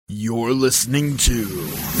You're listening to the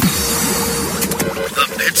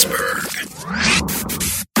Pittsburgh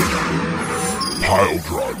Pile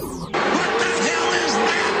Driver. What the hell is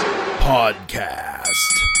that? Podcast.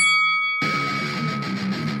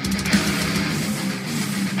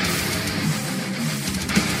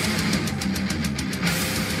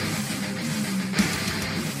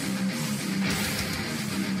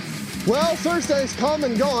 Well, Thursday's come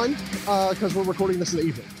and gone because we're recording this in the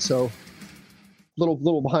evening. So,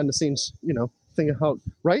 little behind the scenes, thing of how,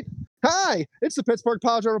 right? Hi, it's the Pittsburgh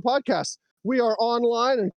Pile Driver Podcast. We are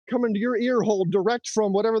online and coming to your ear hole direct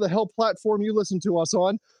from whatever the hell platform you listen to us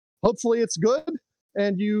on. Hopefully it's good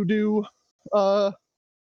and you do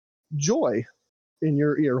joy in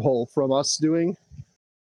your ear hole from us doing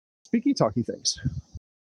speaky talky things.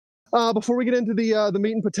 Before we get into the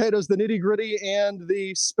meat and potatoes, the nitty gritty, and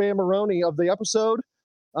the spammeroni of the episode,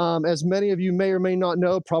 as many of you may or may not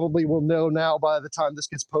know, probably will know now by the time this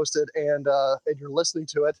gets posted and you're listening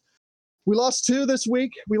to it. We lost two this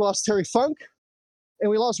week. We lost Terry Funk, and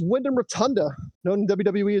we lost Wyndham Rotunda, known in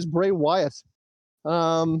WWE as Bray Wyatt.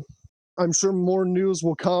 I'm sure more news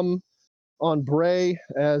will come on Bray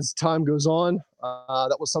as time goes on.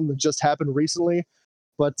 That was something that just happened recently.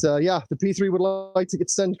 But the P3 would like to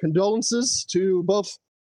extend condolences to both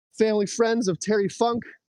family friends of Terry Funk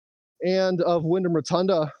and of Wyndham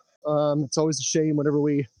Rotunda. It's always a shame whenever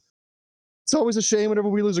we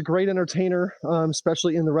lose a great entertainer,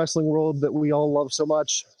 especially in the wrestling world that we all love so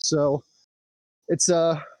much. So it's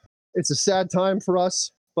a sad time for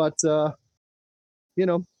us, but they're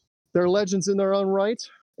legends in their own right,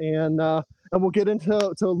 and we'll get into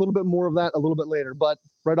a little bit more of that a little bit later. But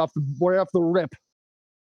right off the rip,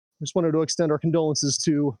 just wanted to extend our condolences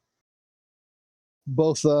to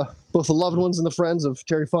both the loved ones and the friends of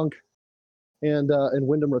Terry Funk and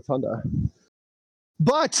Wyndham Rotunda.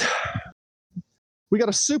 But we got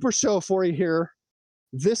a super show for you here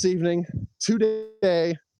this evening,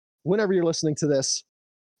 today, whenever you're listening to this.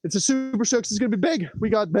 It's a super show because it's going to be big.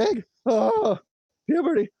 We got big.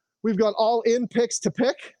 Puberty. We've got all in picks to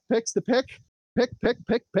pick.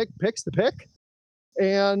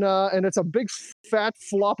 And it's a big fat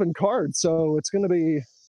flopping card, so it's going to be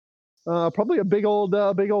probably a big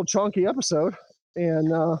old chunky episode.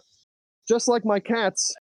 And just like my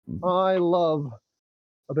cats, I love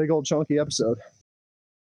a big old chunky episode.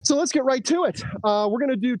 So let's get right to it. We're going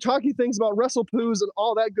to do talky things about WrestlePoos and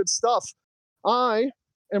all that good stuff. I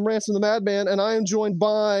am Ransom the Madman, and I am joined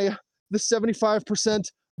by the 75%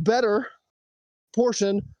 better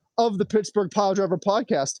portion of the Pittsburgh Pile Driver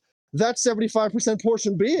Podcast. That 75%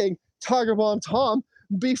 portion being Tiger Bomb Tom,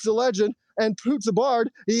 Beef the Legend, and Poot the Bard.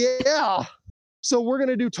 Yeah! So we're going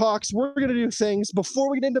to do talks. We're going to do things. Before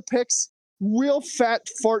we get into picks, real fat,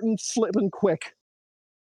 farting, flipping quick.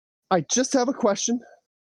 I just have a question.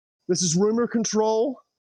 This is rumor control.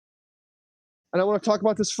 And I want to talk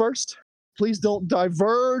about this first. Please don't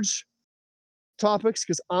diverge topics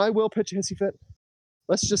because I will pitch a hissy fit.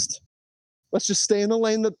 Let's just stay in the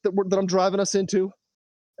lane that I'm driving us into,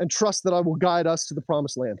 and trust that I will guide us to the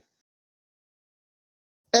promised land.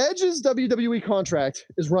 Edge's WWE contract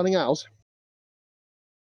is running out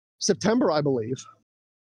September, I believe.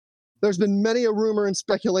 There's been many a rumor and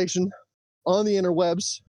speculation on the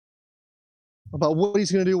interwebs about what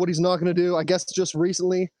he's going to do, what he's not going to do. I guess just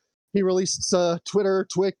recently he released Twitter,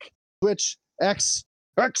 Twitch,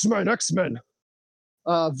 X-Men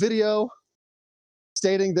video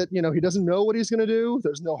stating that, he doesn't know what he's going to do.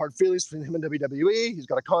 There's no hard feelings between him and WWE. He's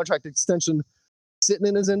got a contract extension sitting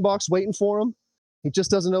in his inbox waiting for him. He just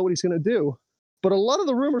doesn't know what he's going to do. But a lot of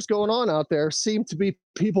the rumors going on out there seem to be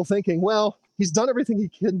people thinking, well, he's done everything he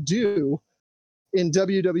can do in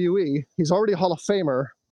WWE. He's already a Hall of Famer.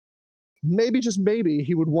 Maybe, just maybe,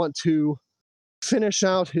 he would want to finish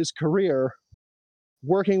out his career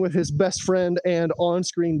working with his best friend and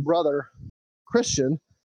on-screen brother, Christian,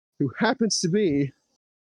 who happens to be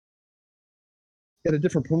at a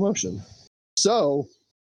different promotion. So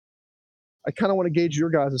I kind of want to gauge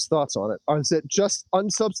your guys' thoughts on it. Is it just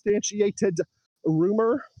unsubstantiated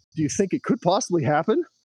rumor? Do you think it could possibly happen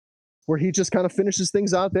where he just kind of finishes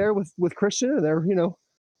things out there with Christian and they're,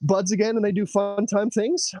 buds again and they do fun time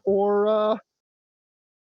things? Or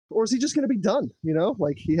is he just going to be done?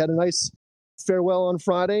 Like he had a nice farewell on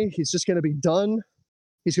Friday. He's just going to be done.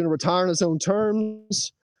 He's going to retire on his own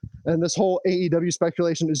terms. And this whole AEW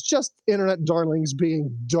speculation is just internet darlings being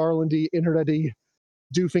darlindy, internet-y,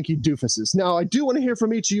 doofinky doofuses. Now, I do want to hear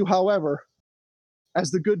from each of you, however, as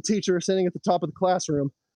the good teacher sitting at the top of the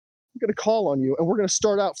classroom, I'm going to call on you, and we're going to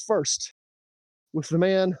start out first with the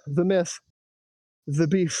man, the myth, the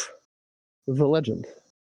beef, the legend.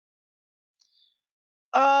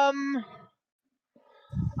 Um,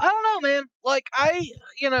 I don't know, man. Like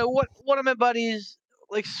one of my buddies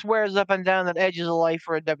like swears up and down that Edge is a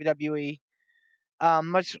lifer at WWE,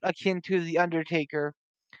 much akin to the Undertaker.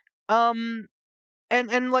 Um,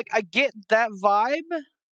 and like I get that vibe,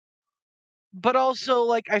 but also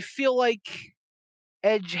like I feel like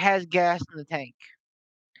Edge has gas in the tank.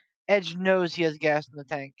 Edge knows he has gas in the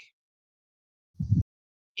tank.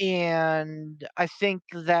 And I think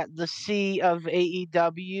that the sea of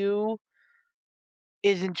AEW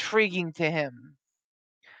is intriguing to him.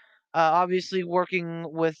 Obviously,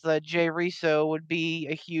 working with Jay Riso would be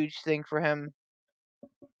a huge thing for him.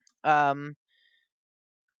 Um,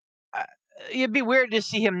 uh, it'd be weird to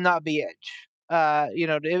see him not be Edge.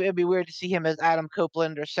 It'd be weird to see him as Adam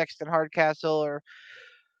Copeland or Sexton Hardcastle or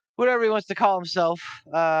whatever he wants to call himself.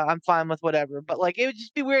 I'm fine with whatever, but like it would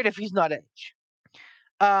just be weird if he's not Edge.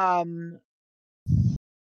 Um,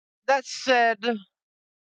 that said,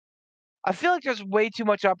 I feel like there's way too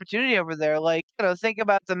much opportunity over there. Like, think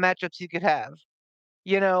about the matchups he could have.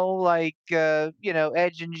 Edge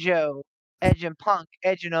and Joe, Edge and Punk,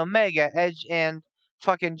 Edge and Omega, Edge and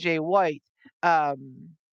fucking Jay White. Um,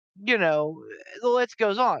 the list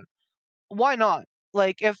goes on. Why not?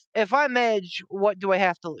 Like, if I'm Edge, what do I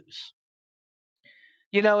have to lose?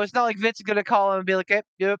 It's not like Vince is gonna call him and be like,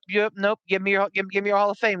 yep, nope, give me your Hall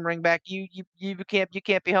of Fame ring back. You can't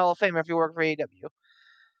be Hall of Fame if you work for AEW.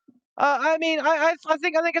 I mean, I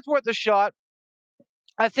think it's worth a shot.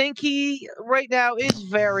 I think he right now is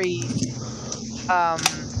very I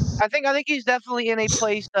think he's definitely in a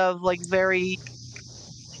place of like very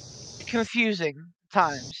confusing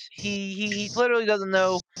times. He literally doesn't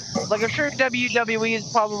know. Like I'm sure WWE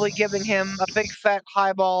is probably giving him a big fat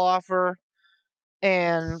highball offer,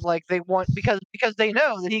 and like they want because they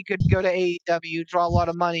know that he could go to AEW, draw a lot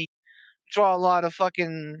of money, draw a lot of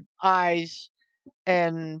fucking eyes,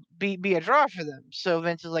 and be a draw for them. So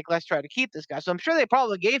Vince is like, let's try to keep this guy. So I'm sure they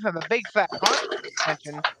probably gave him a big fat contract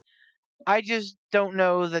extension. I just don't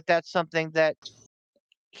know that that's something that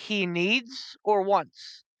he needs or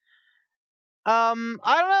wants. I don't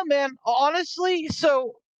know, man. Honestly,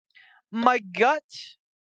 so my gut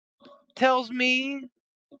tells me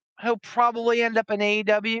he'll probably end up in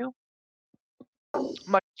AEW,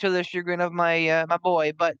 much to the chagrin of my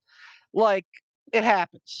boy. But like, it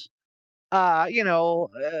happens.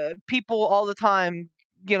 People all the time.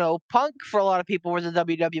 Punk for a lot of people was a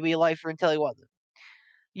WWE lifer until he wasn't.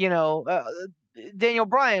 You know, uh, Daniel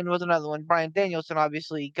Bryan was another one. Bryan Danielson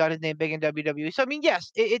obviously got his name big in WWE. So I mean,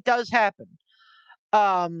 yes, it does happen.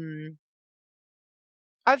 Um,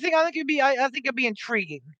 I think it'd be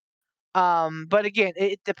intriguing. But again,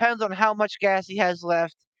 it depends on how much gas he has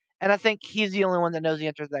left, and I think he's the only one that knows the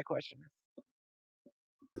answer to that question.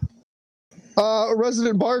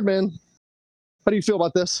 Resident Bardman, how do you feel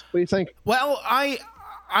about this? What do you think? Well,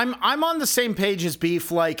 I'm on the same page as Beef.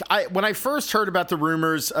 Like when I first heard about the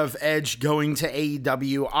rumors of Edge going to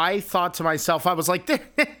AEW, I thought to myself, I was like,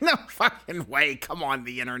 no fucking way. Come on,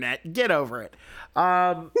 the internet, get over it.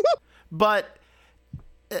 But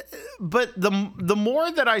the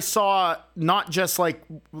more that I saw, not just like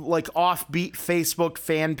offbeat Facebook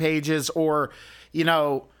fan pages or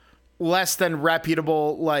less than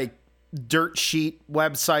reputable like dirt sheet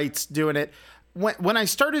websites doing it. When I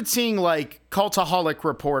started seeing like Cultaholic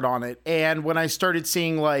report on it, and when I started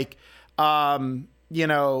seeing like, more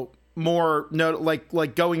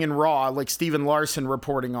like Going in Raw, like Steven Larson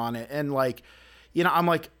reporting on it, and like, I'm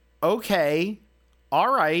like, okay,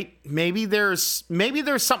 all right, maybe there's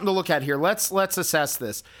something to look at here. Let's assess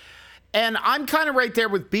this. And I'm kind of right there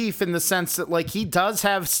with Beef in the sense that like he does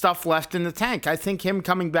have stuff left in the tank. I think him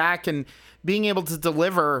coming back and being able to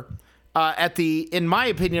deliver at the, in my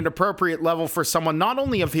opinion, appropriate level for someone not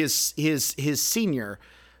only of his senior,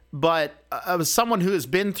 but of someone who has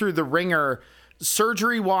been through the ringer,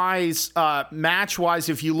 surgery-wise, match-wise.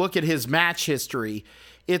 If you look at his match history,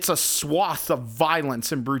 it's a swath of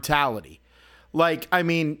violence and brutality. Like, I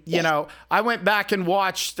mean, I went back and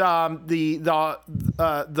watched the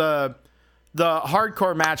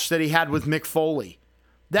hardcore match that he had with Mick Foley.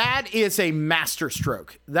 That is a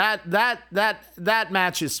masterstroke. That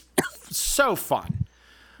match is so fun.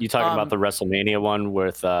 You talking about the WrestleMania one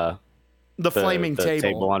with the flaming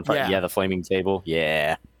table on front? Yeah, the flaming table.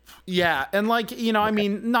 Yeah. Yeah, and like, I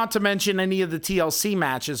mean, not to mention any of the TLC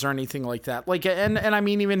matches or anything like that. Like, and I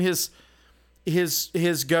mean, even his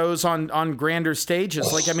goes on grander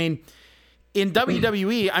stages. Like, I mean, in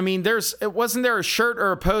WWE, I mean, wasn't there a shirt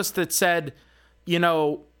or a post that said,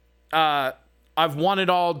 I've won it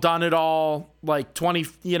all, done it all, like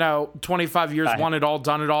 25 years, won it all,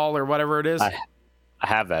 done it all, or whatever it is. I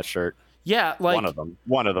have that shirt. Yeah, like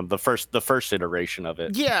one of them, the first iteration of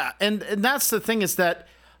it. Yeah, and that's the thing, is that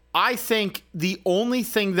I think the only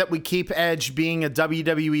thing that would keep Edge being a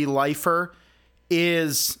WWE lifer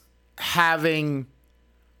is having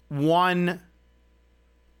one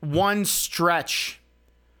stretch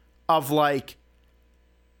of like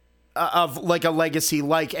a legacy,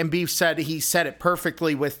 like, and Beef said, he said it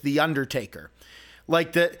perfectly with The Undertaker.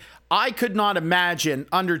 Like, I could not imagine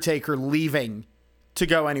Undertaker leaving to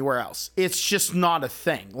go anywhere else. It's just not a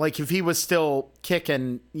thing. Like, if he was still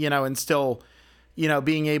kicking, and still,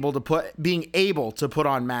 being able to put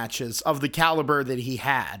on matches of the caliber that he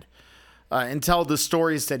had, and tell the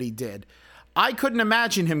stories that he did, I couldn't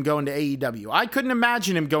imagine him going to AEW. I couldn't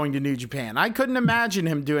imagine him going to New Japan. I couldn't imagine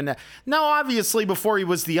him doing that. Now, obviously, before he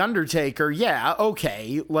was The Undertaker, yeah,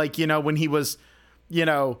 okay. Like, when he was,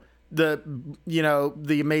 the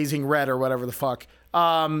Amazing Red or whatever the fuck.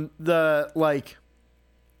 Like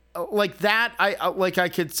that, I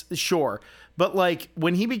could, sure. But like,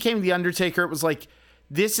 when he became The Undertaker, it was like,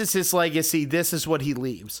 this is his legacy. This is what he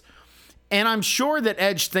leaves. And I'm sure that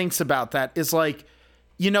Edge thinks about that, is like,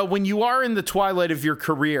 when you are in the twilight of your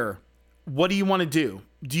career, what do you want to do?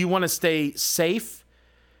 Do you want to stay safe?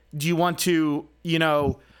 Do you want to,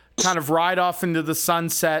 kind of ride off into the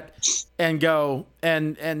sunset and go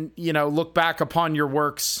and look back upon your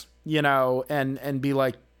works, and be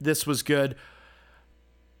like, this was good?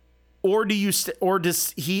 Or is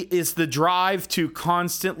the drive to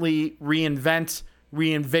constantly reinvent,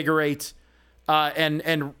 reinvigorate,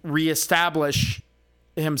 and reestablish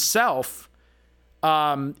himself,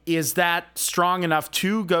 is that strong enough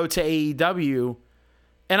to go to AEW?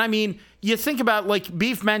 And I mean, you think about, like,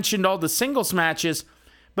 Beef mentioned all the singles matches,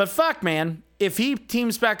 but fuck, man, if he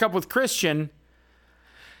teams back up with Christian,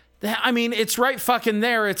 I mean, it's right fucking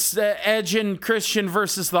there. It's Edge and Christian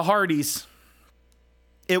versus the Hardys.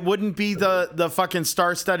 It wouldn't be the fucking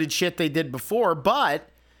star-studded shit they did before, but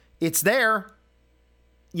it's there,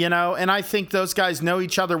 and I think those guys know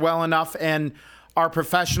each other well enough and are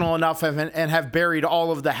professional enough and have buried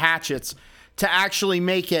all of the hatchets to actually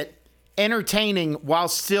make it entertaining while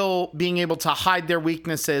still being able to hide their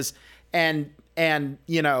weaknesses and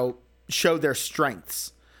show their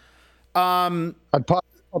strengths. I'd pop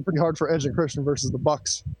pretty hard for Edge and Christian versus the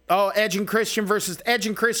Bucks. Oh, Edge and Christian versus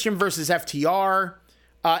FTR.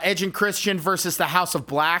 Edge and Christian versus the House of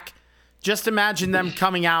Black. Just imagine them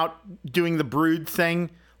coming out doing the Brood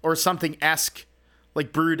thing or something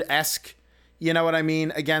like Brood-esque. You know what I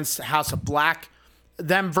mean? Against House of Black.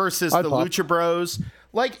 Them versus the Lucha Bros.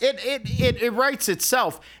 Like, it writes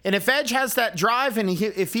itself. And if Edge has that drive and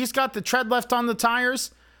if he's got the tread left on the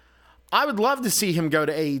tires, I would love to see him go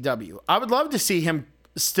to AEW. I would love to see him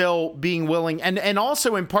still being willing and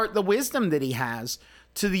also impart the wisdom that he has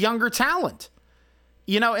to the younger talent.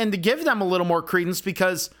 And to give them a little more credence,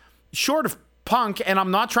 because short of Punk, and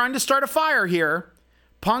I'm not trying to start a fire here,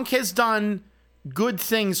 Punk has done good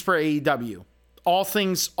things for AEW. All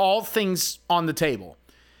things on the table.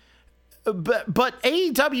 But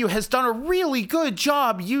AEW has done a really good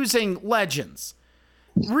job using legends.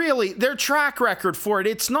 Really, their track record for it,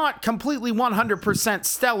 it's not completely 100%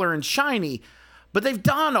 stellar and shiny, but they've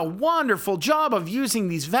done a wonderful job of using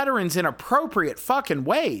these veterans in appropriate fucking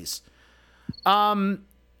ways. I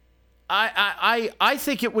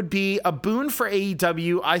think it would be a boon for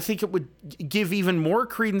AEW. I think it would give even more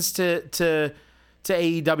credence to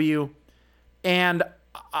AEW, and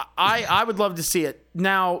I would love to see it.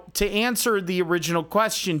 Now, to answer the original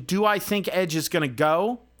question, do I think Edge is going to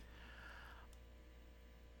go?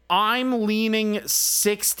 I'm leaning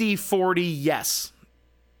 60-40 yes.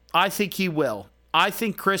 I think he will. I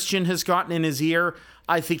think Christian has gotten in his ear.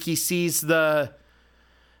 I think he sees the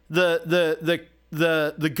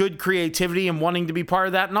good creativity and wanting to be part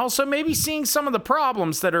of that, and also maybe seeing some of the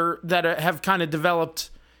problems that have kind of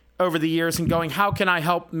developed over the years and going, how can I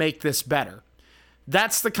help make this better?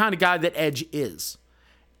 That's the kind of guy that Edge is.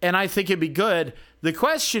 And I think it'd be good. The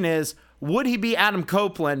question is, would he be Adam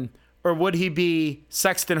Copeland or would he be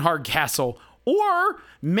Sexton Hardcastle? Or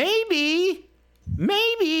maybe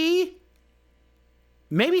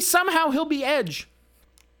somehow he'll be Edge.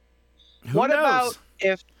 Who knows?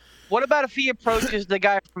 What about if he approaches the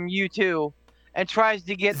guy from U2 and tries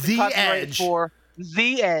to get the copyright for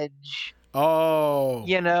The Edge? Oh.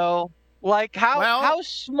 Like how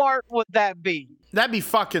smart would that be? That'd be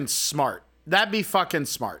fucking smart. But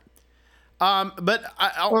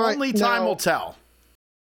only time will tell.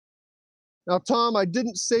 Now, Tom, I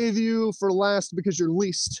didn't save you for last because you're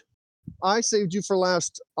least. I saved you for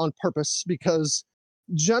last on purpose because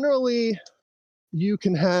generally you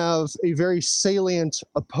can have a very salient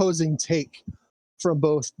opposing take from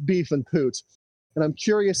both Beef and Poot. And I'm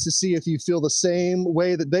curious to see if you feel the same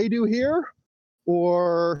way that they do here,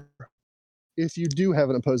 or if you do have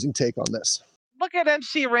an opposing take on this. Look at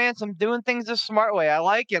MC Ransom doing things the smart way. I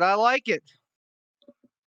like it. I like it.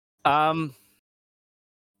 I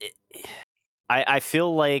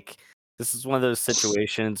feel like this is one of those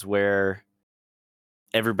situations where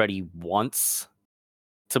everybody wants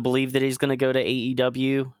to believe that he's going to go to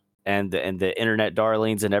AEW, and the internet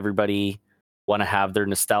darlings and everybody want to have their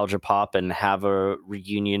nostalgia pop and have a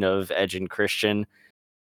reunion of Edge and Christian.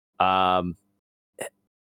 I'm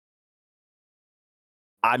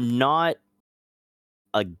not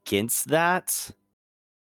against that,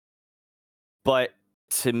 but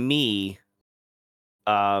to me,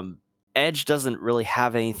 Edge doesn't really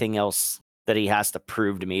have anything else that he has to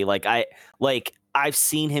prove to me. I've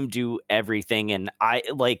seen him do everything, and I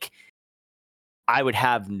would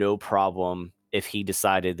have no problem if he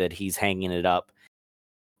decided that he's hanging it up.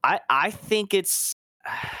 I think it's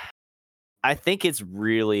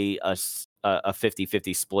really a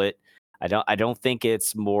 50-50 split. I don't think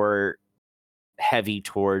it's more heavy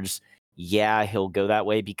towards he'll go that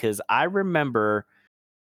way, because I remember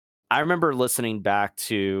listening back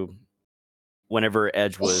to whenever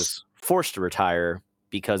Edge was forced to retire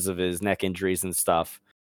because of his neck injuries and stuff,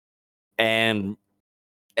 and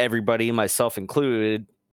everybody, myself included,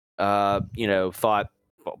 thought,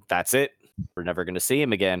 well, that's it. We're never going to see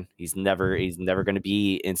him again. He's never going to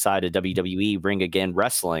be inside a WWE ring again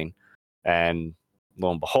wrestling. And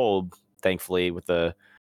lo and behold, thankfully, with the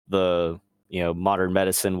modern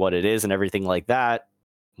medicine, what it is and everything like that,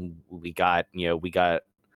 we got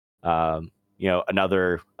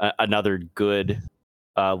another good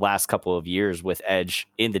last couple of years with Edge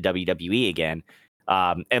in the WWE again,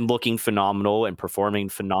 and looking phenomenal and performing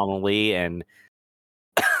phenomenally, and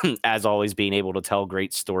as always being able to tell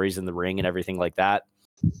great stories in the ring and everything like that.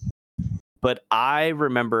 But I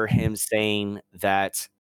remember him saying that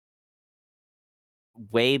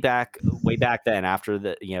way back then, after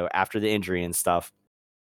the injury and stuff,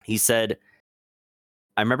 he said,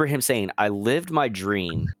 I remember him saying, I lived my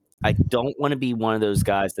dream. I don't want to be one of those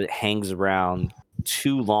guys that hangs around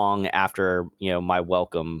too long after, my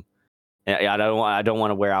welcome. I don't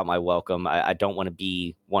want to wear out my welcome. I don't want to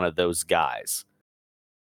be one of those guys.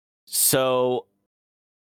 So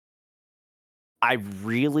I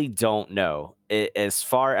really don't know. As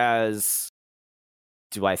far as,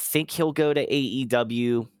 do I think he'll go to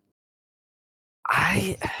AEW?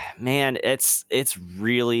 It's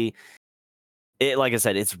really, like I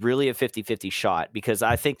said, it's really a 50-50 shot, because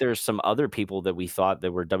I think there's some other people that we thought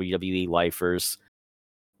that were WWE lifers,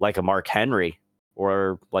 like a Mark Henry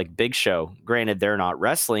or like Big Show. Granted, they're not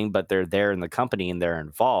wrestling, but they're there in the company and they're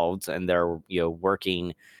involved, and they're,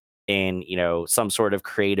 working in, some sort of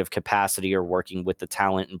creative capacity, or working with the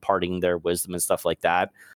talent, imparting their wisdom and stuff like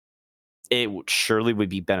that. It surely would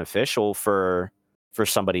be beneficial for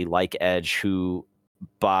somebody like Edge, who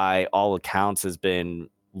by all accounts has been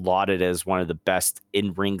lauded as one of the best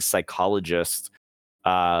in-ring psychologists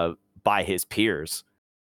by his peers.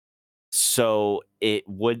 So it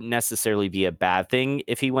wouldn't necessarily be a bad thing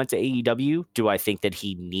if he went to AEW. Do I think that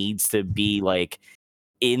he needs to be like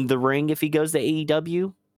in the ring if he goes to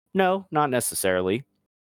AEW? No, not necessarily.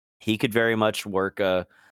 He could very much work a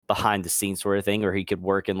behind the scenes sort of thing, or he could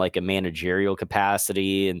work in like a managerial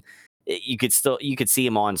capacity, and you could see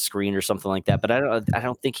him on screen or something like that. But I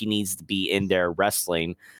don't think he needs to be in there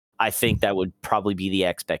wrestling. I think that would probably be the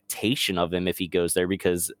expectation of him if he goes there,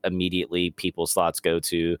 because immediately people's thoughts go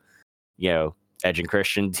to, Edge and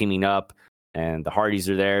Christian teaming up, and the Hardys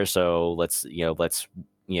are there. So let's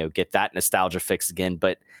get that nostalgia fix again.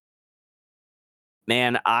 But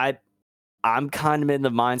man, I'm kind of in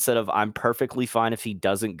the mindset of I'm perfectly fine if he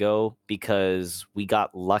doesn't go, because we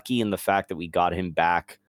got lucky in the fact that we got him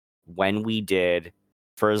back when we did,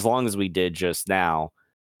 for as long as we did just now.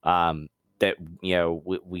 That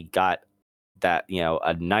we got that,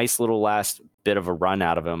 a nice little last bit of a run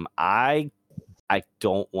out of him. I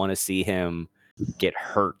don't want to see him get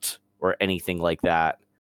hurt or anything like that.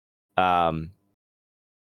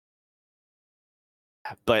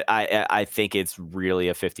 But I think it's really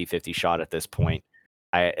a 50-50 shot at this point.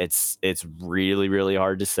 It's really, really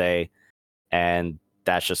hard to say. And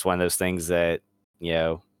that's just one of those things that,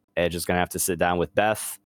 Edge is going to have to sit down with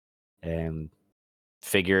Beth and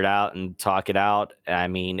figure it out and talk it out. I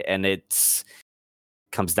mean, and it's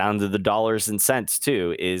comes down to the dollars and cents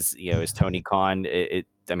too. Is Tony Khan,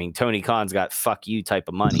 Tony Khan's got fuck you type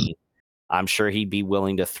of money. I'm sure he'd be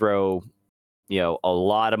willing to throw, a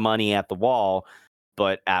lot of money at the wall,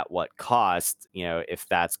 but at what cost? If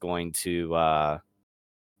that's going to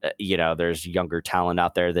there's younger talent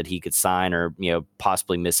out there that he could sign or,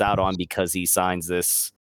 possibly miss out on because he signs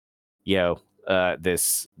this,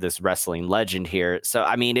 this wrestling legend here. So,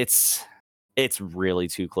 I mean, it's really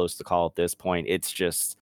too close to call at this point. It's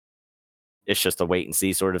just a wait and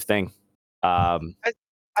see sort of thing. I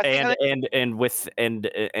think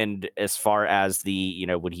And as far as the,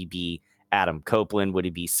 would he be Adam Copeland? Would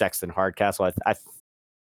he be Sexton Hardcastle?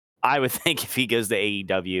 I would think if he goes to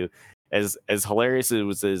AEW, as hilarious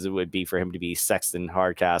as it would be for him to be Sexton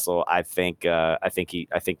Hardcastle, I think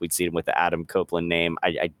we'd see him with the Adam Copeland name.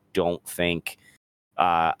 I don't think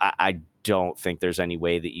I don't think there's any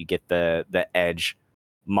way that you get the Edge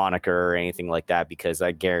moniker or anything like that, because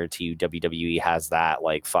I guarantee you WWE has that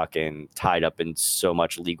like fucking tied up in so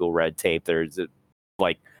much legal red tape. There's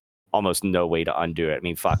like almost no way to undo it. I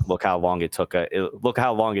mean, fuck, look how long it took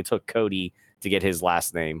Cody to get his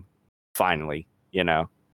last name finally,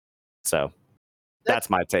 So that's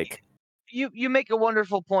my take. You make a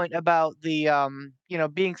wonderful point about the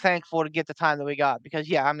being thankful to get the time that we got, because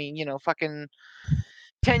yeah, I mean, fucking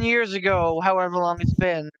 10 years ago, however long it's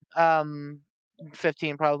been,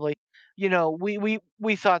 15 probably,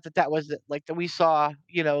 we thought that was it, like that we saw,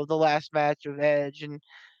 the last match of Edge, and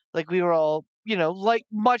like we were all, like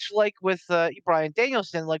much like with Bryan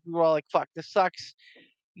Danielson, like we were all like, fuck, this sucks,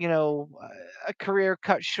 a career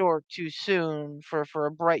cut short too soon for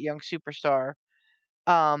a bright young superstar.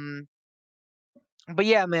 Um, but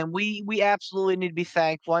yeah, man, we absolutely need to be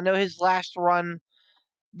thankful. I know his last run,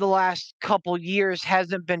 the last couple years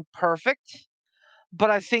hasn't been perfect, but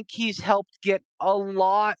I think he's helped get a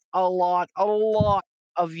lot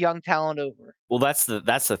of young talent over. Well, that's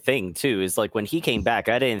the thing too, is like when he came back,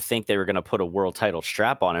 I didn't think they were going to put a world title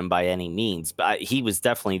strap on him by any means, but he was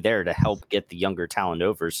definitely there to help get the younger talent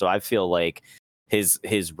over. So I feel like his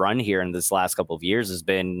run here in this last couple of years has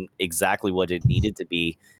been exactly what it needed to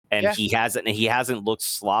be, and Yeah. he hasn't looked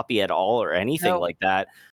sloppy at all or anything No. like that.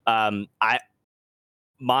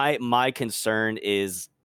 My concern is,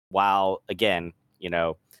 while again,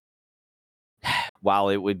 while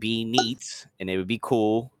it would be neat and it would be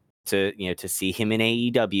cool to see him in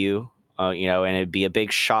AEW, and it'd be a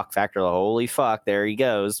big shock factor. Holy fuck, there he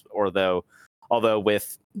goes. Although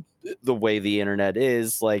with the way the internet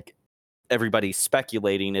is, like everybody's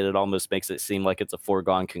speculating it almost makes it seem like it's a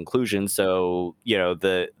foregone conclusion. So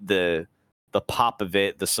the pop of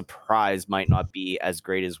it, the surprise might not be as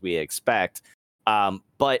great as we expect.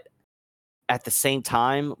 But at the same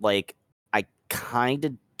time, like I kind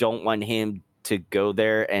of don't want him to go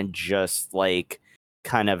there and just like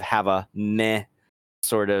kind of have a meh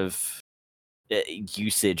sort of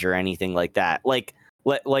usage or anything like that. We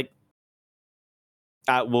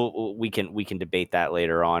can debate that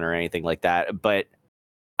later on or anything like that. But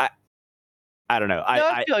I don't know.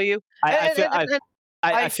 I feel you.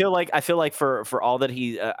 I feel like for all that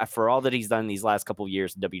he's done these last couple of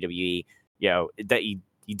years in WWE, that he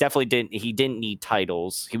definitely didn't need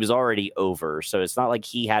titles. He was already over, so it's not like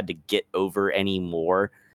he had to get over anymore.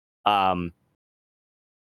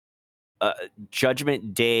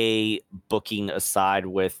 Judgment Day booking aside,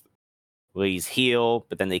 with he's heel,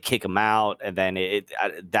 but then they kick him out, and then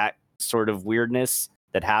that sort of weirdness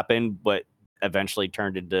that happened, but eventually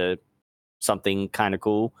turned into something kind of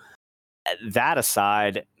cool. That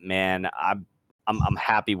aside, man, I'm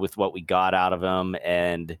happy with what we got out of him,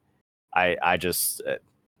 and I just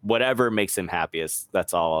whatever makes him happiest.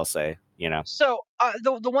 That's all I'll say. So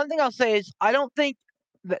the one thing I'll say is I don't think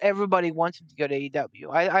that everybody wants him to go to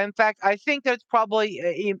AEW. In fact, I think there's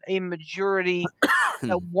probably a majority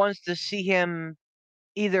that wants to see him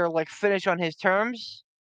either like finish on his terms,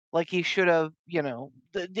 like he should have,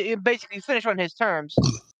 basically finish on his terms,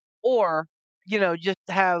 or just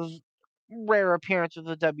have rare appearances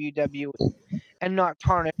with the WWE and not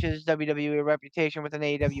tarnish his WWE reputation with an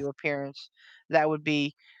AEW appearance. That would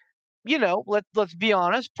be, let's be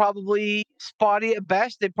honest, probably spotty at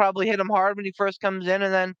best. They probably hit him hard when he first comes in,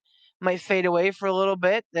 and then might fade away for a little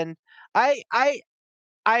bit. And I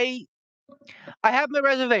have my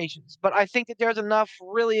reservations, but I think that there's enough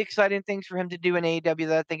really exciting things for him to do in AEW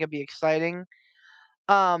that I think it'd be exciting.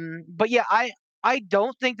 But yeah, I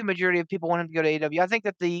don't think the majority of people want him to go to AEW. I think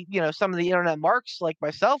that some of the internet marks like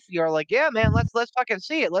myself, you're like, yeah, man, let's fucking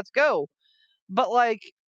see it, let's go. But like,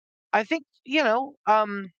 I think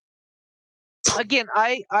again,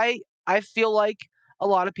 I feel like a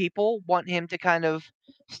lot of people want him to kind of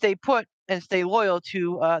stay put and stay loyal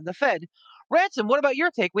to the Fed. Ransom, what about your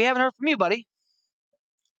take? We haven't heard from you, buddy.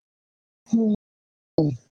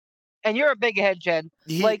 And you're a big head, Jed.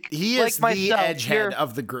 He is like the myself, edge head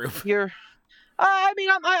of the group. I mean,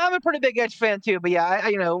 I'm a pretty big Edge fan too, but yeah,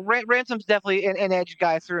 Ransom's definitely an Edge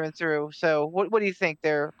guy through and through. So what do you think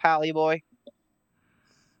there, Pally boy?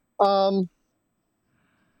 I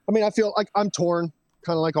mean, I feel like I'm torn,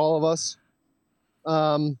 kind of like all of us.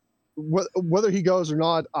 Whether he goes or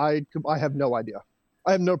not, I have no idea.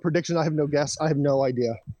 I have no prediction. I have no guess. I have no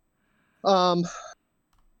idea. I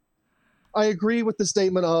agree with the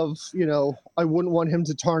statement of, I wouldn't want him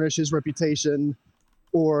to tarnish his reputation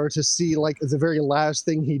or to see like the very last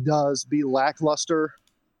thing he does be lackluster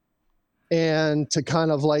and to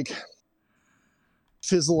kind of like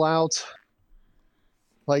fizzle out.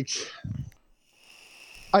 Like,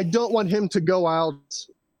 I don't want him to go out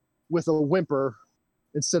with a whimper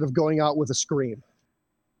instead of going out with a scream.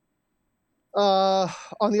 On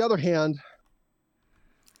the other hand,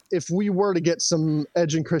 if we were to get some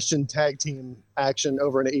Edge and Christian tag team action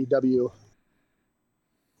over in AEW,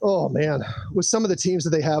 oh man, with some of the teams that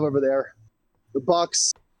they have over there, the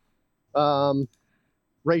Bucks,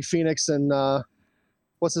 Ray Phoenix, and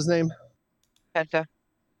what's his name?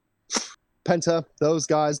 Penta, those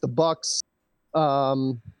guys, the Bucks,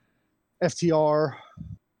 FTR.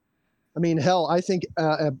 I mean, hell, I think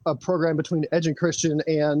a program between Edge and Christian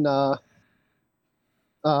and no,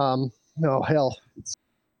 hell, it's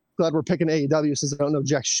glad we're picking AEW since I don't know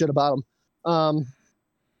jack shit about them.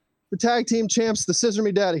 The tag team champs, the Scissor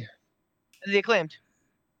Me Daddy. The Acclaimed.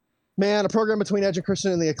 Man, a program between Edge and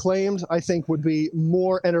Christian and the Acclaimed, I think, would be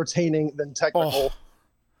more entertaining than technical. Oh.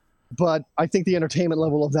 But I think the entertainment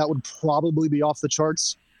level of that would probably be off the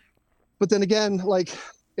charts. But then again, like,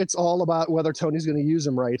 it's all about whether Tony's going to use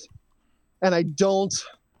him right. And I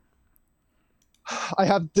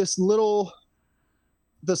have this little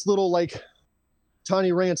like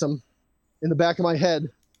Tony Ransom in the back of my head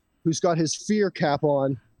who's got his fear cap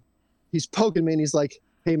on. He's poking me and he's like,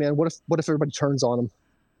 hey man, what if everybody turns on him?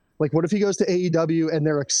 Like, what if he goes to AEW and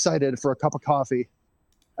they're excited for a cup of coffee?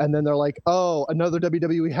 And then they're like, oh, another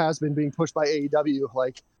WWE has been being pushed by AEW.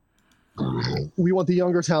 Like, we want the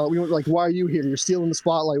younger talent. We want, like, why are you here? You're stealing the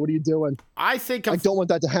spotlight. What are you doing? I don't want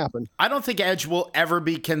that to happen. I don't think Edge will ever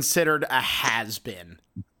be considered a has-been.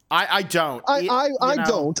 I don't.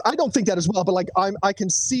 I don't think that as well. But like, I can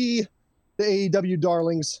see the AEW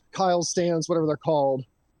darlings, Kyle Stans, whatever they're called,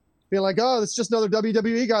 being like, oh, it's just another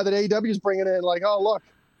WWE guy that AEW is bringing in. Like, oh look,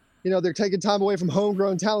 they're taking time away from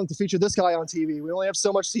homegrown talent to feature this guy on TV. We only have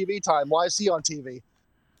so much TV time. Why is he on TV?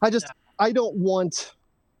 I don't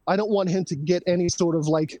want him to get any sort of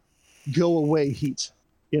like go away heat.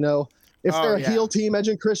 If they're a heel team, Edge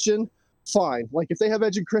and Christian, fine. Like if they have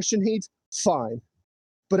Edge and Christian heat, fine.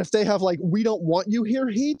 But if they have like, we don't want you here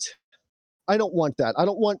heat, I don't want that. I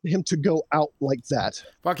don't want him to go out like that.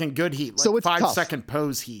 Fucking good heat. Like so it's 5-second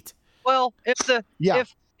pose heat. Well, if the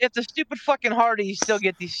stupid fucking Hardys still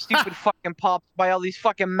get these stupid fucking pops by all these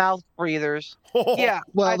fucking mouth breathers, yeah.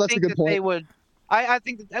 Well, that's a good point. They would. I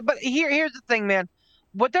think that, but here's the thing, man.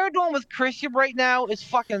 What they're doing with Christian right now is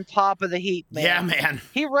fucking top of the heat, man. Yeah, man.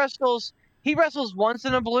 He wrestles once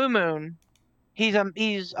in a blue moon. He's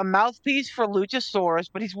a mouthpiece for Luchasaurus,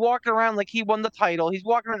 but he's walking around like he won the title. He's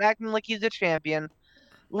walking around acting like he's a champion.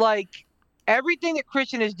 Like, everything that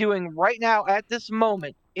Christian is doing right now at this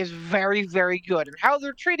moment is very, very good. And how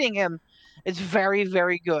they're treating him is very,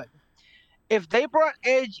 very good. If they brought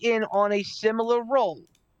Edge in on a similar role,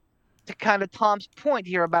 to kind of Tom's point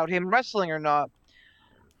here about him wrestling or not,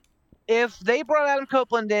 if they brought Adam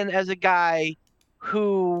Copeland in as a guy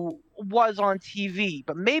who was on TV,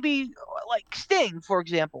 but maybe like Sting, for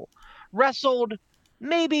example, wrestled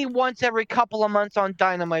maybe once every couple of months on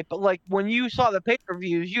Dynamite, but like when you saw the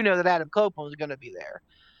pay-per-views, you know that Adam Copeland was going to be there.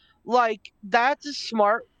 Like, that's a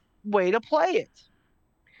smart way to play it.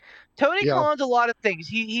 Tony Khan's a lot of things.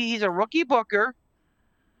 He's a rookie booker,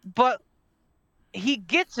 but he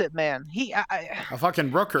gets it, man. A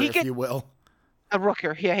fuking rooker, if you will. A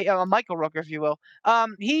rooker, yeah, a Michael Rooker, if you will.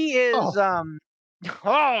 He is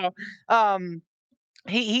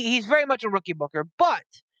he's very much a rookie booker, but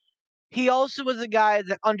he also is a guy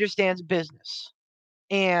that understands business.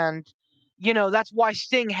 And that's why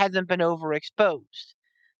Sting hasn't been overexposed.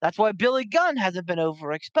 That's why Billy Gunn hasn't been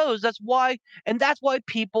overexposed. That's why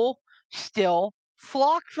people still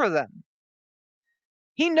flock for them.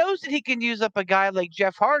 He knows that he can use up a guy like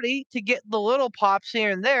Jeff Hardy to get the little pops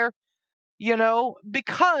here and there,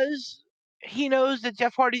 because he knows that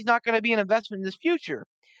Jeff Hardy's not going to be an investment in his future.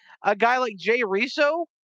 A guy like Jay Rizzo,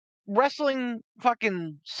 wrestling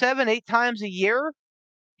fucking 7-8 times a year,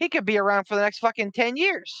 he could be around for the next fucking 10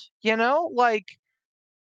 years. Like,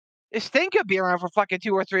 this thing could be around for fucking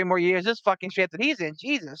 2 or 3 more years. This fucking shit that he's in,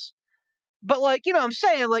 Jesus. But like, you know what I'm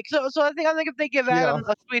saying? Like, so I think if they give Adam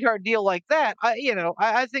a sweetheart deal like that, I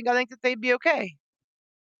think that they'd be okay.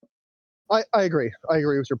 I agree. I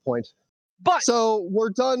agree with your point. But so we're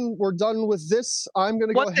done with this. I'm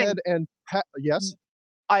gonna go ahead and yes.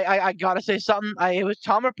 I gotta say something. It was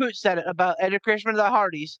Tom Rapoot said it about Edge and Christian and the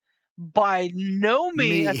Hardys. By no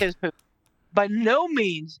means, by no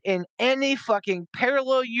means in any fucking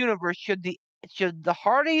parallel universe should the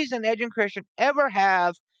Hardys and Edge and Christian ever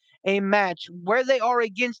have a match where they are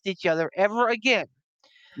against each other ever again.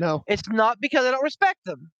 No. It's not because I don't respect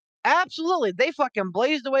them. Absolutely. They fucking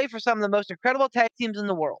blazed the way for some of the most incredible tag teams in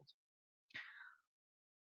the world.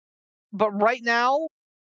 But right now,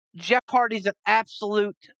 Jeff Hardy's an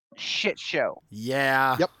absolute shit show.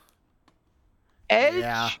 Yeah. Yep.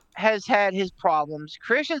 Edge has had his problems.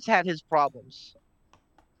 Christian's had his problems.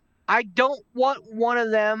 I don't want one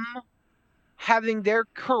of them having their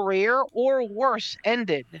career or worse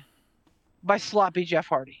ended by sloppy Jeff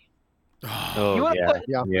Hardy. Oh, you want to put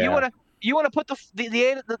yeah. you want to put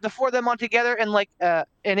the four of them on together in like an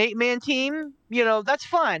 8-man team? You know, that's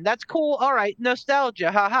fine. That's cool. All right,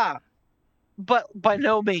 nostalgia, haha. But by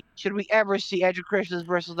no means should we ever see Edge and Christian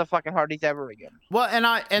versus the fucking Hardys ever again. Well,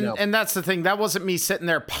 and that's the thing. That wasn't me sitting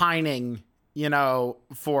there pining, you know,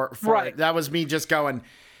 for right. it. That was me just going,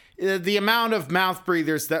 the amount of mouth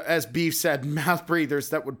breathers that, as Beef said, mouth breathers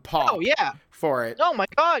that would pop. Oh yeah. For it. Oh my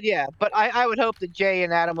God, yeah. But I would hope that Jay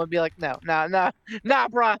and Adam would be like, no,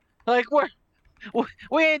 bro. Like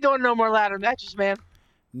we ain't doing no more ladder matches, man.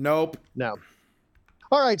 Nope. No.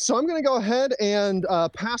 All right, so I'm going to go ahead and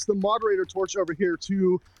pass the moderator torch over here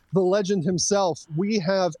to the legend himself. We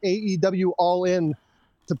have AEW All In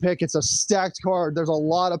to pick. It's a stacked card. There's a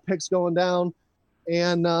lot of picks going down,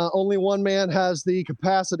 and only one man has the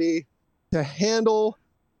capacity to handle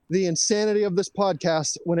the insanity of this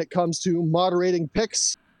podcast when it comes to moderating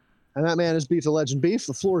picks, and that man is Beef the Legend. Beef,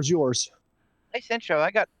 the floor is yours. Nice intro.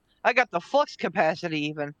 I got the flux capacity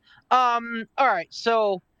even. All right,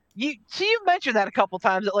 so you've mentioned that a couple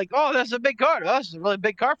times that like, oh, that's a big card. Oh, this is a really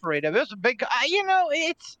big card for AEW. It's a big, you know,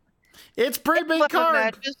 it's pretty big card.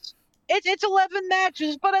 Matches. It's 11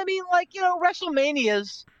 matches, but I mean, like, you know,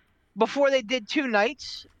 WrestleManias before they did 2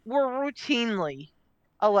 nights were routinely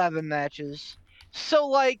 11 matches. So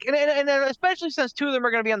like, and especially since 2 of them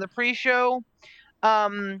are going to be on the pre-show,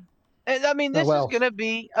 and I mean, this is going to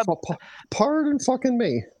be a. Pardon fucking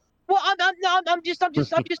me. Well, I'm just kind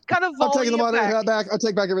of. I'm taking the moderator back. I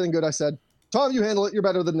take back everything good I said. Tom, you handle it. You're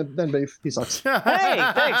better than Beef. He sucks. Hey,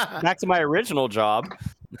 thanks. Back to my original job.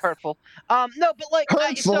 Hurtful. No, but like,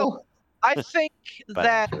 hurtful. I think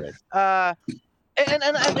that. And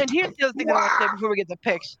here's the other thing that I want to say before we get to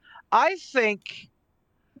picks. I think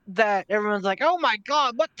that everyone's like, oh my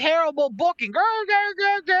God, what terrible booking.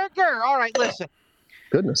 All right, listen.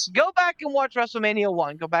 Goodness. Go back and watch WrestleMania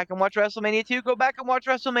 1. Go back and watch WrestleMania 2. Go back and watch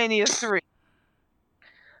WrestleMania 3.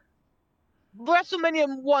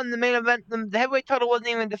 WrestleMania 1, the main event, the heavyweight title wasn't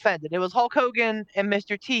even defended. It was Hulk Hogan and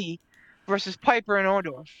Mr. T versus Piper and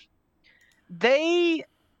Orndorff. They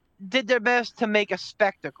did their best to make a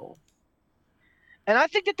spectacle. And I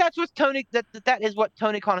think that's what that is what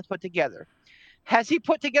Tony Khan has put together. Has he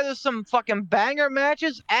put together some fucking banger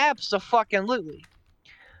matches? Abso-fucking-lutely.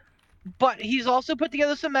 But he's also put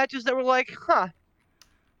together some matches that were like, huh,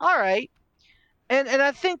 all right. And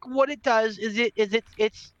I think what it does is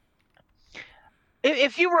it's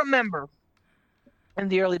if you remember in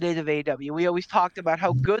the early days of AEW, we always talked about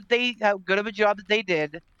how good of a job that they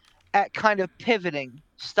did at kind of pivoting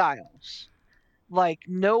styles. Like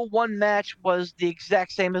no one match was the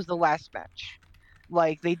exact same as the last match.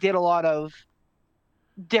 Like they did a lot of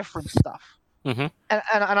different stuff. Mm-hmm.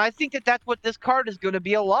 And I think that's what this card is going to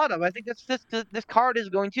be a lot of. I think this card is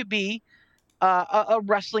going to be a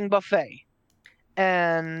wrestling buffet.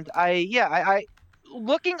 And I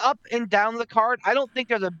looking up and down the card, I don't think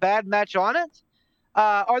there's a bad match on it.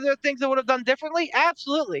 Are there things that would have done differently?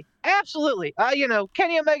 Absolutely. You know,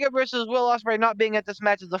 Kenny Omega versus Will Ospreay not being at this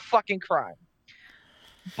match is a fucking crime.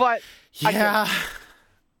 But yeah,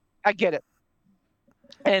 I get it.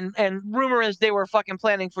 And rumor is they were fucking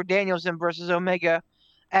planning for Danielson versus Omega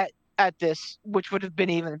at this, which would have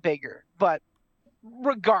been even bigger. But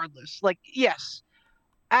regardless, like, yes,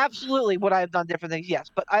 absolutely would I have done different things?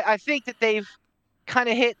 Yes. But I think that they've kind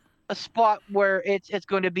of hit a spot where it's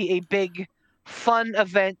going to be a big, fun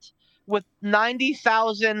event with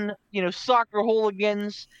 90,000, you know, soccer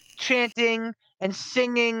hooligans chanting and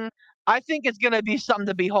singing. I think it's going to be something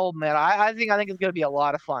to behold, man. I think it's going to be a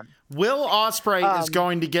lot of fun. Will Ospreay is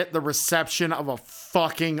going to get the reception of a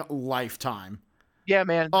fucking lifetime. Yeah,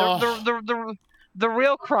 man. The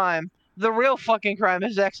real crime The real fucking crime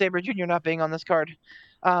is Zack Sabre Jr. not being on this card.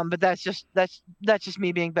 But that's just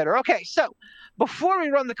me being better. Okay, so before we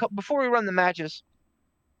run the matches,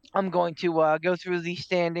 I'm going to go through the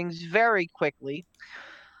standings very quickly.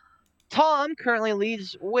 Tom currently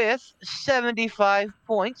leads with 75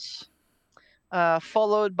 points,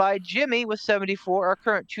 followed by Jimmy with 74, our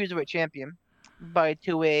current Cruiserweight champion, by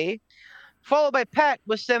 2A, followed by Pat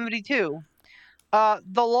with 72. The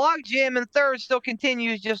logjam in third still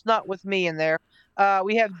continues, just not with me in there.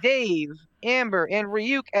 We have Dave, Amber, and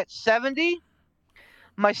Ryuk at 70,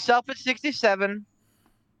 myself at 67,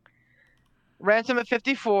 Ransom at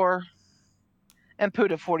 54, and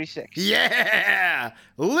Poot at 46. Yeah,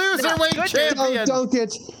 loserweight champion. Don't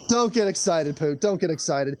get excited, Poot. Don't get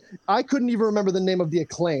excited. I couldn't even remember the name of the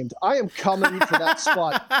Acclaimed. I am coming for that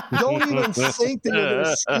spot. Don't even think that you're going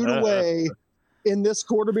to scoot away in this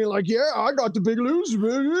quarter, being like, "Yeah, I got the big loser."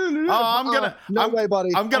 Oh, no way,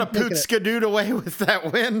 buddy. I'm gonna Poot Skadoot away with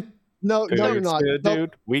that win. No, you're not. Good, Nope.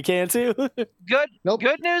 dude. We can too.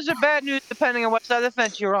 Good news or bad news, depending on what side of the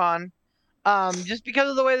fence you're on. Just because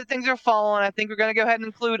of the way that things are falling, I think we're going to go ahead and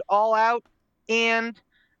include All Out and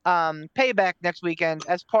Payback next weekend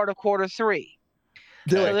as part of quarter 3.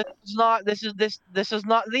 So this is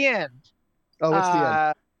not the end. Oh, it's the end.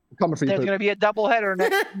 I'm coming for you. There's going to be a doubleheader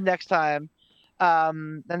next time.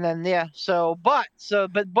 And then but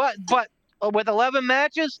with 11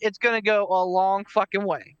 matches, it's going to go a long fucking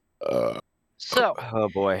way. So, oh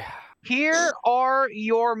boy. Here are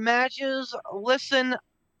your matches. Listen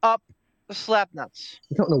up, Slapnuts.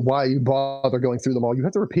 I don't know why you bother going through them all. You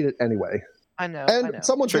have to repeat it anyway. I know. And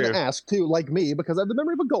someone's going to ask too, like me, because I have the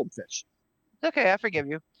memory of a goldfish. Okay, I forgive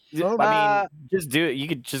you. I mean, just do it. You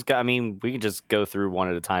could just go. I mean, we could just go through one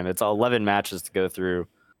at a time. It's 11 matches to go through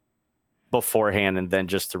beforehand, and then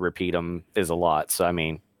just to repeat them is a lot. So, I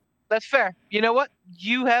mean, that's fair. You know what?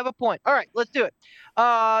 You have a point. All right, let's do it.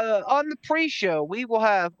 On the pre-show, we will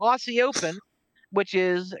have Aussie Open, which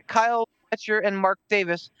is Kyle Fletcher and Mark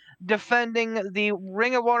Davis defending the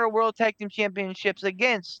Ring of Honor World Tag Team Championships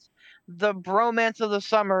against the Bromance of the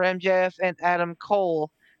Summer, MJF and Adam Cole,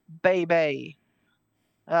 baby.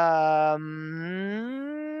 Ransom,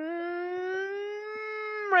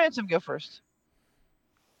 go first.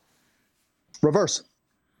 Reverse.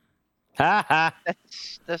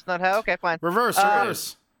 That's not how. Okay, fine. Reverse.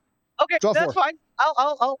 Okay, Draw that's fine.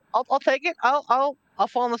 I'll take it. I'll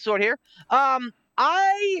fall on the sword here.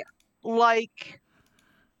 I like.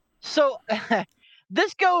 So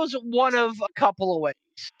this goes one of a couple of ways.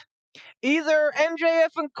 Either MJF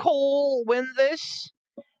and Cole win this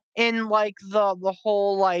in like the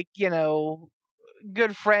whole like, you know,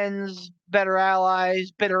 good friends, better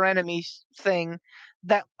allies, bitter enemies thing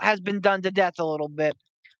that has been done to death a little bit,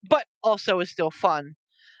 but also is still fun.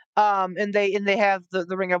 And they have the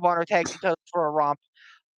Ring of Honor tag team for a romp.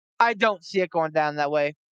 I don't see it going down that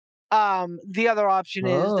way. The other option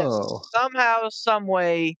is that somehow, some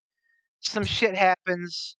way, some shit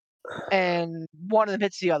happens, and one of them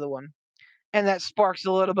hits the other one, and that sparks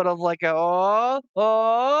a little bit of like a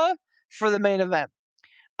for the main event.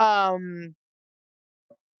 I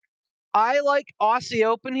like Aussie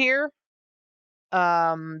Open here.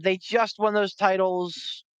 They just won those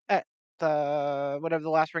titles at the whatever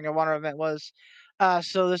the last Ring of Honor event was.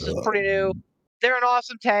 So this is pretty new. They're an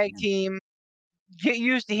awesome tag team. Get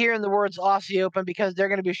used to hearing the words Aussie Open because they're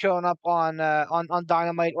going to be showing up on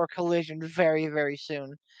Dynamite or Collision very, very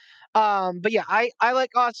soon. But yeah, I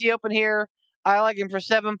like Aussie Open here. I like him for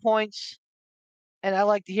 7 points, and I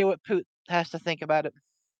like to hear what Poot has to think about it.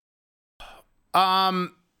 I've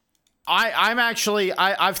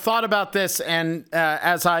thought about this, and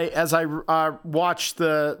as I watched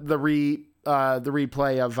the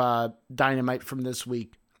replay of Dynamite from this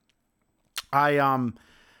week,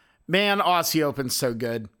 man, Aussie Open's so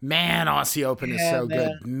good. Man, Aussie Open is so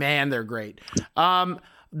good. Man, they're great.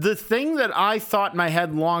 The thing that I thought in my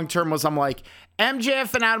head long term was, I'm like,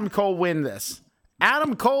 MJF and Adam Cole win this.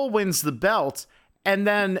 Adam Cole wins the belt. And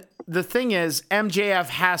then the thing is, MJF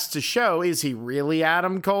has to show, is he really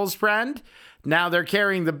Adam Cole's friend? Now they're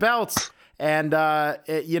carrying the belts, and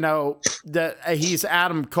he's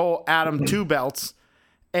Adam Cole, Adam Two Belts,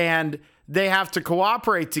 and they have to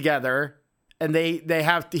cooperate together, and he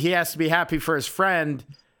has to be happy for his friend,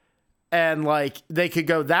 and like they could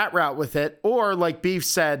go that route with it, or like Beef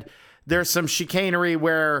said, there's some chicanery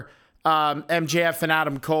where MJF and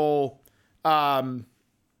Adam Cole have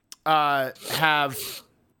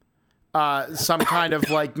some kind of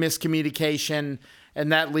like miscommunication,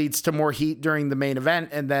 and that leads to more heat during the main event,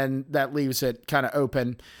 and then that leaves it kind of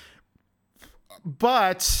open.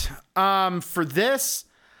 But for this,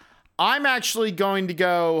 I'm actually going to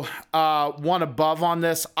go one above on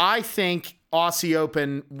this. I think Aussie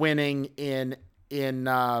Open winning in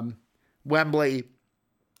Wembley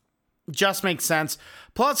just makes sense.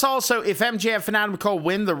 Plus, also, if MJF and Adam Cole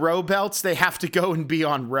win the Raw belts, they have to go and be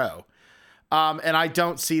on Raw. And I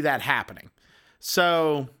don't see that happening.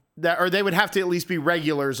 So, or they would have to at least be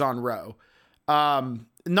regulars on Raw.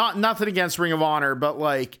 Nothing against Ring of Honor, but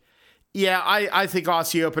like, yeah, I think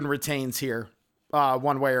Aussie Open retains here,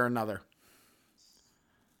 one way or another.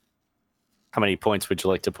 How many points would you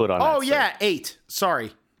like to put on that? Oh, yeah, 8.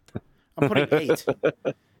 Sorry. I'm putting 8.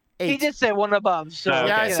 8. He did say one above. So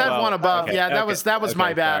Yeah, I said one above. Okay, yeah, that was okay,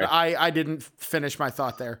 my bad. sorry. I didn't finish my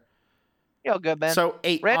thought there. You're all good, man. So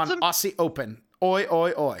 8 Ransom? on Aussie Open. Oi,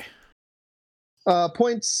 oi, oi.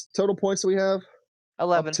 Points, total points that we have?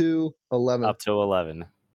 11. Up to 11. Up to 11.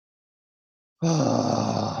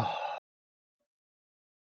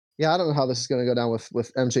 Yeah, I don't know how this is going to go down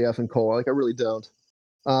with MJF and Cole. Like, I really don't.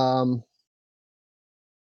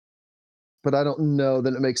 But I don't know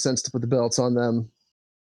that it makes sense to put the belts on them,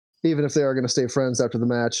 even if they are going to stay friends after the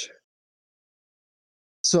match.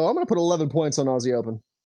 So I'm going to put 11 points on Aussie Open.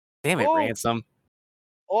 Damn it, Oh. Ransom.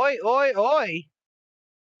 Oi, oi, oi.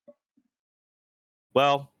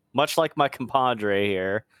 Well, much like my compadre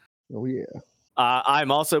here, Oh, yeah.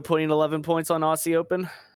 I'm also putting 11 points on Aussie Open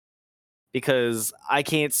because I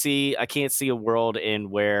can't see a world in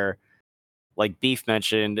where, like Beef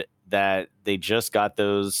mentioned, that they just got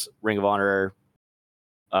those Ring of Honor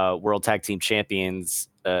World Tag Team championships,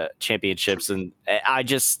 and I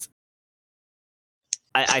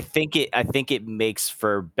think it makes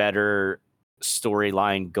for better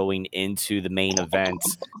storyline going into the main event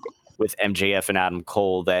with MJF and Adam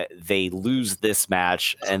Cole, that they lose this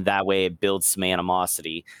match and that way it builds some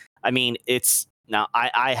animosity. I mean, it's now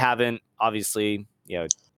I haven't obviously,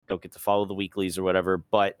 don't get to follow the weeklies or whatever,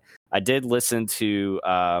 but I did listen to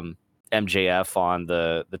MJF on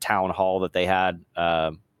the town hall that they had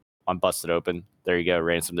on Busted Open. There you go,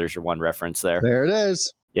 Ransom. There's your one reference there. There it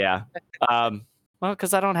is. Yeah. Well,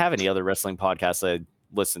 because I don't have any other wrestling podcasts I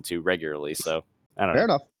listen to regularly, so I don't know. Fair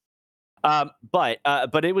enough.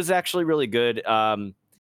 But it was actually really good.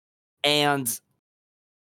 And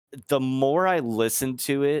the more I listened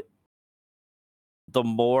to it, the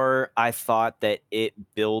more I thought that it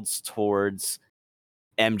builds towards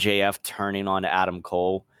MJF turning on Adam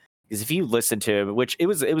Cole. Because if you listen to him, which it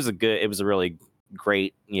was a really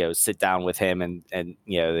great, sit down with him, and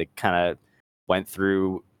they kind of went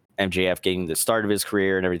through MJF getting the start of his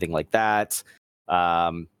career and everything like that.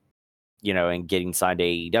 And getting signed to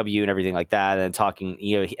AEW and everything like that, and talking,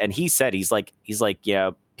 and he said, he's like,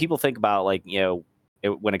 people think about, like,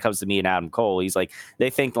 when it comes to me and Adam Cole, he's like, they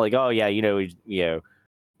think like, oh yeah, we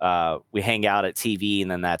hang out at TV and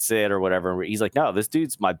then that's it or whatever. He's like, no, this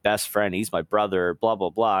dude's my best friend. He's my brother, blah, blah,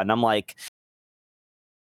 blah. And I'm like,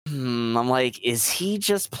 is he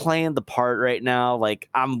just playing the part right now? Like,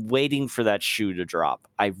 I'm waiting for that shoe to drop.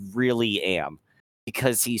 I really am,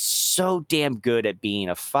 because he's so damn good at being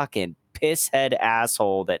a fucking pisshead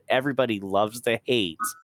asshole that everybody loves to hate.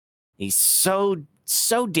 He's so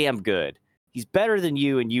damn good. He's better than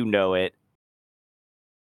you, and you know it.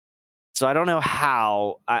 So I don't know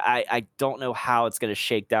how. I don't know how it's going to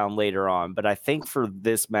shake down later on, but I think for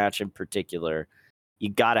this match in particular, you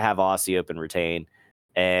got to have Aussie Open retain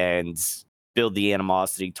and build the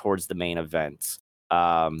animosity towards the main event.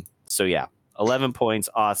 So yeah, 11 points,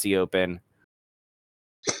 Aussie Open.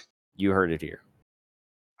 You heard it here.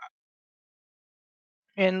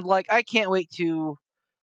 And like, I can't wait to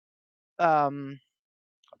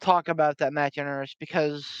talk about that match in earnest,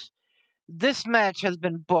 because this match has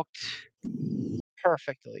been booked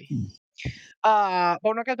perfectly. We're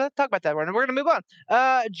not gonna talk about that. We're gonna move on.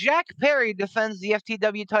 Jack Perry defends the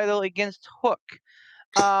FTW title against Hook.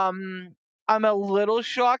 I'm a little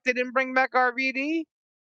shocked they didn't bring back RVD,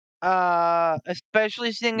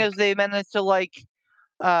 especially seeing as they managed to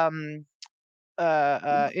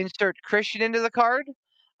insert Christian into the card.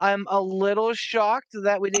 I'm a little shocked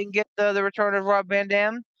that we didn't get the return of Rob Van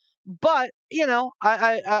Dam, but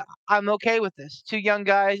I'm okay with this. Two young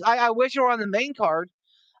guys. I wish they were on the main card.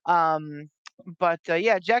 But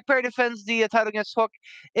yeah, Jack Perry defends the title against Hook.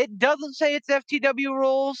 It doesn't say it's FTW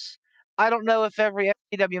rules. I don't know if every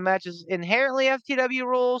FTW match is inherently FTW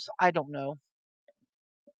rules. I don't know.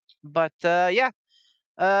 But yeah.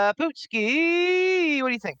 Pootski, what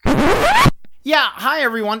do you think? Yeah, hi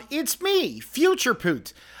everyone, it's me, Future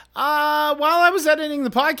Poot. While I was editing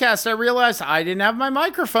the podcast, I realized I didn't have my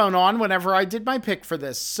microphone on whenever I did my pick for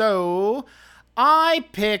this, so I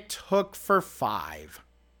picked Hook for 5.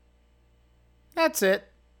 That's it.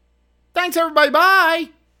 Thanks everybody, bye!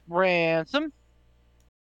 Ransom.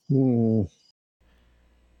 Hmm.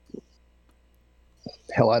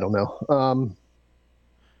 Hell, I don't know.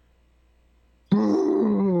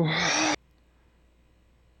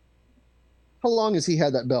 How long has he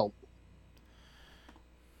had that belt?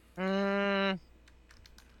 It's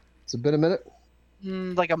been a minute.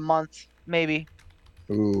 Like a month, maybe.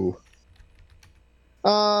 Ooh.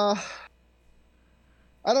 I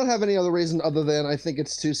don't have any other reason other than I think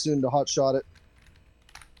it's too soon to hotshot it.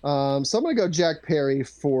 So I'm gonna go Jack Perry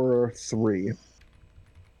for 3.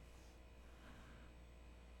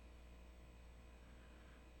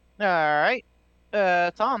 All right.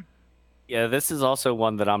 Tom. Yeah, this is also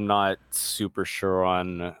one that I'm not super sure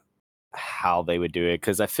on how they would do it,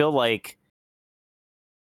 because I feel like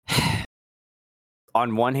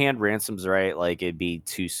on one hand, Ransom's right, like it'd be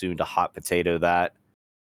too soon to hot potato that.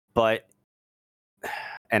 But,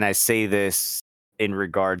 and I say this in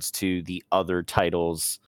regards to the other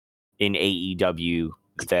titles in AEW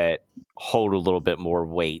that hold a little bit more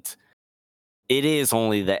weight, it is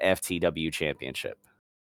only the FTW championship.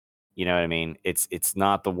 You know what I mean? It's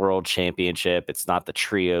not the world championship. It's not the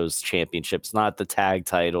trios championship. It's not the tag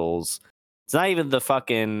titles. It's not even the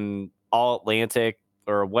fucking All Atlantic,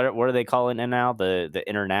 or what are they calling it now? The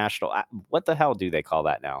international. What the hell do they call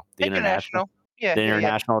that now? The International. Yeah. the Yeah.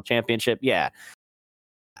 international championship. Yeah.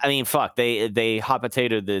 I mean, fuck. They hot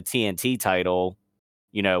potatoed the TNT title.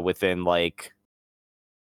 You know, within like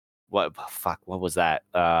what? Fuck. What was that?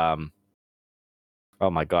 Oh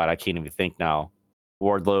my god, I can't even think now.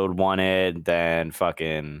 Wardlow won it, then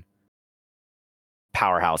fucking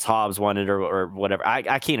Powerhouse Hobbs won it, or whatever.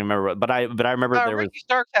 I can't remember, but I remember there was. Ricky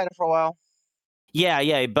Starks had it for a while.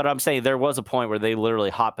 Yeah, but I'm saying there was a point where they literally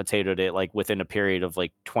hot potatoed it like within a period of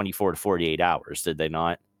like 24 to 48 hours, did they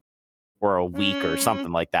not? Or a week or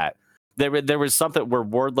something like that. There was something where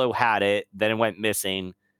Wardlow had it, then it went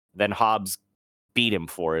missing, then Hobbs beat him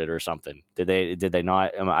for it or something. Did they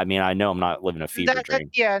not? I mean, I know I'm not living a fever dream.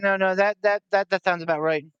 Yeah, no, that sounds about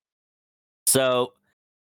right. So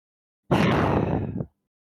I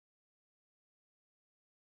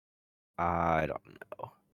don't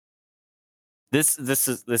know. This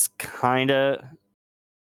is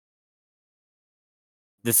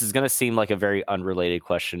going to seem like a very unrelated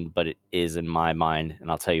question, but it is in my mind, and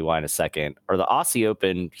I'll tell you why in a second. Are the Aussie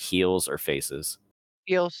Open heels or faces?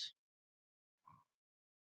 Heels.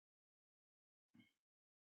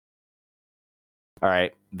 All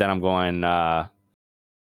right, then I'm going. Then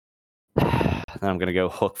I'm going to go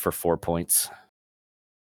Hook for 4 points.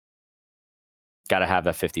 Got to have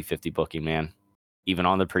that 50-50 booking, man. Even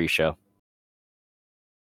on the pre-show.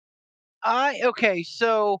 Okay,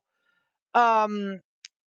 so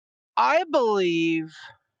I believe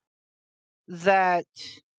that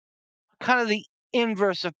kind of the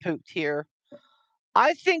inverse of Poot here.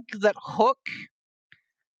 I think that Hook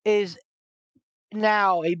is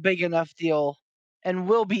now a big enough deal and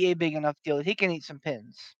will be a big enough deal that he can eat some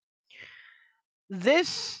pins.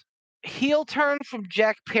 This heel turn from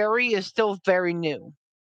Jack Perry is still very new,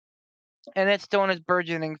 and it's still in its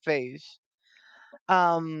burgeoning phase.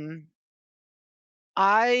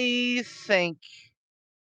 I think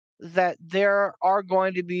that there are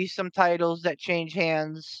going to be some titles that change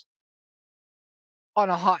hands on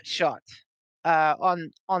a hot shot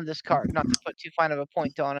on this card. Not to put too fine of a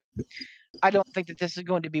point on it, I don't think that this is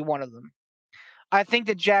going to be one of them. I think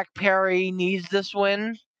that Jack Perry needs this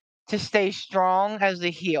win to stay strong as the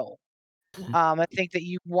heel. I think that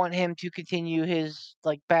you want him to continue his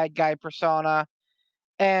like bad guy persona,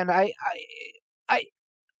 and I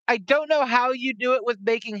don't know how you do it with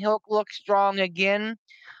making Hook look strong again.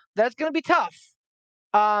 That's going to be tough.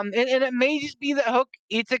 And it may just be that Hook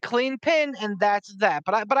eats a clean pin and that's that.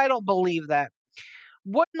 But I don't believe that.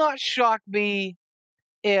 Would not shock me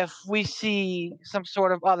if we see some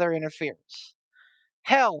sort of other interference.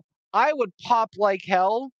 Hell, I would pop like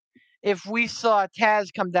hell if we saw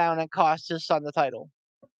Taz come down and cost his son the title.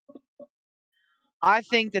 I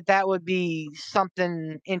think that would be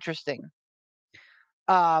something interesting.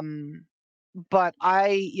 But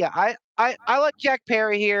I like Jack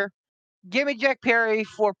Perry here. Give me Jack Perry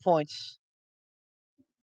 4 points.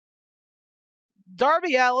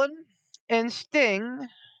 Darby Allin and Sting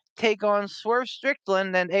take on Swerve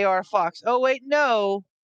Strickland and AR Fox. Oh wait, no,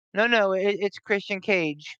 it's Christian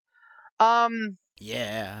Cage.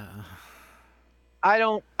 Yeah. I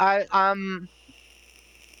don't. I'm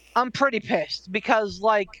pretty pissed because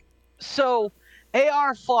so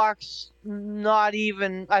AR Fox not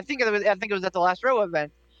even. I think it was at the last row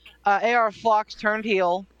event. AR Fox turned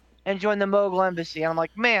heel and joined the Mogul Embassy, and I'm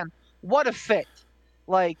like, man, what a fit!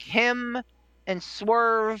 Like him and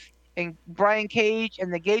Swerve and Brian Cage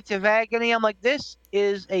and the Gates of Agony. I'm like, this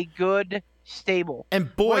is a good stable. And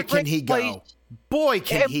What boy, a can great he place- go. Boy,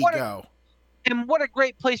 can And he what a- go. And what a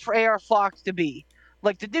great place for AR Fox to be.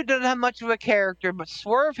 Like, the dude doesn't have much of a character, but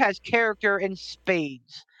Swerve has character in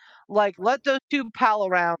spades. Like, let those two pal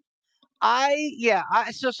around. So I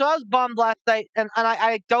was bummed last night, and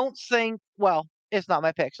I don't think, well, it's not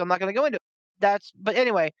my pick, so I'm not gonna go into it. But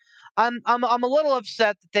anyway, I'm a little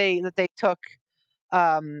upset that they took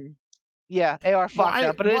AR Fox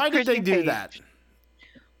out, but it is Why did they Christian do Cage. that?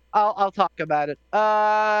 I'll talk about it.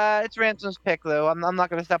 It's Ransom's pick though. I'm not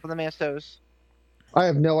gonna step on the man's toes. I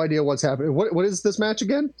have no idea what's happening. What is this match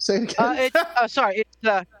again? Say it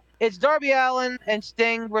again. It's Darby Allin and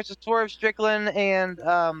Sting versus Swerve Strickland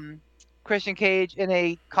and Christian Cage in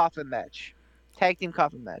a coffin match, tag team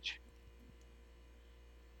coffin match.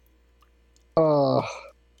 Ooh.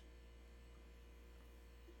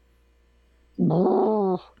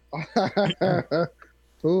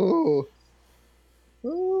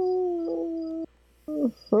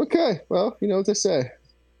 Okay. Well, you know what they say.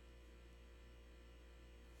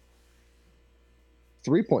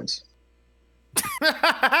 3 points.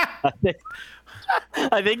 I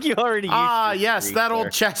think you already used your Yes, streak that there.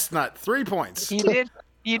 old chestnut. 3 points. You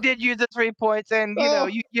did use the 3 points, and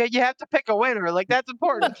you have to pick a winner. Like, that's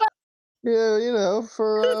important. Yeah, you know,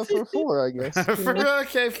 for 4, I guess.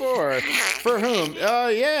 Okay, 4. For whom? Yeah.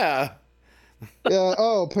 Yeah.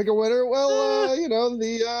 Oh, pick a winner. Well, you know,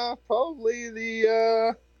 probably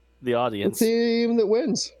the audience. team that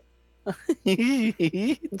wins.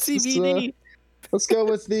 TBD. Let's go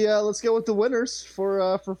with the winners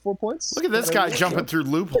for 4 points. Look at this guy jumping through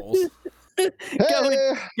loopholes. Hey,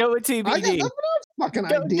 Go with TBD. I got nothing else fucking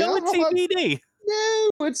idea. Go with TBD. No,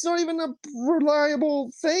 it's not even a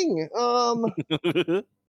reliable thing.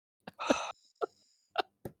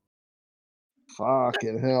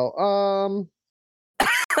 Fucking hell.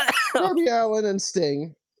 Darby Allin and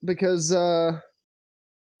Sting, because I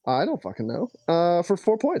don't fucking know. For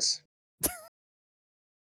 4 points.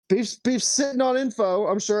 Beef's sitting on info.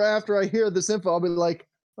 I'm sure after I hear this info, I'll be like,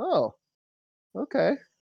 oh, okay.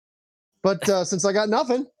 But since I got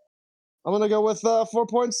nothing, I'm gonna go with 4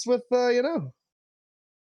 points with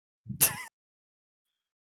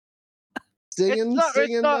Sting and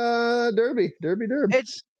Derby.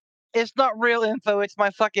 It's not real info. It's my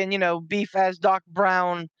fucking Beef as Doc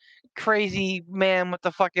Brown, crazy man with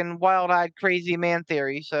the fucking wild-eyed crazy man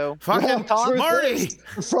theory. So Fucking Tom, Marty.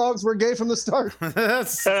 The frogs were gay from the start.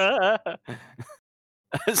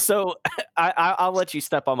 So I'll let you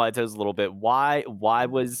step on my toes a little bit. Why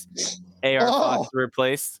was AR Fox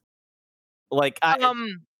replaced? Like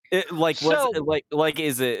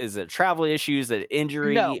is it travel issues, is it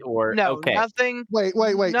injury or okay? Nothing. Wait.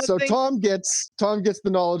 Nothing. So Tom gets the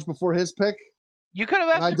knowledge before his pick. You could have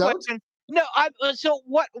asked the question. No, so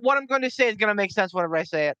what I'm going to say is going to make sense whenever I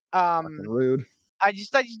say it. Fucking rude. I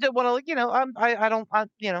just didn't want to, I don't want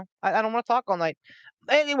to talk all night.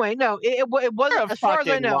 Anyway, no, it wasn't. You're a as far as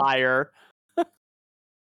I fucking know, liar.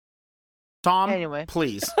 Tom, anyway,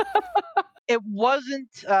 please. it wasn't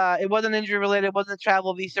injury related. It wasn't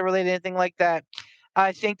travel visa related, anything like that.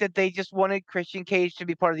 I think that they just wanted Christian Cage to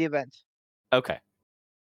be part of the event. Okay.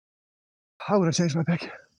 I would have changed my pick.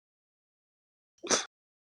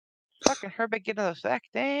 Fucking Herbert getting the sack.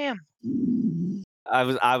 Damn. I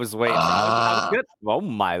was waiting. I was good. Oh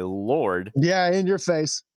my lord. Yeah, in your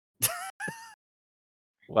face.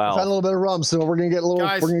 Wow. I've had a little bit of rum, so we're gonna get a little.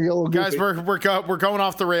 Guys, we're going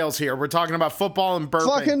off the rails here. We're talking about football and burping.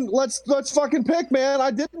 Fucking let's fucking pick, man. I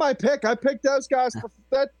did my pick. I picked those guys for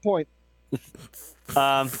that point.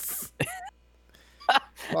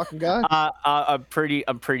 Fucking guy. I'm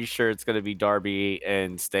pretty sure it's gonna be Darby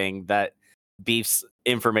and Sting. That Beef's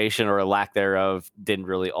information or a lack thereof didn't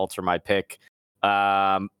really alter my pick.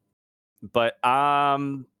 But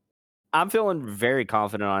I'm feeling very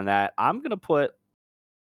confident on that. I'm gonna put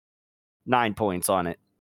 9 points on it.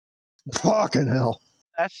 Fucking hell.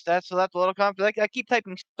 That's a little confident. I keep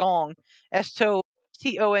typing Stong. STONG.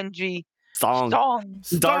 Stong.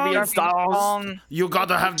 Darby and Stong. You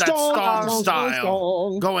gotta have that Stong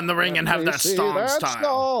style. Go in the ring and have that Stong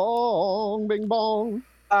style. Stong, bing bong.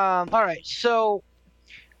 All right, so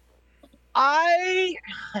I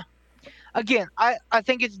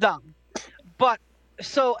think it's dumb, but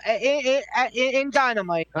so in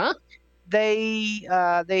Dynamite, they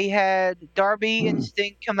had Darby and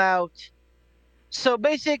Sting come out. So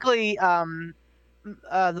basically, the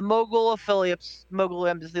Mogul affiliates, Mogul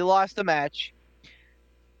Embassy, lost the match.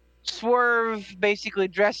 Swerve basically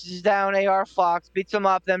dresses down AR Fox, beats him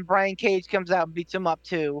up. Then Brian Cage comes out and beats him up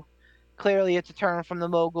too. Clearly, it's a turn from the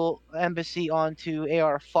Mogul Embassy onto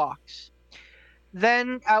AR Fox.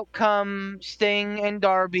 Then out come Sting and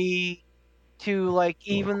Darby to like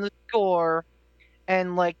even the score,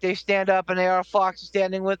 and like they stand up and AR Fox is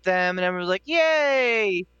standing with them, and everyone's like,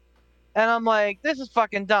 "Yay!" And I'm like, "This is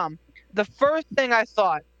fucking dumb." The first thing I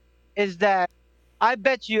thought is that I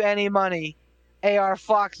bet you any money AR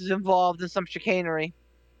Fox is involved in some chicanery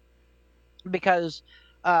because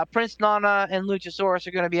Prince Nana and Luchasaurus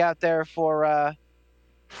are going to be out there for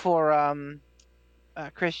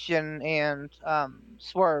Christian and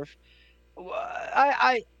Swerve.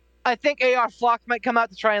 I think AR Fox might come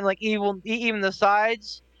out to try and like even the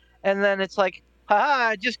sides, and then it's like,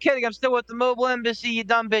 haha, just kidding. I'm still with the Mobile Embassy, you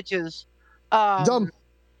dumb bitches. Dumb.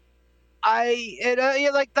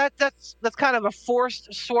 Yeah, like that's kind of a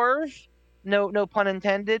forced swerve. No pun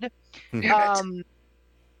intended. Um,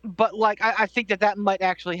 but like I think that might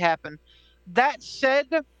actually happen. That said,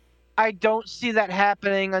 I don't see that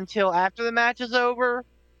happening until after the match is over.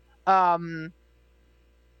 Um,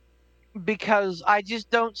 because I just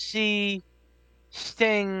don't see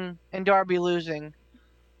Sting and Darby losing.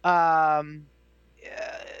 Um,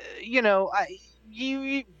 you know,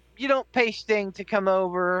 you you don't pay Sting to come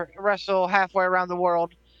over, wrestle halfway around the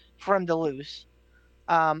world for him to lose.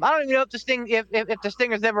 I don't even know if the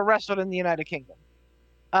Stinger's ever wrestled in the United Kingdom.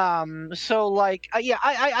 So like, yeah,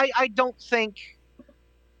 I don't think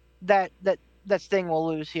that Sting will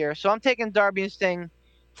lose here. So I'm taking Darby and Sting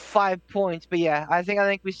 5 points. But yeah, I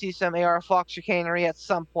think we see some AR Fox chicanery at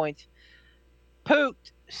some point. Poot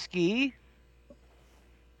ski.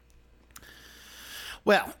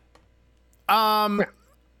 Well, meh.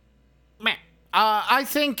 I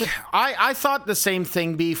think I thought the same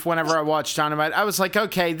thing, Beef, whenever I watched Dynamite. I was like,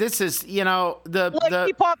 okay, this is, you know,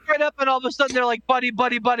 He popped right up, and all of a sudden they're like, buddy,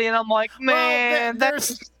 buddy, buddy, and I'm like, man,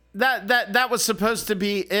 that was supposed to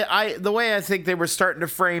be. The way I think they were starting to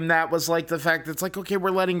frame that was like the fact that it's like, okay,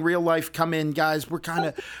 we're letting real life come in, guys. We're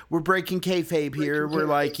breaking kayfabe here. We're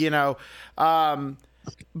like, you know,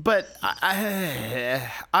 but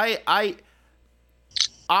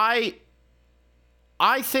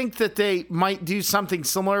I think that they might do something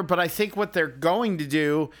similar, but I think what they're going to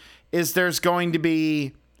do is there's going to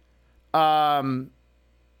be there's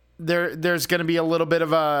going to be a little bit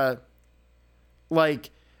of a like,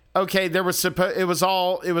 okay, it was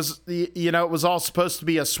all supposed to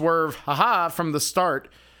be a swerve, haha, from the start,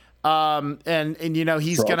 and you know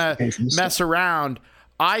he's gonna mess around.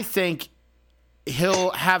 I think he'll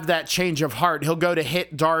have that change of heart. He'll go to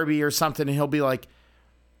hit Darby or something, and he'll be like,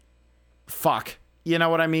 fuck. You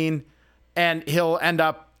know what I mean? And he'll end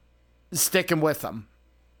up sticking with them.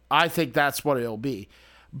 I think that's what it'll be.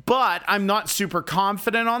 But I'm not super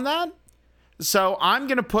confident on that. So I'm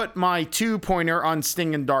going to put my 2-pointer on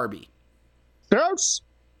Sting and Darby. Gross.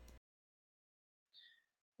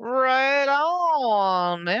 right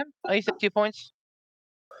on, man. Oh, you said 2 points?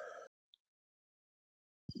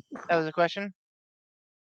 That was a question?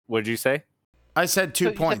 What did you say? I said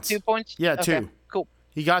 2 points. You said 2 points? Yeah, Okay, 2. cool.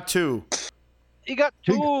 He got 2. You got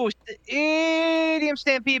 2. Stadium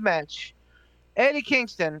Stampede match. Eddie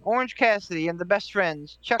Kingston, Orange Cassidy, and the Best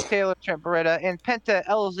Friends, Chuck Taylor, Trent Beretta, and Penta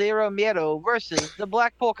El Zero Miedo versus the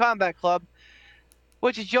Blackpool Combat Club,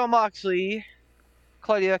 which is Joe Moxley,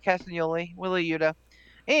 Claudio Castagnoli, Willie Yuta,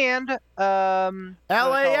 and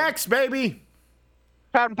LAX, baby.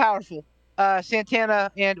 Proud and Powerful. Santana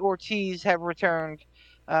and Ortiz have returned.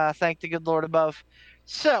 Thank the good Lord above.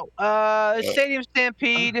 So, Stadium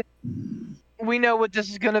Stampede. We know what this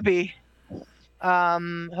is gonna be.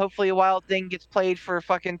 Hopefully a Wild Thing gets played for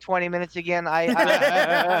fucking 20 minutes again. God,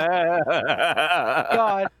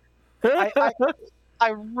 I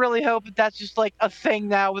really hope that's just like a thing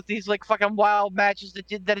now with these like fucking wild matches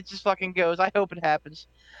that it just fucking goes. I hope it happens.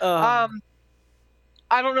 I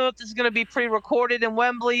don't know if this is gonna be pre-recorded in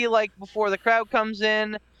Wembley, like before the crowd comes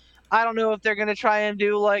in. I don't know if they're gonna try and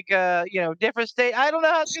do like a different state. I don't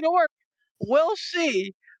know how it's gonna work. We'll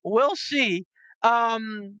see. We'll see.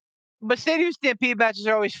 But Stadium Stampede matches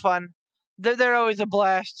are always fun. They're always a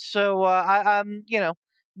blast. So I'm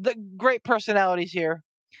the great personalities here.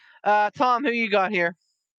 Tom, who you got here?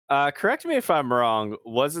 Correct me if I'm wrong.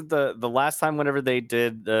 Was it the last time whenever they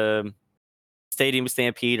did the Stadium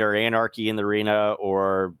Stampede or Anarchy in the Arena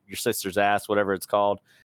or Your Sister's Ass, whatever it's called?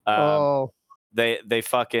 They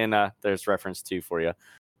fucking there's reference 2 for you.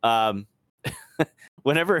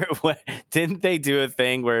 Didn't they do a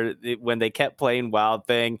thing where when they kept playing Wild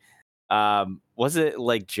Thing, was it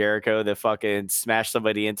like Jericho that fucking smashed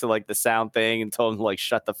somebody into like the sound thing and told him to like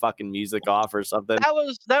shut the fucking music off or something?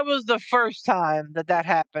 That was the first time that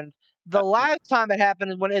happened. The last time it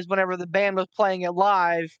happened is whenever the band was playing it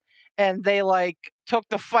live, and they like took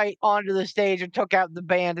the fight onto the stage and took out the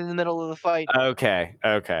band in the middle of the fight. Okay.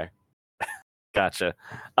 Gotcha.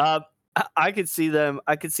 I could see them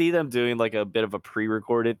doing like a bit of a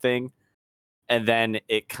pre-recorded thing, and then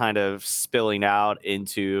it kind of spilling out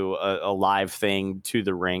into a live thing to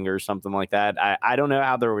the ring or something like that. I don't know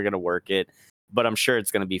how they were going to work it, but I'm sure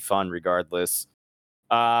it's going to be fun regardless.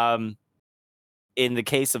 In the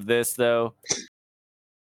case of this, though,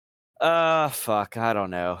 fuck, I don't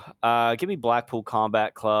know. Give me Blackpool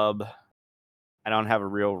Combat Club. I don't have a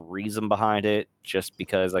real reason behind it, just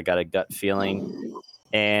because I got a gut feeling,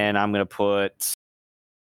 and I'm going to put.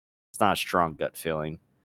 It's not a strong gut feeling.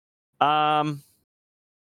 I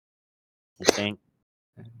think.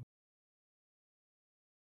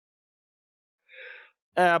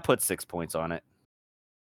 I'll put 6 points on it.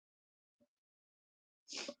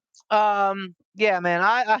 Yeah, man,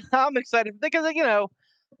 I'm excited because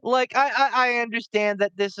like I understand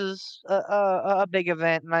that this is a big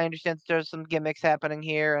event, and I understand that there's some gimmicks happening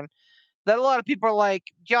here, and that a lot of people are like,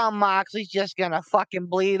 John Moxley's just gonna fucking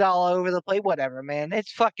bleed all over the place. Whatever, man.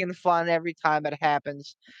 It's fucking fun every time it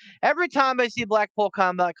happens. Every time I see Blackpool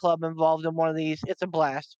Combat Club involved in one of these, it's a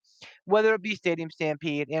blast. Whether it be Stadium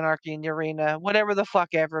Stampede, Anarchy in the Arena, whatever the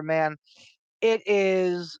fuck ever, man. It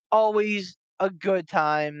is always a good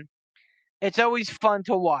time. It's always fun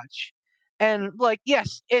to watch. And like,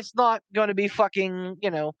 yes, it's not gonna be fucking,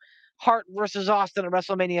 Hart versus Austin at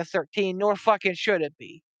WrestleMania 13, nor fucking should it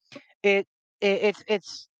be. It,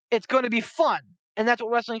 it's going to be fun, and that's what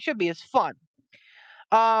wrestling should be. It's fun.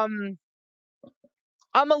 I'm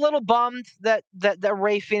a little bummed that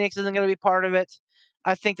Ray Phoenix isn't going to be part of it.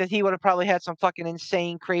 I think that he would have probably had some fucking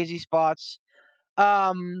insane, crazy spots.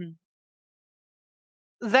 That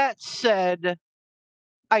said,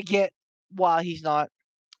 I get why he's not.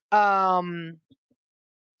 I'm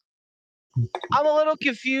a little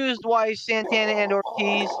confused why Santana and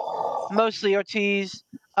Ortiz, mostly Ortiz,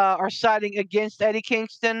 are siding against Eddie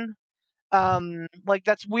Kingston. Like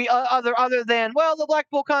that's other than, well, the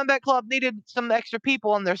Blackpool Combat Club needed some extra people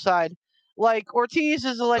on their side. Like Ortiz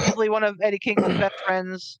is allegedly one of Eddie Kingston's best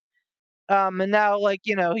friends. And now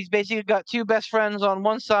he's basically got two best friends on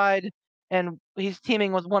one side, and he's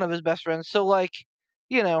teaming with one of his best friends. So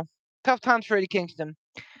tough times for Eddie Kingston.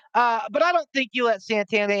 But I don't think you let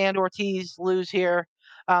Santana and Ortiz lose here.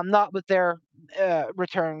 Not with their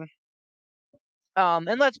return.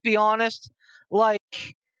 And let's be honest,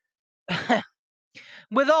 like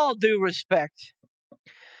with all due respect,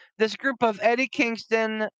 this group of Eddie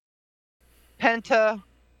Kingston, Penta,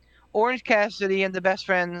 Orange Cassidy, and the best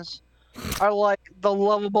friends are like the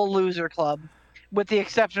lovable loser club, with the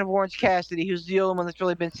exception of Orange Cassidy, who's the only one that's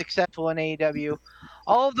really been successful in AEW.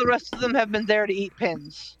 All of the rest of them have been there to eat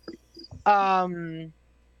pins.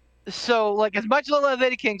 So like, as much as I love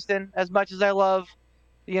Eddie Kingston, as much as I love,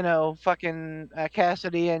 fucking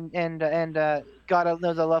Cassidy and God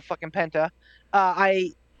knows I love fucking Penta,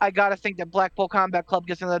 I gotta think that Blackpool Combat Club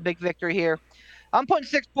gets another big victory here. I'm putting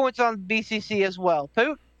 6 points on BCC as well.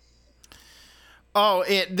 Poot? Oh,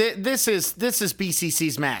 this is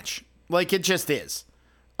BCC's match. Like, it just is.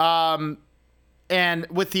 And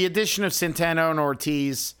with the addition of Santana and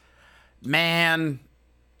Ortiz, man,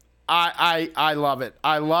 I love it.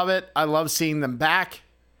 I love it. I love seeing them back.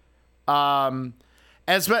 The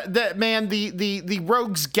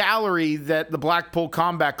Rogues Gallery that the Blackpool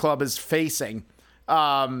Combat Club is facing,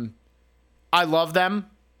 I love them.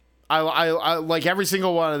 I like every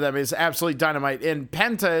single one of them is absolutely dynamite. And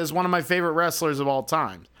Penta is one of my favorite wrestlers of all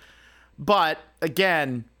time. But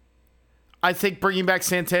again, I think bringing back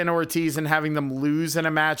Santana Ortiz and having them lose in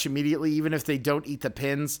a match immediately, even if they don't eat the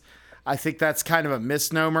pins, I think that's kind of a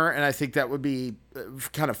misnomer, and I think that would be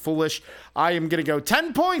kind of foolish. I am going to go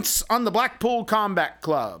 10 points on the Blackpool Combat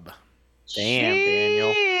Club. Damn,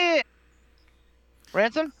 Daniel.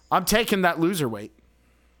 Ransom? I'm taking that loser weight.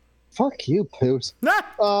 Fuck you, Poot.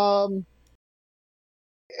 I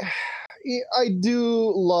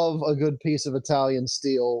do love a good piece of Italian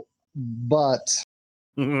steel, but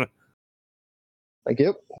thank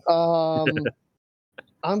you.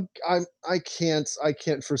 I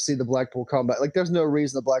can't foresee the Blackpool Combat. Like, there's no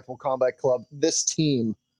reason the Blackpool Combat Club, this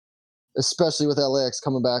team, especially with LAX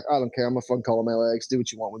coming back. I don't care. I'm a fun call them LAX. Do what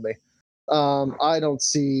you want with me. I don't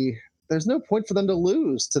see. There's no point for them to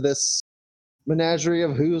lose to this menagerie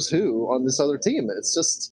of who's who on this other team. It's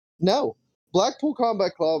just no. Blackpool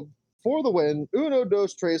Combat Club for the win. Uno,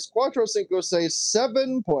 dos, tres, cuatro, cinco, seis,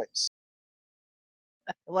 7 points.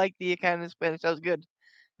 I like the kind of Spanish. That was good.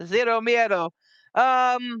 Zero miedo.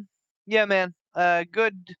 Yeah, man.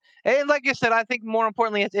 Good. And like I said, I think more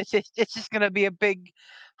importantly, it's just gonna be a big,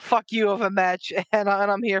 fuck you of a match, and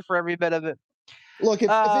I'm here for every bit of it. Look, if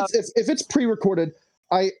it's pre-recorded,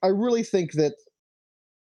 I really think that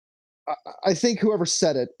I think whoever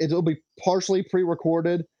said it, it'll be partially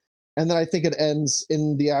pre-recorded, and then I think it ends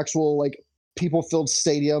in the actual like people-filled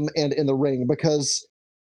stadium and in the ring, because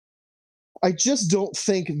I just don't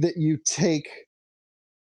think that you take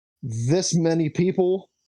this many people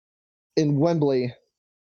in Wembley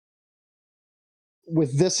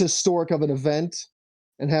with this historic of an event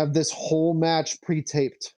and have this whole match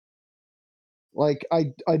pre-taped. Like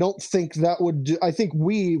I don't think that would do. I think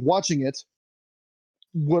we watching it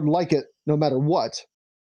would like it no matter what,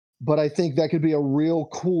 but I think that could be a real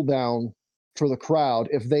cool down for the crowd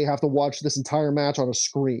if they have to watch this entire match on a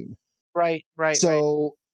screen. Right.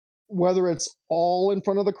 So whether it's all in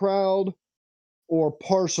front of the crowd or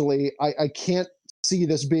partially, I can't see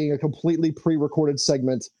this being a completely pre-recorded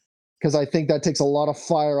segment, because I think that takes a lot of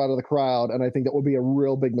fire out of the crowd, and I think that would be a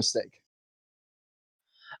real big mistake.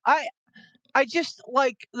 I just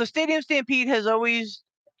like the Stadium Stampede has always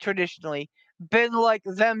traditionally been like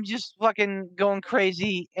them just fucking going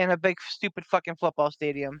crazy in a big stupid fucking football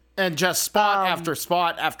stadium. And just spot after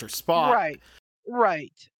spot after spot.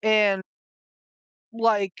 Right. And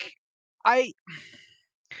like I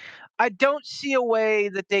don't see a way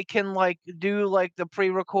that they can like do like the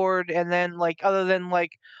pre-record and then like other than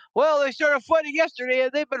like, well, they started fighting yesterday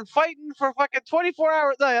and they've been fighting for fucking 24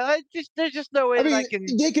 hours. Like, there's just no way I that mean, I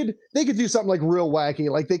can. they could do something like real wacky.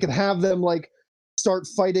 Like they could have them like start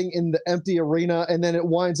fighting in the empty arena, and then it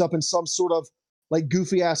winds up in some sort of like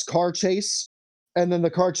goofy ass car chase, and then the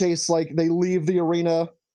car chase, like they leave the arena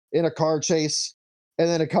in a car chase, and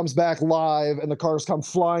then it comes back live, and the cars come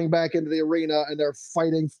flying back into the arena, and they're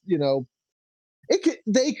fighting. You know,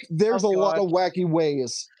 there's a lot of wacky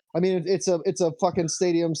ways. I mean, it's a fucking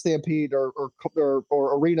Stadium Stampede or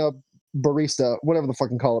arena barista, whatever the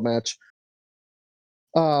fucking call it match.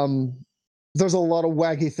 There's a lot of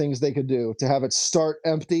wacky things they could do to have it start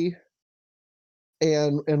empty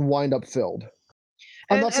and wind up filled.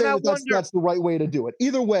 I'm not saying that's the right way to do it.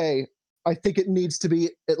 Either way, I think it needs to be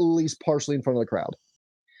at least partially in front of the crowd.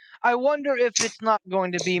 I wonder if it's not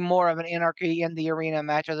going to be more of an Anarchy in the Arena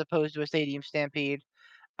match as opposed to a Stadium Stampede.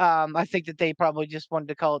 I think that they probably just wanted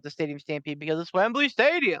to call it the Stadium Stampede because it's Wembley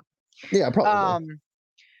Stadium. Yeah, probably.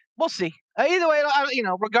 We'll see. Either way,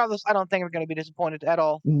 regardless, I don't think I'm going to be disappointed at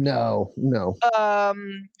all. No.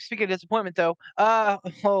 Speaking of disappointment, though, no!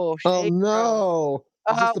 Is this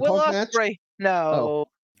the Will Punk match? Ospreay. No.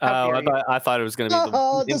 I thought it was going to be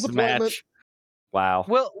the disappointment. match. Wow.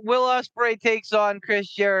 Will Ospreay takes on Chris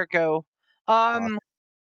Jericho.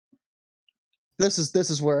 This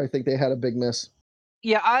is where I think they had a big miss.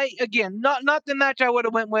 Yeah, not the match I would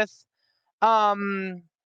have went with. Not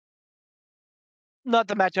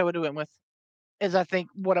the match I would have went with, is I think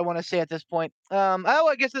what I want to say at this point.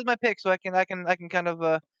 I guess it's my pick, so I can kind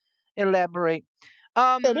of elaborate.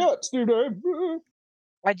 I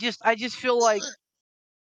just feel like,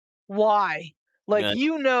 why? Like,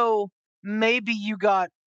 maybe you got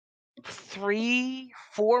 3-4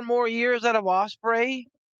 more years out of Ospreay,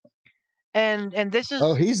 and this is.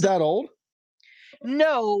 Oh, he's that old?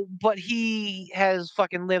 No, but he has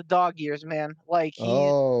fucking lived dog years, man. Like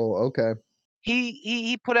okay.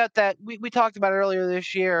 He put out that we talked about it earlier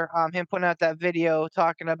this year. Him putting out that video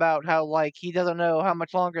talking about how like he doesn't know how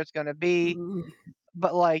much longer it's gonna be,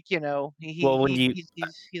 but like he's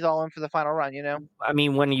all in for the final run. I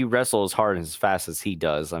mean, when you wrestle as hard and as fast as he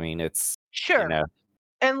does, I mean, it's sure.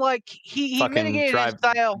 And like he mitigated his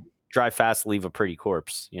style. Drive fast, leave a pretty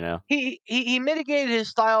corpse. He mitigated his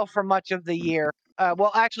style for much of the year.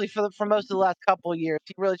 Well, actually, for most of the last couple of years,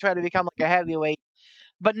 he really tried to become like a heavyweight.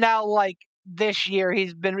 But now, like this year,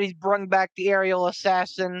 he's brought back the aerial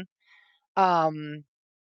assassin.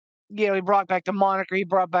 He brought back the moniker. He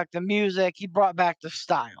brought back the music. He brought back the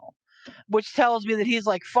style, which tells me that he's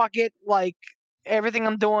like, fuck it, like everything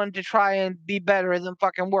I'm doing to try and be better isn't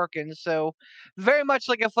fucking working. So, very much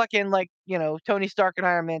like a fucking Tony Stark and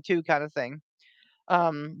Iron Man 2 kind of thing.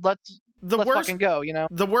 Let's fucking go,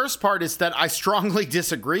 The worst part is that I strongly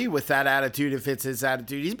disagree with that attitude. If it's his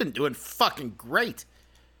attitude, he's been doing fucking great.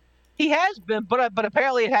 He has been, but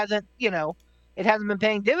apparently it hasn't, it hasn't been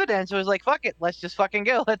paying dividends. So it's like, fuck it, let's just fucking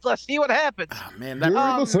go. Let's see what happens. Oh man,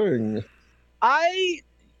 that's the thing.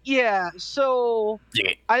 So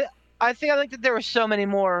I think that there were so many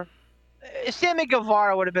more. Sammy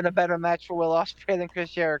Guevara would have been a better match for Will Ospreay than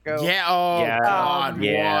Chris Jericho. Yeah. Oh God,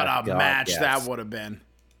 what a match that would have been.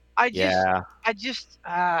 Like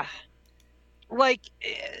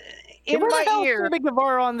in my ear. Sammy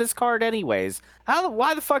Guevara on this card, anyways.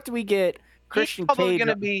 Why the fuck do we get Christian Cage?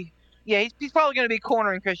 Gonna be. Yeah, he's probably going to be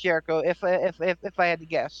cornering Chris Jericho if I had to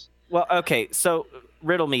guess. Well, okay, so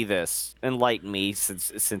riddle me this, enlighten me,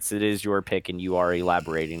 since it is your pick and you are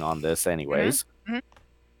elaborating on this, anyways. mhm.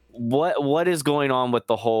 What is going on with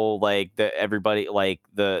the whole everybody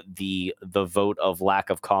the vote of lack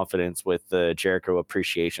of confidence with the Jericho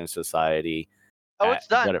Appreciation Society? Oh, it's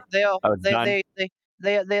done. They all it's done?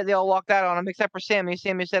 they all walked out on him except for Sammy.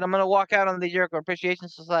 Sammy said, "I'm going to walk out on the Jericho Appreciation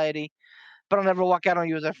Society, but I'll never walk out on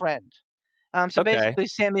you as a friend." So Okay. basically,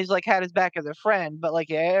 Sammy's had his back as a friend, but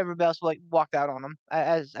everybody else walked out on him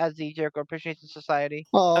as the Jericho Appreciation Society.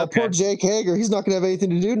 Oh, Okay. poor Jake Hager. He's not going to have anything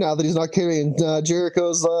to do now that he's not carrying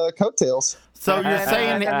Jericho's coattails. So you're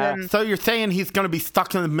saying, then- you're saying he's going to be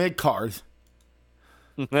stuck in the mid card.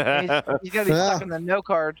 He's going to be stuck in the no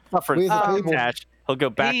card. For We the people. Nash, he'll go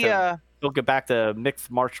back he'll go back to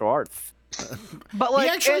mixed martial arts. But He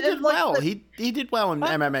actually did well. He did well in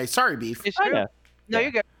MMA. Sorry, Beef. It's true. yeah. No,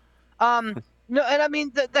 you're good. No, and I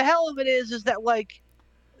mean the hell of it is that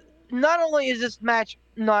not only is this match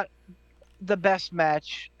not the best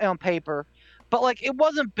match on paper, but it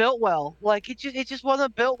wasn't built well. It just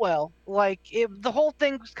wasn't built well. The whole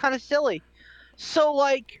thing was kind of silly. So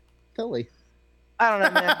Silly. I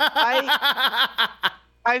don't know, man.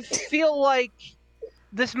 I feel like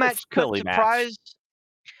this match could silly match. surprise.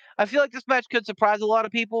 I feel like this match could surprise a lot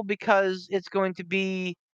of people because it's going to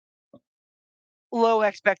be low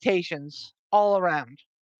expectations all around.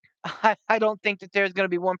 I don't think that there's going to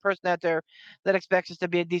be one person out there that expects this to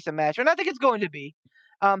be a decent match, and I think it's going to be,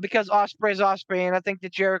 because Ospreay is Ospreay, and I think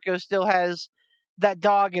that Jericho still has that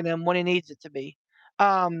dog in him when he needs it to be.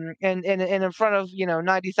 And in front of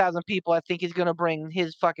 90,000 people, I think he's going to bring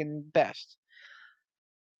his fucking best.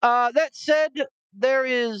 That said, there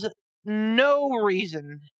is no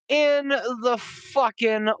reason in the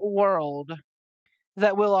fucking world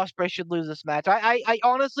that Will Ospreay should lose this match. I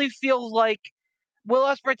honestly feel like Will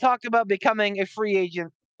Ospreay talked about becoming a free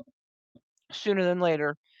agent sooner than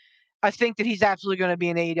later. I think that he's absolutely going to be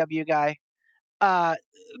an AEW guy.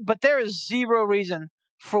 But there is zero reason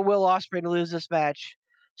for Will Ospreay to lose this match.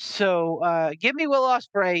 So give me Will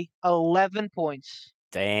Ospreay 11 points.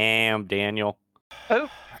 Damn, Daniel. Oh,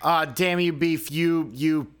 Damn you, Beef.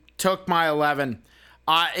 You took my 11.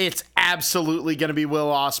 It's absolutely going to be Will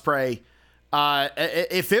Ospreay.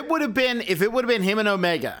 If it would have been him and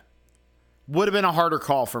Omega, would have been a harder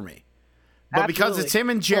call for me. But because it's him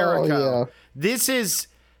and Jericho, this is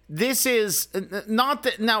not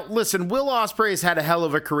that. Now, listen, Will Ospreay has had a hell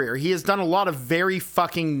of a career. He has done a lot of very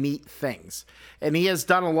fucking neat things. And he has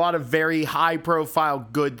done a lot of very high-profile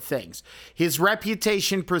good things. His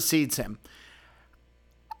reputation precedes him.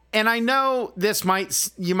 And I know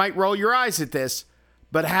you might roll your eyes at this,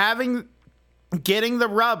 but getting the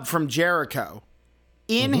rub from Jericho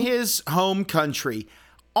in his home country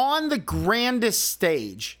on the grandest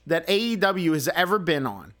stage that AEW has ever been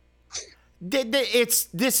on, this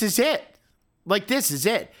is it. This is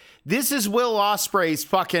it. This is Will Ospreay's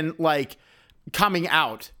fucking coming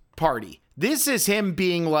out party. This is him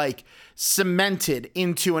being cemented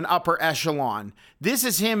into an upper echelon. This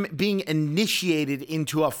is him being initiated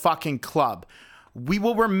into a fucking club. We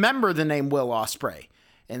will remember the name Will Ospreay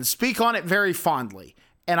and speak on it very fondly.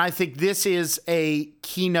 And I think this is a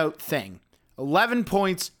keynote thing. 11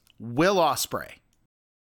 points, Will Ospreay.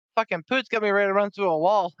 Fucking Poot's got me ready to run through a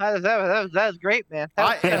wall. That was great, man.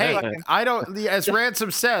 I don't. As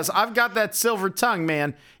Ransom says, I've got that silver tongue,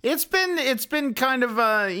 man. It's been kind of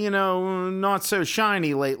not so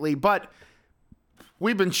shiny lately, but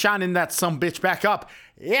we've been shining that sumbitch back up.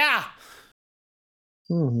 Yeah.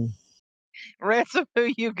 Ransom,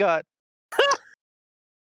 who you got?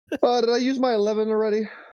 Did I use my 11 already?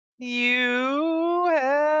 You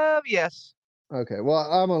have, yes. Okay, well,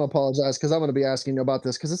 I'm going to apologize because I'm going to be asking you about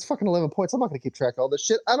this because it's fucking 11 points. I'm not going to keep track of all this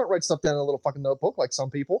shit. I don't write stuff down in a little fucking notebook like some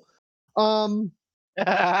people. I mean,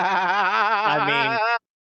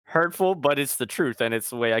 hurtful, but it's the truth, and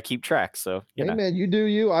it's the way I keep track. So, hey, man, you do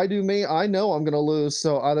you, I do me. I know I'm going to lose,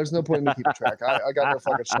 so there's no point in me keeping track. I got no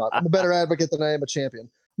fucking shot. I'm a better advocate than I am a champion.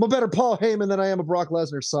 I'm a better Paul Heyman than I am a Brock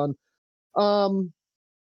Lesnar, son. Oh,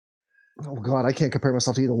 God, I can't compare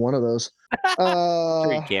myself to either one of those.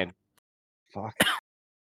 Sure you can. Fuck.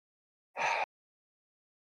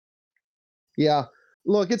 Yeah.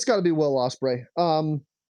 Look, it's got to be Will Ospreay.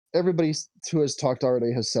 Everybody who has talked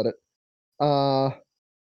already has said it.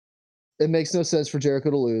 It makes no sense for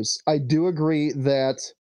Jericho to lose. I do agree that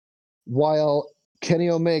while Kenny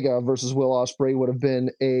Omega versus Will Ospreay would have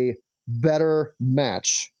been a better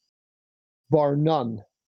match, bar none,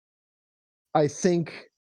 I think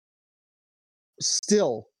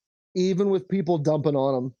still, even with people dumping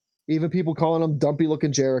on him, even people calling him dumpy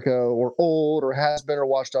looking Jericho or old or has been or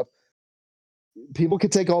washed up. People can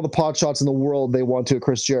take all the pot shots in the world they want to at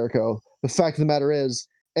Chris Jericho. The fact of the matter is,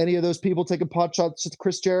 any of those people taking pot shots at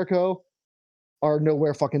Chris Jericho are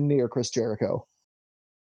nowhere fucking near Chris Jericho.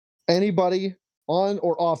 Anybody on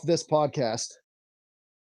or off this podcast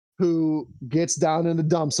who gets down in the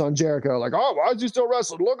dumps on Jericho, like, oh, why is he still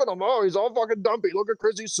wrestling? Look at him. Oh, he's all fucking dumpy. Look at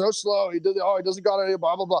Chris. He's so slow. He doesn't got any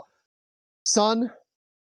blah, blah, blah. Son,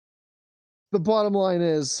 the bottom line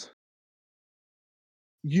is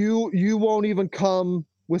you won't even come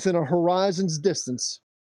within a horizon's distance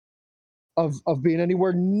of being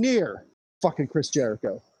anywhere near fucking Chris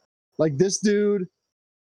Jericho. Like, this dude,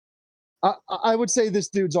 I would say this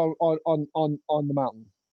dude's on the mountain.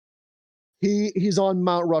 He's on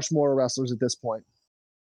Mount Rushmore of wrestlers at this point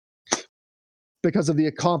because of the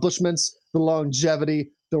accomplishments, the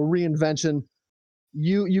longevity, the reinvention.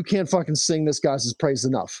 You can't fucking sing this guy's praise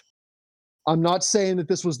enough. I'm not saying that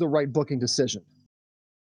this was the right booking decision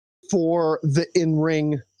for the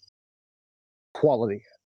in-ring quality.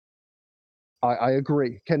 I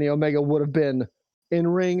agree. Kenny Omega would have been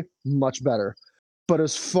in-ring much better. But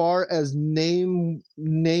as far as name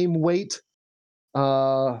weight,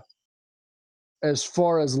 as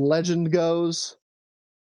far as legend goes,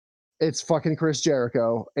 it's fucking Chris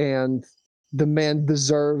Jericho, and the man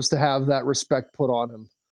deserves to have that respect put on him.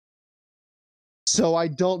 So I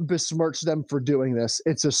don't besmirch them for doing this.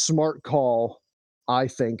 It's a smart call, I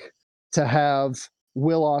think, to have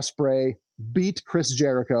Will Ospreay beat Chris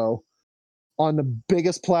Jericho on the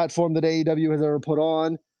biggest platform that AEW has ever put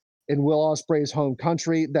on in Will Ospreay's home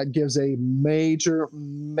country. That gives a major,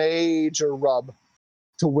 major rub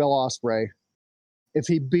to Will Ospreay. If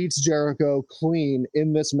he beats Jericho clean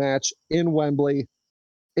in this match in Wembley,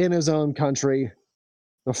 in his own country,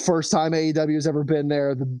 the first time AEW has ever been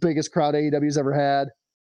there, the biggest crowd AEW has ever had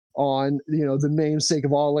on, the namesake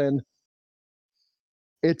of All In,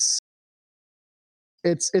 it's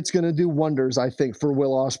going to do wonders, I think, for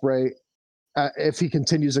Will Ospreay if he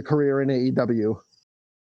continues a career in AEW.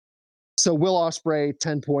 So Will Ospreay,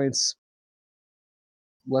 10 points.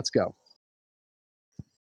 Let's go.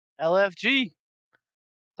 LFG.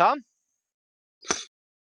 Tom?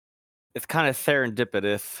 It's kind of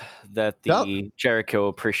serendipitous that the Jericho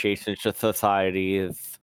Appreciation Society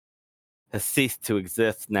has ceased to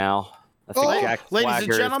exist now. I think Jack ladies and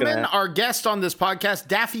Swagger gentlemen, our guest on this podcast,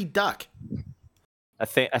 Daffy Duck. I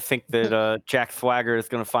think that Jack Swagger is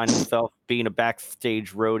going to find himself being a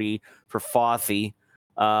backstage roadie for Fozzy.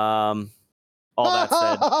 All that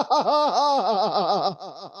said,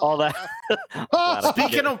 all that.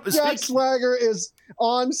 Jack Swagger is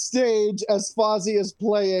on stage as Fozzy is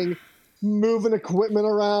playing, moving equipment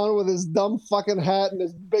around with his dumb fucking hat and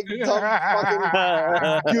his big dumb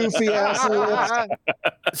fucking goofy ass lips.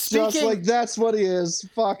 Just like that's what he is,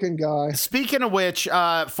 fucking guy. Speaking of which,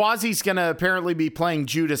 Fozzie's gonna apparently be playing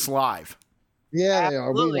Judas live. Yeah, they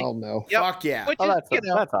are. We all know. Yep. Fuck yeah. Which is,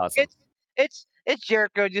 that's awesome. It's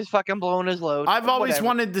Jericho just fucking blowing his load. I've always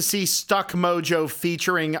wanted to see Stuck Mojo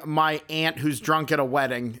featuring my aunt who's drunk at a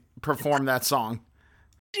wedding perform that song.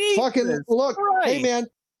 Fucking look, hey man,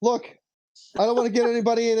 look. I don't want to get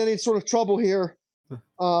anybody in any sort of trouble here.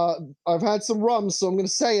 I've had some rum, so I'm going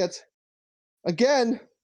to say it again.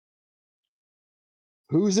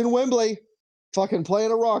 Who's in Wembley? Fucking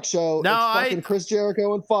playing a rock show. No, it's fucking Chris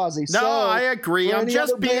Jericho and Fozzy. No, so, I agree. I'm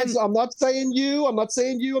just being. Bands, I'm not saying you. I'm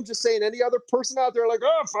just saying any other person out there. Like,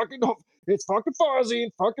 oh, fucking, it's fucking Fozzy.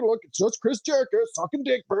 And fucking look, it's just Chris Jericho. Sucking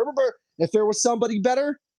dick. Burr, burr, burr. If there was somebody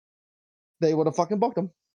better, they would have fucking booked him.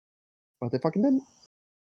 But they fucking didn't.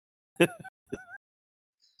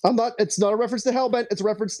 It's not a reference to Hellbent. It's a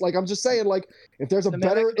reference, like, I'm just saying, like, if there's a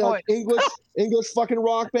better English fucking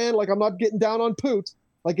rock band, like, I'm not getting down on Poot.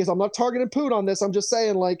 Like, I'm not targeting Poot on this. I'm just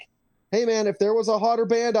saying, like, hey, man, if there was a hotter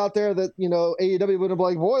band out there that, AEW would have been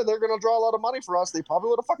like, boy, they're going to draw a lot of money for us, they probably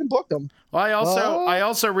would have fucking booked them. Well, I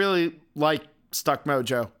also really like Stuck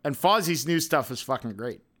Mojo. And Fozzie's new stuff is fucking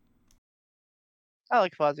great. I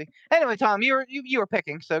like Fozzy. Anyway, Tom, you were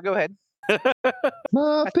picking, so go ahead.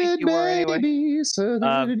 My pit Anyway. baby.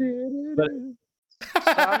 Something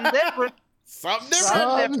different.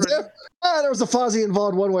 Something different. There was a Fozzy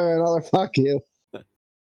involved one way or another. Fuck you.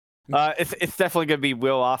 It's definitely going to be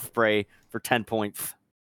Will Ospreay for 10 points.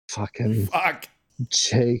 Fucking Fuck.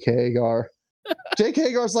 Jake Hagar. Jake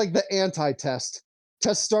Hagar's like the anti-Test.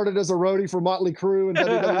 Test started as a roadie for Motley Crue and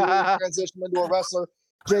WWE transitioned into a wrestler.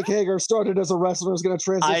 Jake Hagar started as a wrestler, is going to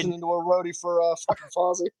transition into a roadie for fucking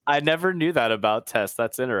Fozzy. I never knew that about Test.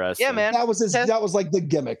 That's interesting. Yeah, man. That was like the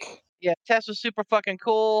gimmick. Yeah, Tess was super fucking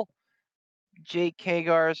cool. Jake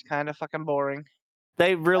Hagar is kind of fucking boring.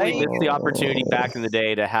 They really missed the opportunity back in the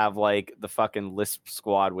day to have like the fucking Lisp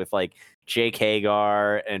squad with like Jake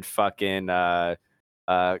Hagar and fucking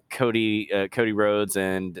Cody Rhodes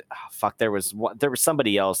and there was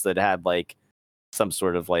somebody else that had like some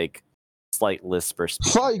sort of like slight lisp or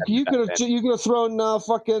speech. Fuck, you could have thrown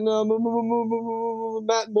fucking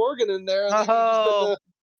Matt Morgan in there, and the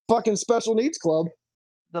fucking special needs club.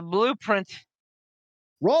 The blueprint.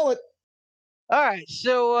 Roll it. All right,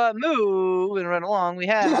 so moving right along, we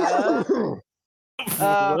have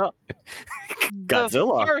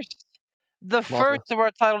Godzilla. The first of our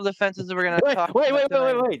title defenses that we're going to talk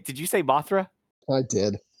about. Wait. Did you say Mothra? I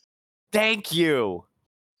did. Thank you.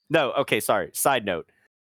 No, okay, sorry. Side note.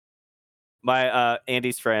 My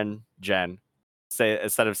Andy's friend Jen,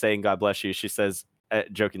 instead of saying God bless you, she says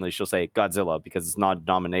jokingly she'll say Godzilla because it's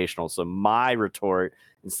non-denominational. So my retort,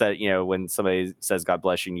 instead, when somebody says God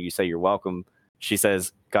bless you and you say you're welcome, she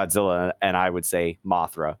says Godzilla, and I would say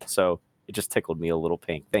Mothra. So it just tickled me a little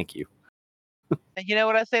pink. Thank you. And you know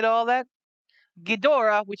what I say to all that?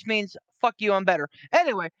 Ghidorah, which means fuck you, I'm better.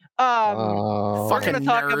 Anyway, we're going to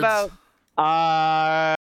talk about.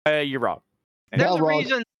 You're wrong.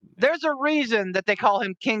 There's a reason that they call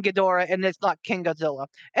him King Ghidorah and it's not King Godzilla.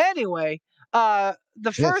 Anyway, the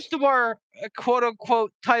first of our quote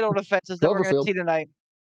unquote title defenses that we're going to see tonight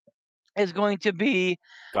is going to be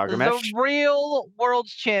Gargamesh, the real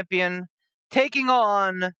world's champion taking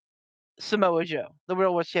on Samoa Joe. The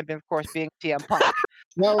real world's champion, of course, being CM Punk.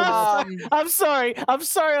 I'm sorry.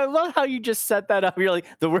 I love how you just set that up. You're like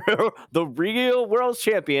the real world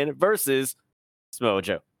champion versus Samoa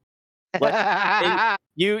Joe. Like,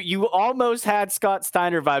 you almost had Scott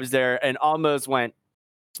Steiner vibes there, and almost went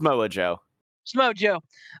Samoa Joe. Samoa Joe.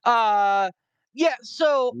 Yeah.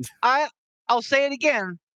 So I'll say it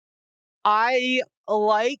again. I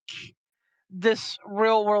like this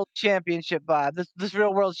real world championship vibe. This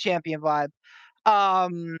real world champion vibe.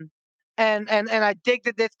 And I dig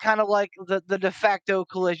that it's kind of like the de facto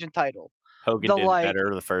Collision title. Hogan did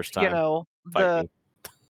better the first time.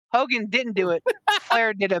 Hogan didn't do it.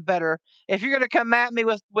 Flair did it better. If you're gonna come at me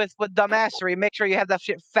with dumbassery, make sure you have that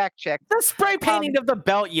shit fact checked. The spray painting of the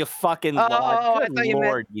belt, you fucking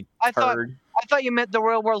lord. I thought you meant the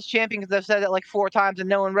real world's champion because I've said it like 4 times and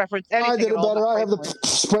no one referenced anything. I did it better. I have the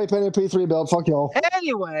spray painted P3 belt. Fuck y'all.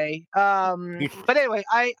 Anyway, but anyway,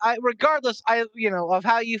 I regardless, of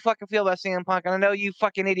how you fucking feel about CM Punk, and I know you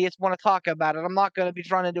fucking idiots want to talk about it. I'm not going to be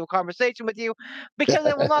trying to do a conversation with you because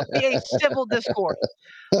it will not be a civil discourse.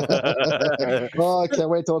 Oh, I can't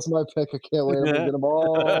wait till it's my pick. I can't wait. I'm gonna get them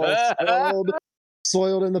all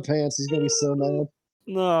soiled in the pants. He's gonna be so mad.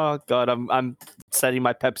 Oh God, I'm setting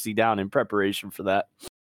my Pepsi down in preparation for that.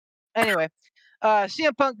 Anyway,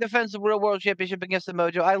 CM Punk defends the Real World Championship against the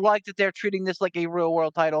Mojo. I like that they're treating this like a real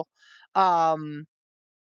world title.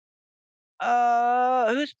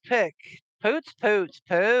 Who's pick? Poots pick.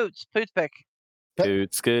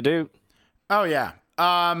 Poots Skadoo. Oh yeah.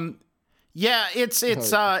 Yeah, it's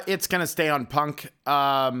gonna stay on Punk.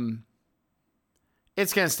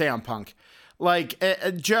 It's gonna stay on Punk. Like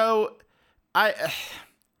Joe,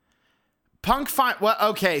 Punk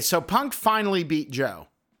so Punk finally beat Joe.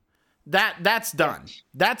 That's done.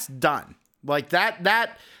 That's done. Like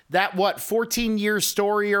that what 14-year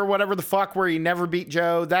story or whatever the fuck where he never beat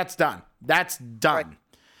Joe. That's done. That's done.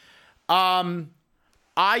 Right.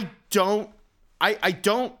 I don't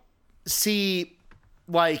see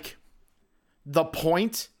like the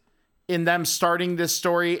point in them starting this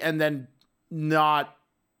story and then not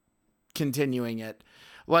continuing it.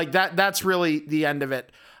 Like that's really the end of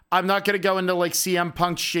it. I'm not going to go into like CM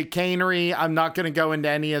Punk chicanery. I'm not going to go into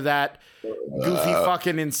any of that goofy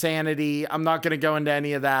fucking insanity. I'm not going to go into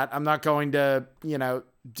any of that. I'm not going to,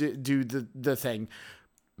 do the thing.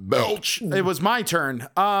 Belch. It was my turn.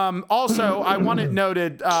 Also, I want it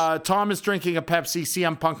noted, Tom is drinking a Pepsi.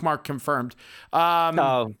 CM Punk mark confirmed.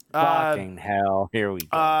 Fucking hell. Here we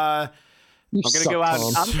go. I'm gonna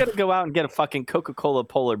go out and get a fucking Coca-Cola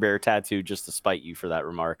polar bear tattoo just to spite you for that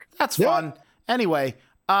remark. That's fun. Anyway,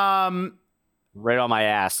 right on my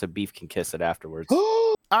ass so Beef can kiss it afterwards.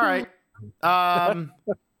 All right.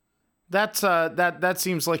 That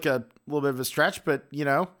seems like a little bit of a stretch, but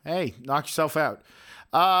hey, knock yourself out.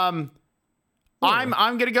 I'm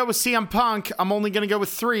gonna go with CM Punk. I'm only gonna go with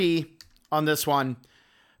 3 on this one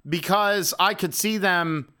because I could see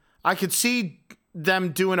them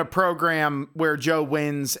doing a program where Joe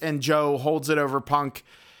wins and Joe holds it over Punk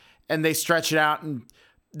and they stretch it out, and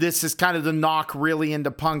this is kind of the knock really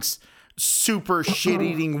into Punk's super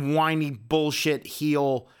shit-eating whiny bullshit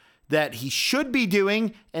heel that he should be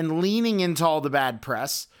doing and leaning into all the bad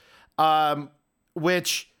press,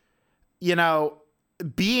 which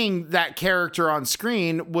being that character on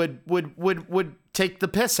screen would take the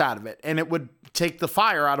piss out of it, and it would take the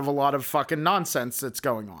fire out of a lot of fucking nonsense that's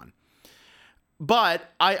going on.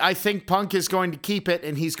 But I think Punk is going to keep it,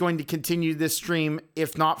 and he's going to continue this stream,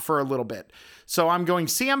 if not for a little bit. So I'm going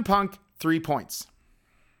CM Punk, 3 points.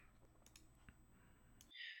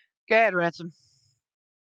 Go ahead, Ransom.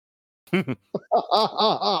 I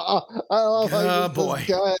love how Oh, he boy. just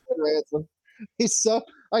go ahead, Ransom. He's so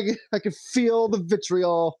I can feel the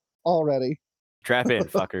vitriol already. Trap in,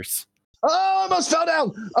 fuckers. Oh, I almost fell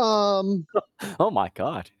down. Oh my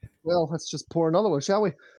god. Well, let's just pour another one, shall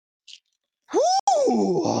we?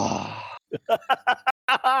 Whew.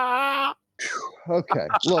 Okay,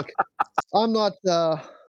 look, I'm not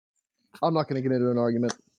going to get into an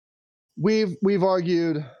argument. We've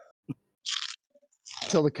argued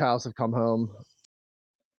till the cows have come home.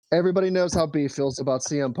 Everybody knows how B feels about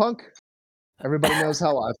CM Punk. Everybody knows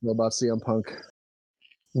how I feel about CM Punk.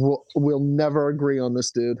 We'll never agree on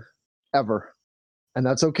this dude, ever, and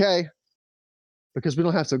that's okay, because we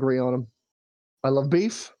don't have to agree on him. I love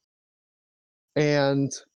beef,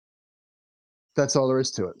 and that's all there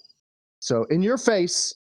is to it. So, in your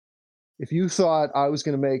face, if you thought I was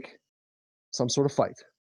going to make some sort of fight.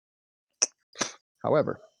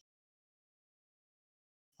 However,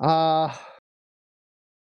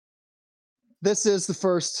 this is the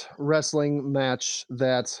first wrestling match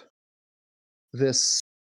that this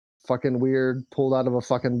fucking weird pulled out of a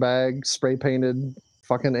fucking bag, spray painted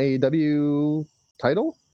fucking AEW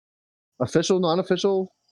title, official,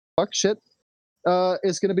 non-official, fuck shit,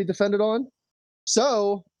 is going to be defended on.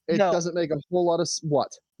 So it doesn't make a whole lot of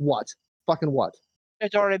what, fucking what?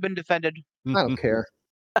 It's already been defended. I don't care.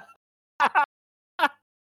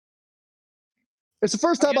 It's the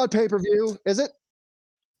first time on pay-per-view, is it?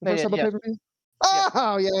 The first time on Yeah. pay-per-view?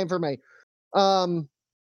 Oh, yeah, ain't for me.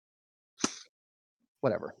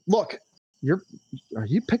 Whatever. Look, are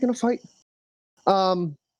you picking a fight?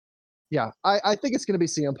 Yeah, I think it's going to be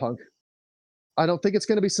CM Punk. I don't think it's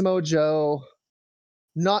going to be Samoa Joe.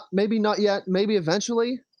 Maybe not yet. Maybe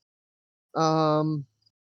eventually. I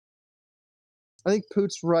think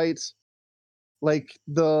Poot's right. Like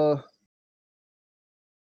the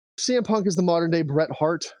CM Punk is the modern day Bret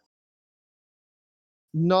Hart.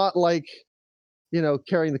 Not like,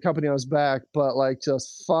 carrying the company on his back, but like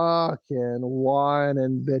just fucking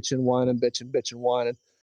whining, bitching.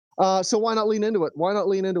 So why not lean into it?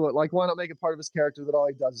 Like, why not make it part of his character that all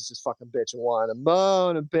he does is just fucking bitch and whine and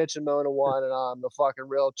moan and bitch and moan and whine, and I'm the fucking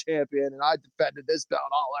real champion and I defended this belt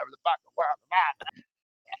all over the fucking world.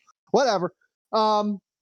 Whatever.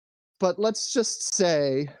 But let's just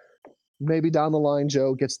say maybe down the line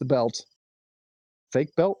Joe gets the belt.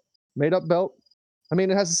 Fake belt? Made up belt? I mean,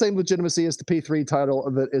 it has the same legitimacy as the P3 title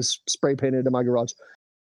that is spray painted in my garage.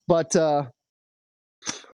 But, yeah.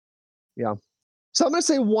 So I'm going to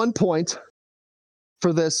say 1 point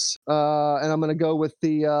for this, and I'm going to go with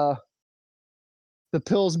the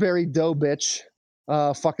Pillsbury Dough bitch,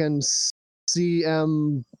 fucking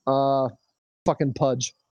CM, fucking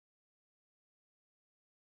Pudge.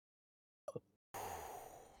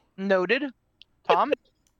 Noted. Tom?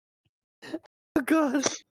 Oh god.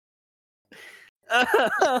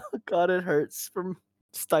 God, it hurts from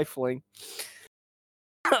stifling.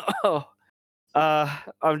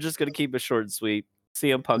 I'm just gonna keep it short and sweet.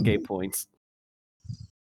 CM Punk 8 points.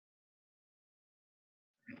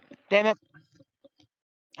 Damn it.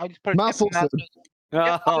 I just put a Mouthful tip in my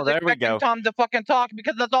mouth. I was There we expecting go. Tom to fucking talk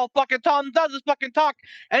because that's all fucking Tom does is fucking talk.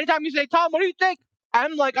 Anytime you say, Tom, what do you think?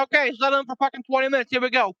 I'm like, okay, shut him for fucking 20 minutes. Here we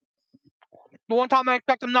go. The one time I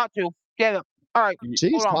expect him not to. Damn it. All right.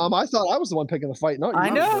 Jeez, hold on. Tom, I thought I was the one picking the fight, not you. I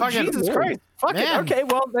know, fucking Jesus Lord. Christ. Fuck it. Man. Okay,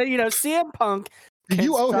 well, then, CM Punk. Do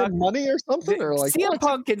you can owe suck- him money or something? Or like, CM what?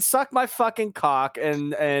 Punk can suck my fucking cock,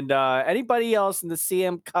 and anybody else in the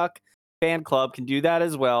CM Cuck fan club can do that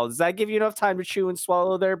as well. Does that give you enough time to chew and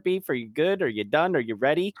swallow their beef? Are you good? Are you done? Are you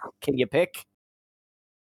ready? Can you pick?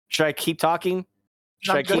 Should I keep talking?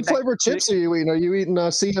 Should I I'm good. What keep flavor chips are you eating? Are you eating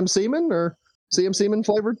CM Seaman or CM Seaman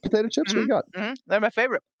flavored potato chips? What you got? They're my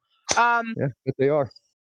favorite. Yeah, but they are.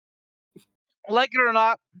 Like it or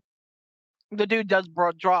not, the dude does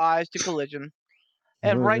draw eyes to Collision.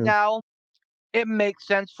 And Oh, right yeah. now, it makes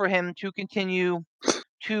sense for him to continue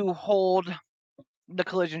to hold the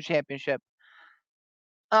Collision Championship.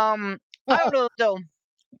 I don't know though.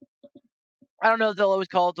 I don't know if they'll always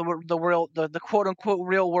call it the quote unquote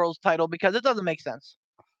real world's title because it doesn't make sense.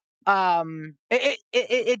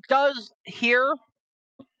 It does here,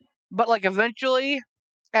 but like eventually,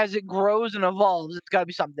 as it grows and evolves, it's got to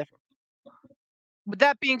be something different. With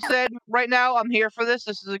that being said, right now I'm here for this.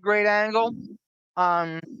 This is a great angle.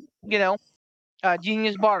 You know,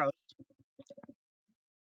 Genius Barros.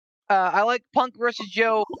 I like Punk versus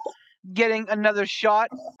Joe getting another shot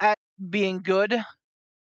at being good.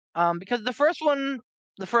 Because the first one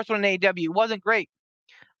in AEW wasn't great.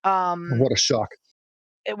 What a shock.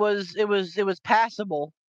 It was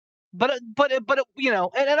passable, but you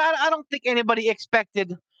know, and I don't think anybody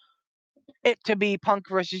expected it to be Punk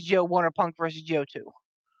versus Joe 1 or Punk versus Joe 2.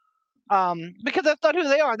 Because that's not who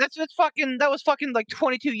they are. That was fucking like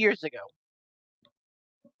 22 years ago.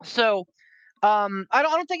 So, I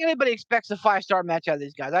don't think anybody expects a 5-star match out of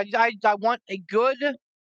these guys. I want a good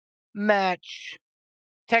match,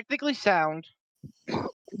 technically sound,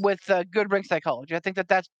 with good ring psychology. I think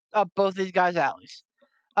that's up both these guys' alleys.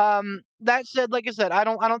 That said, like I said, I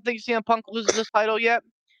don't think CM Punk loses this title yet.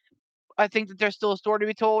 I think that there's still a story to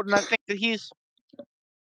be told, and I think that he's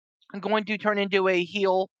going to turn into a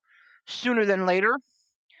heel sooner than later.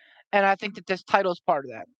 And I think that this title is part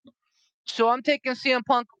of that. So I'm taking CM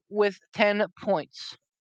Punk with 10 points.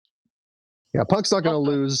 Yeah, Punk's not going to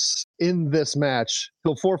lose in this match.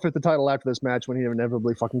 He'll forfeit the title after this match when he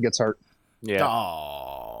inevitably fucking gets hurt. Yeah.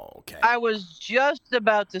 Oh, okay. I was just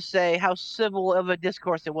about to say how civil of a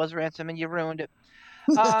discourse it was, Ransom, and you ruined it.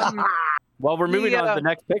 Well, we're moving on to the the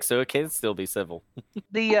next pick, so it can still be civil.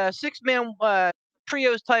 The 6-man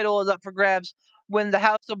trios title is up for grabs when the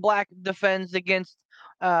House of Black defends against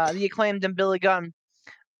the Acclaimed and Billy Gunn.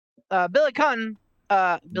 Billy Gunn.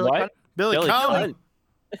 Billy Gunn.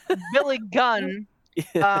 Billy Gunn.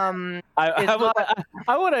 I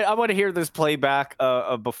want to hear this playback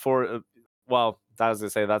before. Well, I was gonna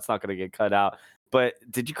say that's not gonna get cut out. But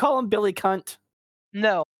did you call him Billy Cunt?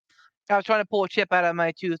 No, I was trying to pull a chip out of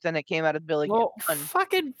my tooth, and it came out of Billy Gunn.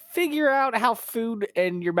 Fucking figure out how food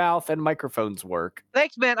in your mouth and microphones work.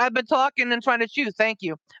 Thanks, man. I've been talking and trying to chew. Thank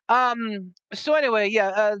you. So anyway,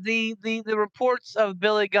 yeah. The reports of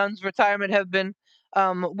Billy Gunn's retirement have been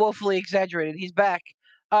woefully exaggerated. He's back.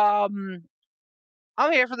 I'm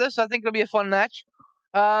here for this. I think it'll be a fun match.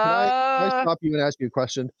 Can I stop you and ask you a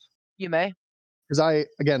question? You may. Because I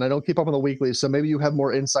don't keep up on the weeklies, so maybe you have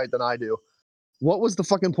more insight than I do. What was the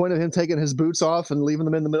fucking point of him taking his boots off and leaving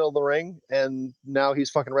them in the middle of the ring, and now he's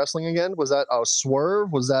fucking wrestling again? Was that a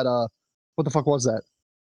swerve? Was that a what the fuck was that?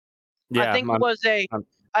 Yeah, I think it was a.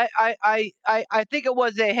 I think it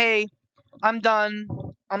was a hey, I'm done,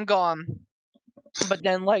 I'm gone. But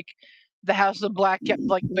then like the House of Black kept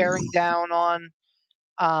like bearing down on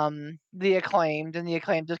the Acclaimed, and the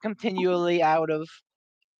Acclaimed is continually out of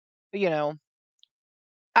the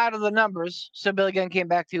numbers. So Billy Gunn came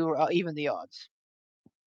back to even the odds.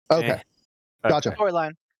 Okay, gotcha.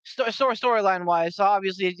 Storyline wise, so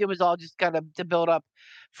obviously it was all just kind of to build up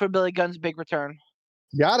for Billy Gunn's big return.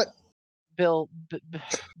 Got it.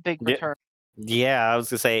 Big return. Yeah, I was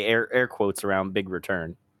gonna say air quotes around big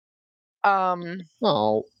return.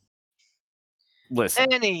 Oh. Listen.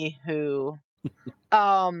 Anywho.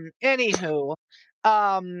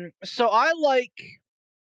 So I like.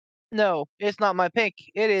 No, it's not my pick.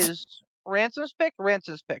 It is Ransom's pick.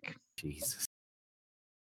 Jesus.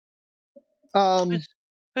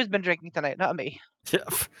 Who's been drinking tonight? Not me.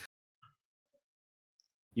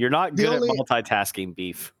 You're not good at multitasking,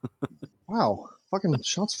 Beef. Wow, fucking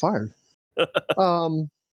shots fired.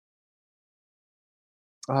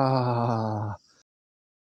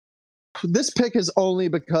 This pick is only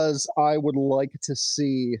because I would like to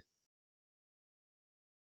see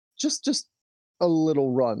just a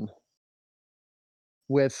little run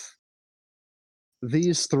with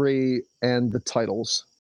these three and the titles.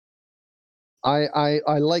 I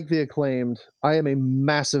like the Acclaimed. I am a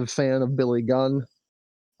massive fan of Billy Gunn.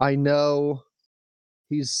 I know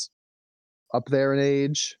he's up there in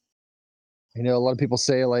age. I know a lot of people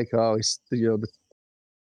say like, oh, he's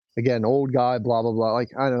again, old guy, blah blah blah. Like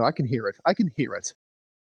I don't know, I can hear it.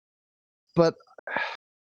 But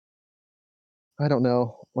I don't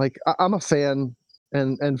know. Like I'm a fan,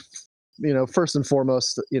 and first and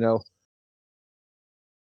foremost,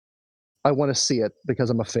 I want to see it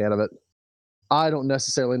because I'm a fan of it. I don't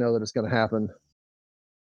necessarily know that it's going to happen,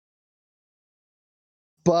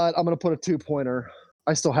 but I'm going to put a 2-pointer.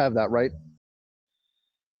 I still have that, right?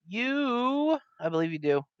 I believe you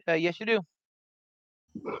do. Yes, you do.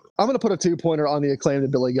 I'm going to put a 2-pointer on the Acclaimed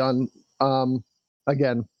and Billy Gunn.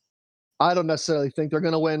 Again, I don't necessarily think they're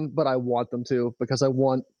going to win, but I want them to because I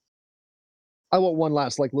want one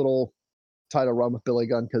last like little title run with Billy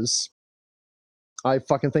Gunn because I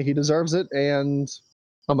fucking think he deserves it, and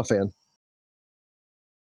I'm a fan.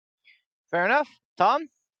 Fair enough. Tom?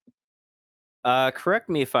 Correct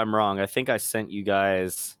me if I'm wrong. I think I sent you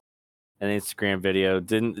guys an Instagram video.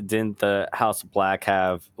 Didn't the House of Black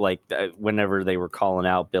have like whenever they were calling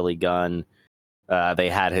out Billy Gunn, they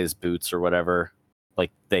had his boots or whatever.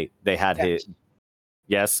 Like they had his.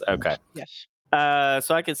 Yes. Okay. Yes.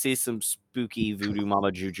 So I could see some spooky voodoo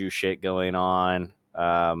mama juju shit going on.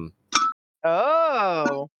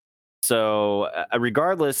 Oh. So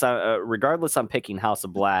regardless, I'm picking House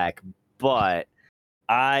of Black, but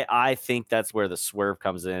I think that's where the swerve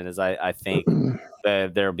comes in. Is I think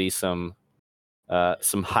that there'll be some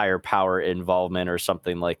higher power involvement or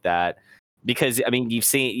something like that, because I mean you've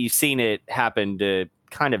seen it happen to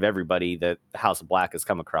kind of everybody that House of Black has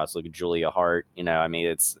come across. Look at Julia Hart. I mean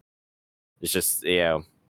it's just I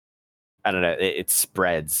don't know. It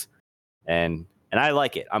spreads, and I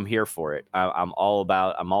like it. I'm here for it. I'm all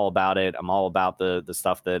about it. I'm all about the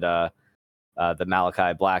stuff that the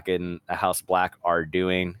Malachi Black and House Black are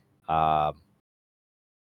doing. So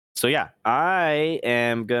yeah, I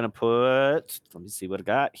am gonna put. Let me see what I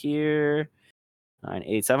got here. 9,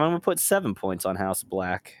 8, 7. I'm gonna put 7 points on House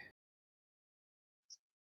Black.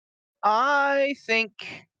 I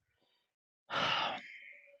think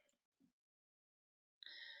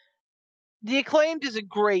the Acclaimed is a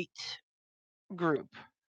great group,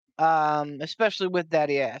 especially with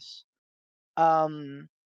Daddy Ass. The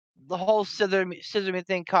whole Scissorman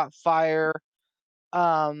thing caught fire.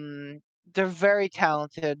 They're very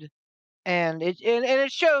talented, and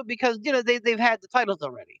it showed because they've had the titles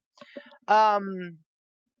already.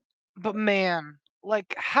 But man,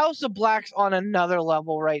 like House of Black's on another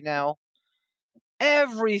level right now.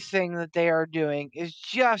 Everything that they are doing is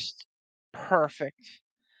just perfect.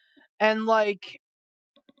 And like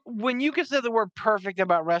when you consider the word perfect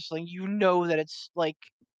about wrestling, you know that it's like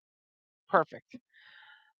perfect.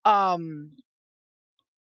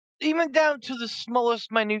 Even down to the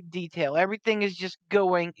smallest minute detail, everything is just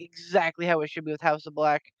going exactly how it should be with House of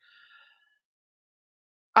Black.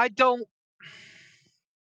 I don't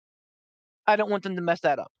want them to mess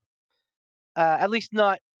that up. At least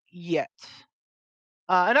not yet.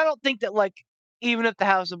 And I don't think that like even if the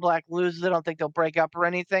House of Black loses, I don't think they'll break up or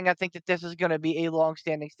anything. I think that this is going to be a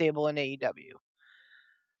long-standing stable in AEW.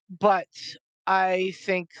 But I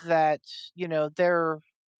think that they're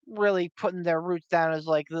really putting their roots down as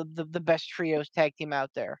like the best trios tag team out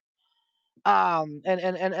there. And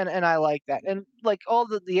I like that, and like all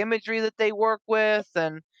the imagery that they work with,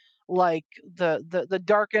 and like the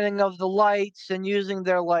darkening of the lights and using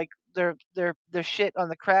their like their shit on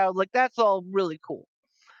the crowd, like that's all really cool.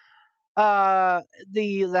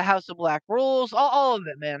 The House of Black rules, all of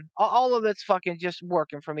it, man. All of it's fucking just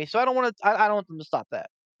working for me. So I don't want to. I don't want them to stop that.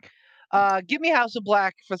 Give me House of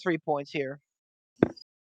Black for 3 points here.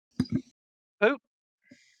 Oop.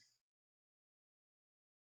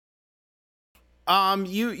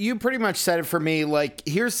 You pretty much said it for me. Like,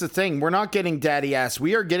 here's the thing: we're not getting Daddy Ass.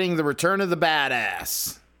 We are getting the return of the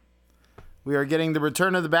badass. We are getting the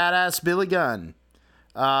return of the badass Billy Gunn,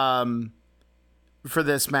 for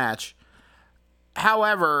this match.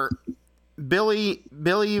 However, Billy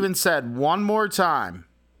even said one more time,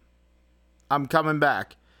 "I'm coming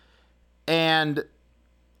back," and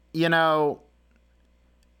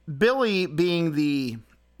Billy being the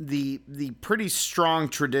pretty strong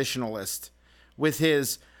traditionalist with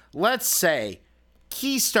his, let's say,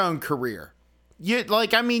 Keystone career.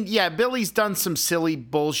 Billy's done some silly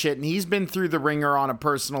bullshit and he's been through the ringer on a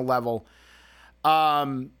personal level.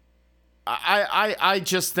 I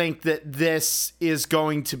just think that this is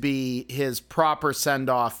going to be his proper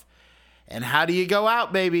send-off. And how do you go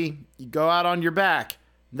out, baby? You go out on your back.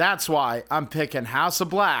 That's why I'm picking House of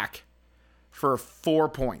Black for 4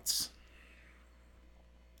 points.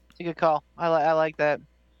 It's a good call. I like that.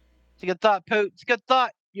 It's a good thought, Poot. It's a good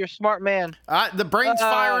thought. You're a smart man. The brain's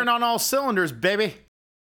firing on all cylinders, baby.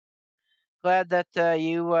 Glad that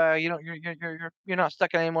you're not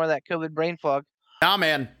stuck in any more of that COVID brain fog. Nah,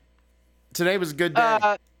 man. Today was a good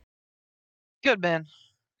day. Good, man.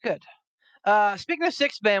 Good. Speaking of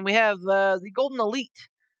 6-man, we have the Golden Elite,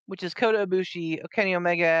 which is Kota Ibushi, Kenny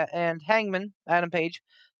Omega, and Hangman Adam Page,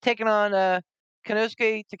 taking on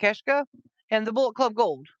Konosuke Takeshita and the Bullet Club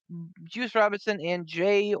Gold, Juice Robinson and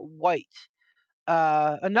Jay White.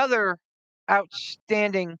 Another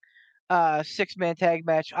outstanding 6-man tag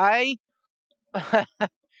match.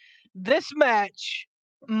 This match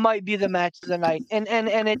might be the match of the night, and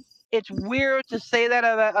it's weird to say that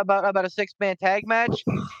about a 6-man tag match,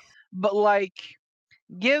 but like,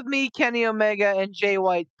 give me Kenny Omega and Jay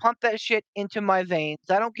White. Pump that shit into my veins.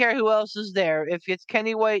 I don't care who else is there. If it's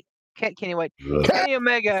Kenny Omega, Kenny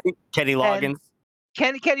Loggins,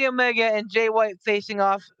 Kenny Omega and Jay White facing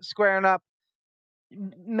off, squaring up,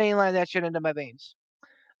 mainline that shit into my veins.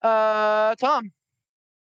 Tom.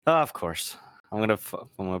 of course. I'm gonna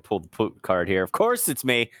pull the card here. Of course, it's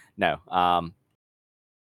me. No.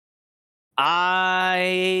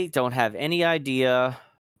 I don't have any idea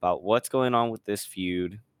about what's going on with this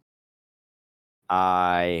feud.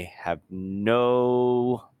 I have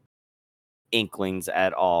no inklings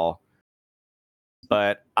at all.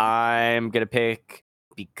 But I'm going to pick,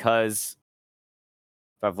 because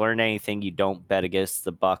if I've learned anything, you don't bet against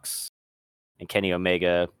the Bucks and Kenny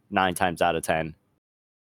Omega 9 times out of 10. I'm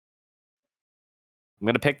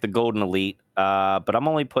going to pick the Golden Elite, but I'm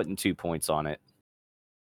only putting 2 points on it.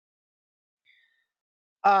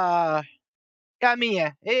 I mean,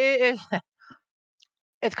 yeah,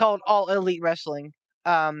 it's called All Elite Wrestling.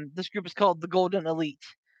 This group is called the Golden Elite.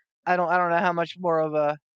 I don't know how much more of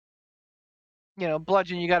a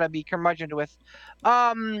bludgeon you gotta be curmudgeoned with.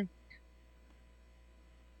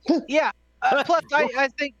 Yeah. Plus, I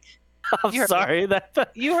think I'm sorry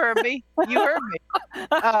that you heard me. You heard me.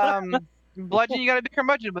 Bludgeon you gotta be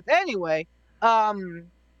curmudgeoned with. Anyway,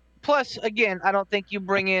 plus again, I don't think you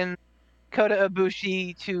bring in Kota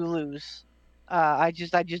Ibushi to lose. I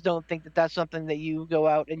just don't think that that's something that you go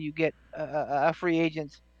out and you get a free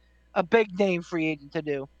agent, a big name free agent to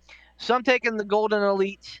do. So I'm taking the Golden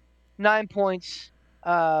Elite, 9 points.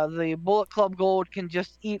 The Bullet Club Gold can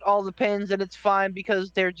just eat all the pins and it's fine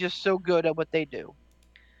because they're just so good at what they do.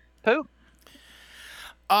 Poop.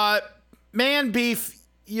 Man, Beef,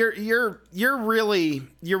 you're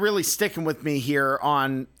really sticking with me here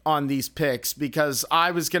on these picks, because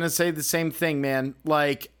I was gonna say the same thing, man.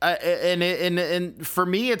 Like, and for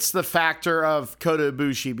me, it's the factor of Kota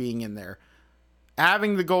Ibushi being in there,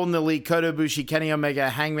 having the Golden Elite, Kota Ibushi, Kenny Omega,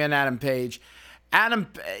 Hangman Adam Page, like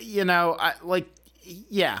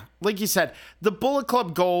you said, the Bullet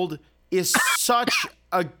Club Gold is such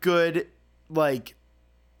a good like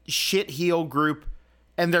shit heel group.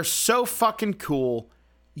 And they're so fucking cool.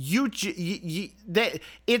 It's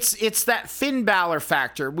that Finn Balor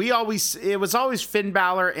factor. It was always Finn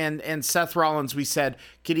Balor and Seth Rollins, we said,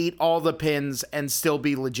 could eat all the pins and still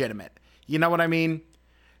be legitimate. You know what I mean?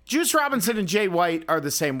 Juice Robinson and Jay White are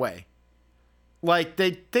the same way. Like,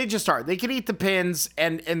 they just are. They can eat the pins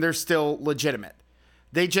and they're still legitimate.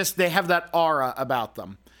 They have that aura about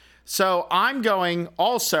them. So I'm going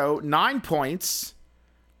also 9 points.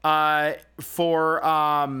 For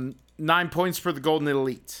 9 points for the Golden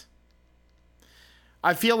Elite.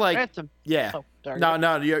 I feel like Ransom. Yeah. Oh, sorry.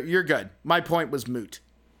 No, you're good. My point was moot.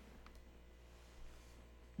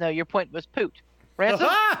 No, your point was poot. Ransom.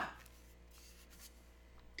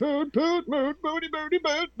 Poot, poot, moot, booty, booty,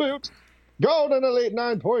 boot, boot. Golden Elite,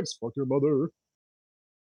 9 points. Fuck your mother.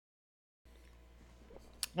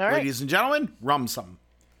 All right. Ladies and gentlemen, rum some.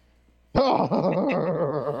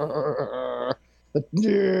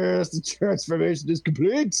 Yes, the transformation is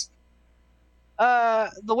complete.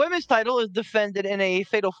 The women's title is defended in a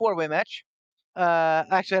Fatal 4-Way match.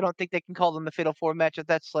 Actually, I don't think they can call them a Fatal 4 match.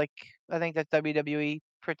 That's I think that's WWE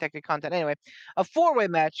protected content. Anyway, a 4-way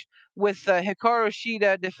match with Hikaru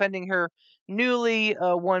Shida defending her newly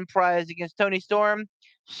won prize against Toni Storm,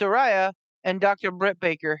 Saraya, and Dr. Britt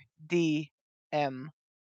Baker, DMD.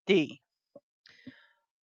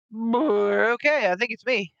 Okay, I think it's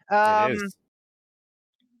me. it is.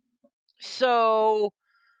 So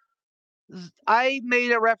I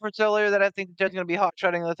made a reference earlier that I think there's going to be hot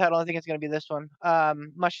treading of the title. I think it's going to be this one.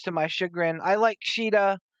 Much to my chagrin, I like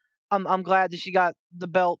Shida. I'm glad that she got the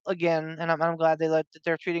belt again, and I'm glad that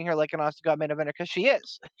they're treating her like an honest to God main eventer, because she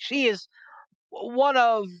is. She is one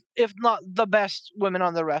of, if not the best women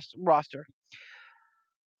on the roster.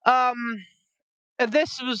 And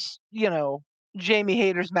this was, Jamie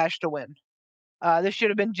Hayter's match to win. This should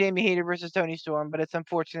have been Jamie Hayter versus Toni Storm, but it's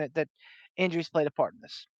unfortunate that injuries played a part in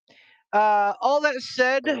this. All that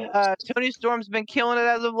said, Toni Storm's been killing it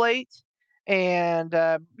as of late, and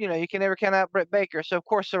you can never count out Britt Baker. So of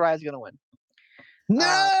course Saraya's gonna win.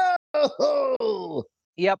 No.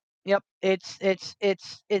 Yep. It's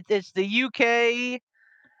the UK,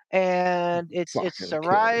 and it's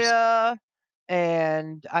Saraya,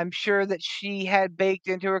 and I'm sure that she had baked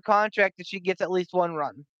into her contract that she gets at least one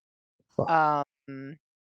run.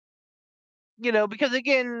 Because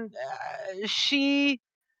again, she,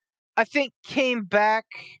 I think, came back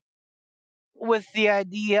with the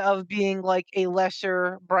idea of being like a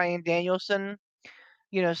lesser Bryan Danielson,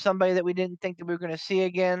 somebody that we didn't think that we were going to see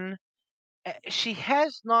again. She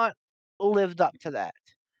has not lived up to that.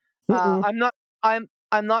 I'm not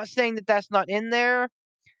saying that that's not in there,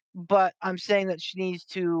 but I'm saying that she needs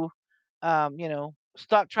to,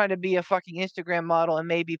 stop trying to be a fucking Instagram model and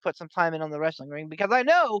maybe put some time in on the wrestling ring, because I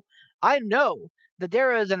know that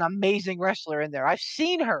there is an amazing wrestler in there. I've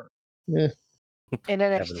seen her in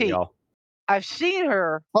NXT. I've seen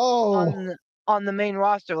her on the main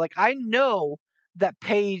roster. Like, I know that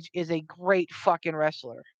Paige is a great fucking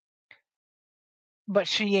wrestler, but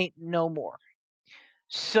she ain't no more.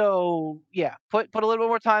 So yeah, put a little bit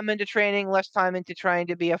more time into training, less time into trying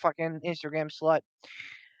to be a fucking Instagram slut.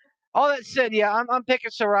 All that said, yeah, I'm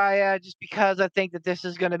picking Saraya just because I think that this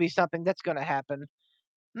is going to be something that's going to happen.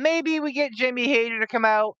 Maybe we get Jamie Hayter to come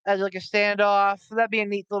out as like a standoff. That'd be a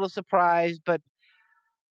neat little surprise, but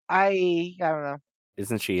I don't know.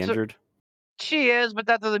 Isn't she So- injured? She is, but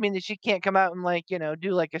that doesn't mean that she can't come out and like,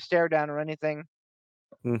 do like a stare down or anything.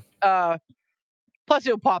 Hmm. Plus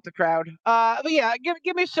it'll pop the crowd. But yeah,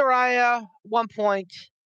 give me Saraya 1 point,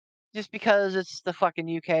 just because it's the fucking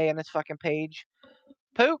UK and it's fucking Paige.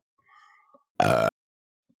 Poop.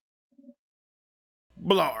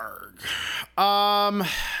 Blarg.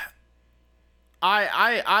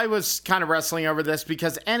 I was kind of wrestling over this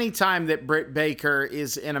because anytime that Britt Baker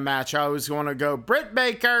is in a match, I always want to go Britt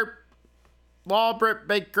Baker. Britt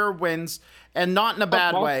Baker wins, and not in a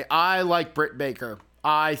bad way. I like Britt Baker.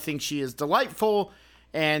 I think she is delightful,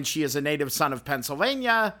 and she is a native son of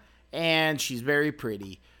Pennsylvania, and she's very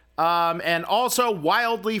pretty, and also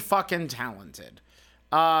wildly fucking talented.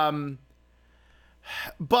 But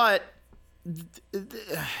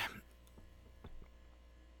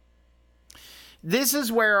this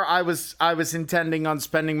is where I was intending on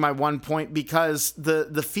spending my 1 point, because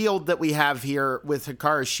the field that we have here with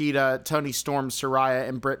Hikaru Shida, Toni Storm, Saraya,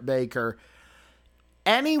 and Britt Baker,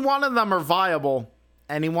 any one of them are viable.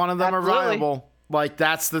 Any one of them Absolutely. are viable. Like,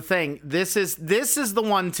 that's the thing. This is the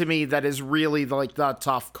one to me that is really like the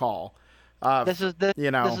tough call. This is a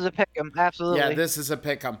pick'em. Absolutely. Yeah, this is a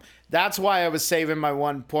pick'em. That's why I was saving my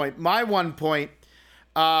 1 point. My 1 point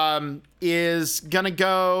is gonna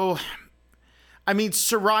go. I mean,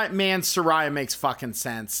 Saraya makes fucking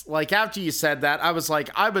sense. Like, after you said that, I was like,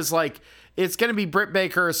 it's gonna be Britt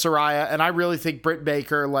Baker or Saraya, and I really think Britt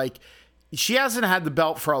Baker, like, she hasn't had the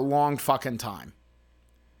belt for a long fucking time.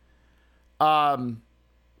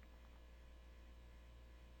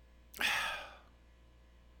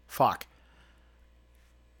 Fuck.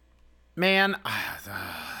 Man,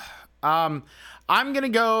 I'm gonna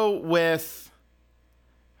go with.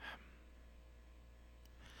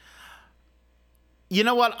 You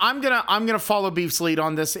know what? I'm gonna follow Beef's lead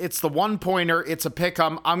on this. It's the 1 pointer. It's a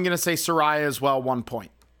pick'em. I'm gonna say Saraya as well. 1 point.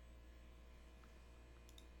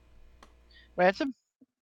 Ransom?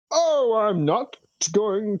 Oh, I'm not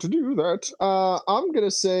going to do that. I'm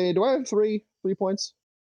gonna say, do I have three points?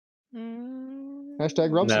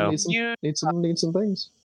 Hashtag Rumson No. need some things.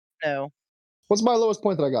 No. What's my lowest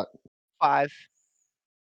point that I got? 5.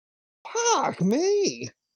 Fuck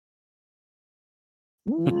me.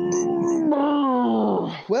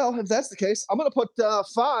 Well, if that's the case, I'm gonna put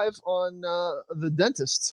 5 on the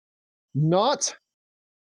dentist, not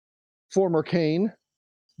former Kane,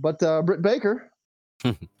 but Britt Baker,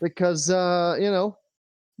 because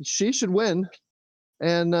she should win,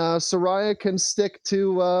 and Saraya can stick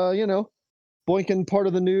to boinking part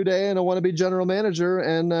of the New Day and I want to be general manager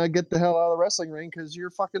and get the hell out of the wrestling ring because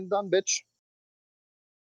you're fucking done, bitch.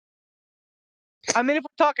 I mean, if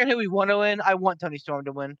we're talking who we want to win, I want Toni Storm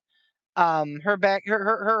to win. Her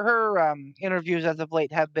interviews as of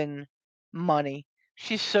late have been money.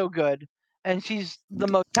 She's so good, and she's the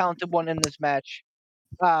most talented one in this match.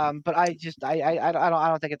 But I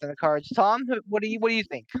don't think it's in the cards. Tom, what do you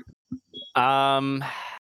think?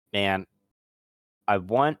 Man, I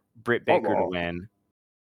want Britt Baker to win.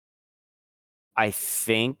 I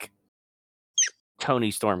think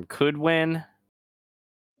Toni Storm could win.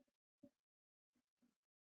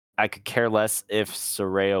 I could care less if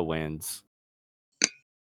Saraya wins,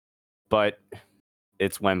 but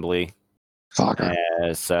it's Wembley. Fuck.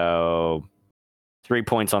 So 3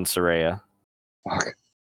 points on Saraya. Fuck.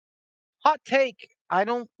 Hot take. I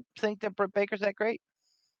don't think that Britt Baker's that great.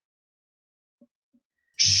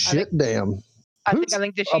 Damn. I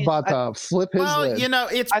think that she's about to flip his lid.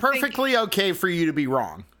 It's perfectly okay for you to be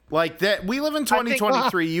wrong. Like that, we live in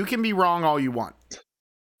 2023. You can be wrong all you want.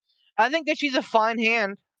 I think that she's a fine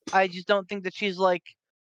hand. I just don't think that she's like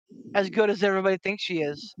as good as everybody thinks she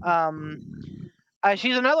is.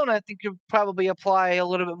 She's another one I think could probably apply a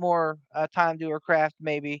little bit more time to her craft,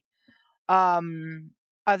 maybe.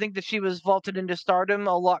 I think that she was vaulted into stardom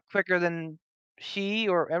a lot quicker than she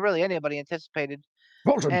or really anybody anticipated.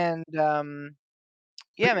 Vaulted. And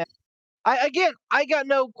yeah, man. I got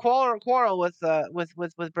no quarrel with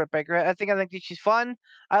Britt Baker. I think that she's fun.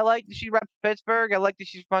 I like that she reps Pittsburgh. I like that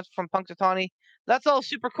she's from Punxsutawney. That's all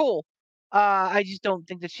super cool. I just don't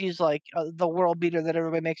think that she's like the world beater that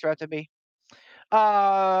everybody makes her out to be.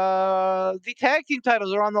 The tag team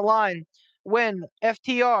titles are on the line when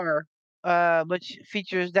FTR which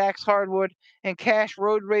features Dax Hardwood and Cash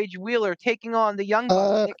Road Rage Wheeler taking on the Young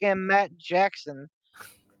Bucks, Nick and Matt Jackson.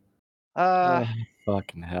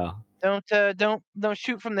 Fucking hell. Don't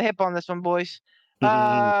shoot from the hip on this one, boys. Who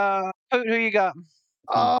you got?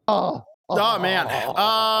 Oh man.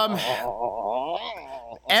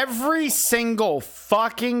 Every single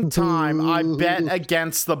fucking time I bet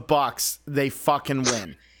against the Bucks, they fucking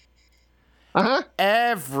win.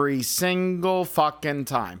 Every single fucking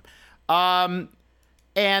time. And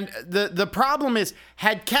the problem is,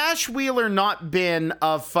 had Cash Wheeler not been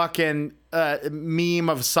a fucking meme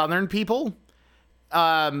of Southern people,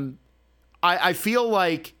 I feel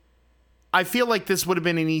like this would have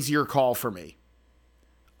been an easier call for me.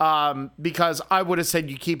 Because I would have said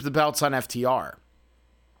you keep the belts on FTR.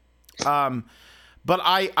 But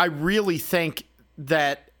I really think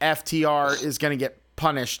that FTR is going to get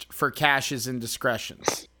punished for Cash's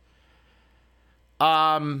indiscretions.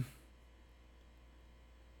 I'm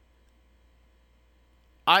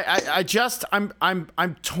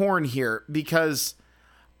torn here because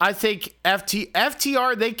I think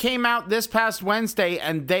FTR, they came out this past Wednesday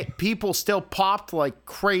and people still popped like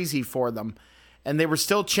crazy for them, and they were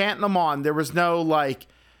still chanting them on. There was no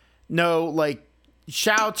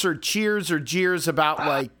shouts or cheers or jeers about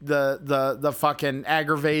like the fucking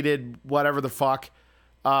aggravated whatever the fuck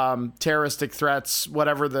terroristic threats,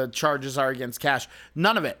 whatever the charges are against Cash.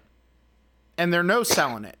 None of it. And they're no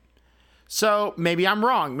selling it. So maybe I'm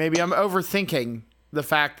wrong. Maybe I'm overthinking the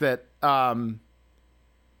fact that like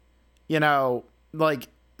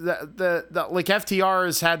the like FTR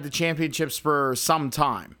has had the championships for some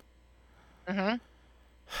time. Mm-hmm.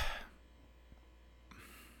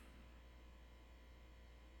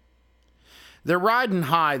 They're riding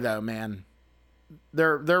high though, man.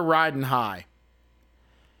 They're riding high.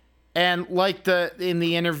 And like in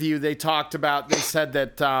the interview they talked about, they said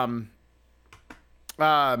that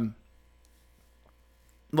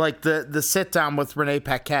like the sit down with Renee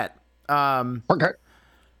Paquette. They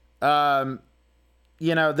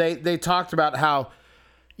talked about how,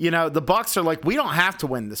 the Bucks are like, we don't have to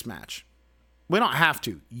win this match. We don't have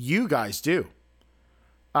to. You guys do.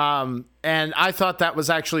 And I thought that was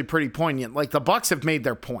actually pretty poignant. Like, the Bucks have made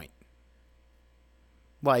their point.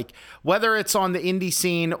 Like, whether it's on the indie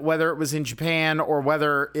scene, whether it was in Japan, or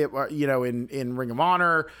whether it, in Ring of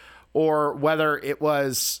Honor, or whether it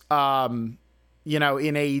was, in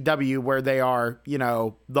AEW where they are,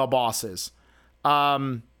 the bosses.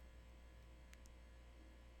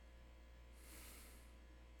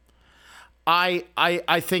 I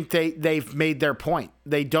think they've made their point.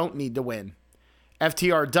 They don't need to win.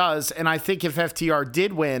 FTR does, and I think if FTR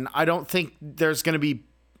did win, I don't think there's going to be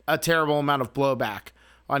a terrible amount of blowback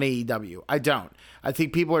on AEW. I don't. I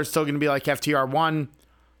think people are still going to be like, FTR won.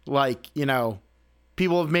 Like,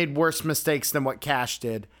 people have made worse mistakes than what Cash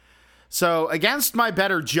did. So against my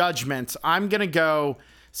better judgment, I'm going to go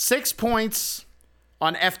 6 points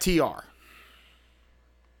on FTR.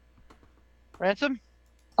 Ransom?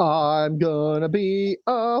 I'm gonna be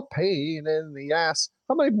a pain in the ass.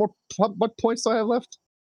 What points do I have left?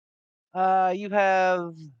 You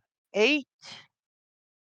have 8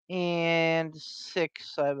 and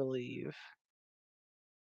 6, I believe.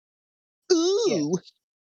 Ooh. Yes.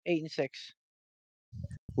 8 and 6.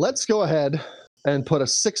 Let's go ahead and put a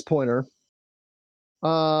 6-pointer.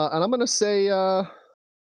 And I'm gonna say for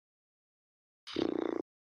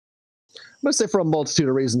a multitude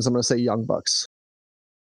of reasons, I'm gonna say Young Bucks.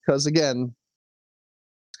 Because again,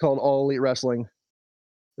 it's called All Elite Wrestling.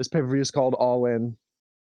 This pay-per-view is called All In.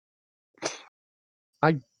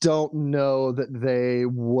 I don't know that they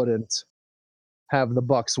wouldn't have the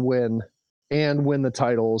Bucks win and win the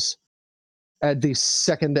titles at the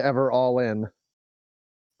second ever All In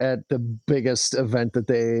at the biggest event that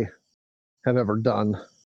they have ever done.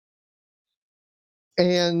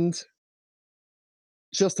 And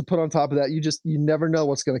just to put on top of that, you never know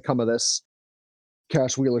what's going to come of this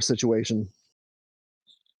Cash Wheeler situation.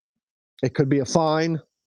 It could be a fine.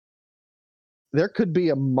 There could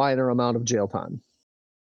be a minor amount of jail time.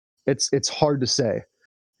 It's hard to say.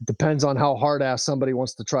 It depends on how hard ass somebody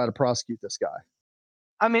wants to try to prosecute this guy.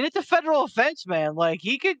 I mean, it's a federal offense, man. Like,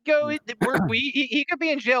 he could go. He could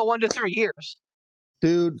be in jail 1 to 3 years.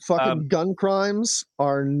 Dude, fucking gun crimes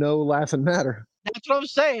are no laughing matter. That's what I'm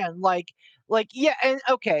saying. Like, yeah, and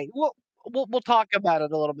okay, we'll talk about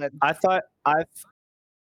it a little bit.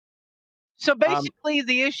 So basically,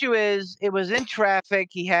 the issue is, it was in traffic.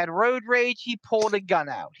 He had road rage. He pulled a gun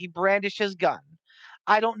out. He brandished his gun.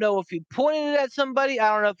 I don't know if he pointed it at somebody.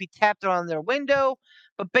 I don't know if he tapped it on their window.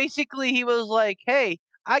 But basically, he was like, hey,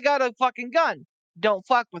 I got a fucking gun. Don't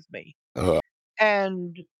fuck with me.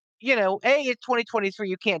 And it's 2023.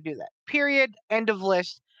 You can't do that. Period. End of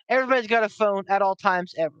list. Everybody's got a phone at all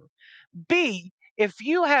times ever. B, if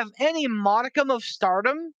you have any modicum of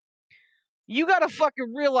stardom, you got to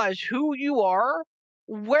fucking realize who you are,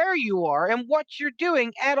 where you are, and what you're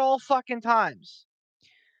doing at all fucking times.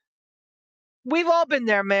 We've all been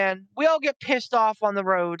there, man. We all get pissed off on the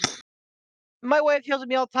road. My wife yells at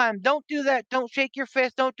me all the time, don't do that, don't shake your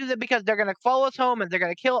fist, don't do that, because they're going to follow us home and they're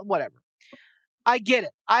going to kill it, whatever. I get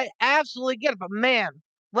it. I absolutely get it. But man,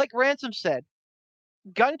 like Ransom said,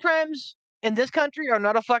 gun crimes in this country are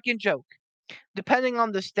not a fucking joke. Depending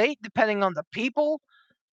on the state, depending on the people,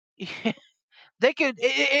 they could,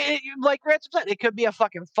 like Ransom said, it could be a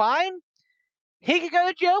fucking fine. He could go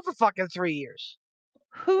to jail for fucking 3 years.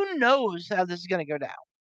 Who knows how this is going to go down?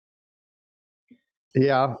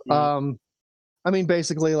 Yeah. I mean,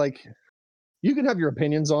 basically, like, you can have your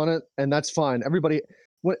opinions on it, and that's fine. Everybody,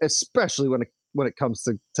 especially when it comes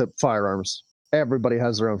to firearms, everybody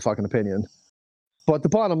has their own fucking opinion. But the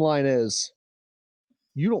bottom line is,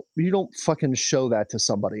 you don't fucking show that to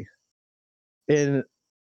somebody in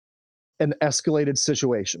an escalated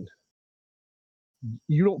situation.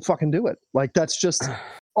 You don't fucking do it. Like, that's just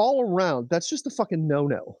all around. That's just a fucking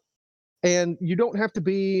no-no. And you don't have to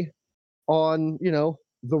be on,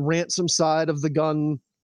 the Ransom side of the gun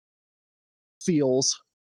feels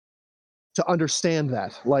to understand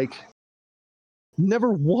that. Like,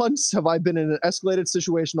 never once have I been in an escalated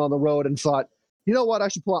situation on the road and thought, you know what, I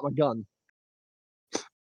should pull out my gun.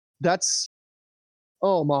 That's,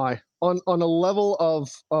 oh my, on a level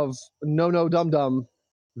of no dum dum,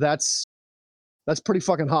 that's pretty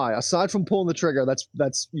fucking high. Aside from pulling the trigger,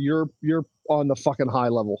 that's you're on the fucking high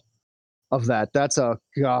level of that. That's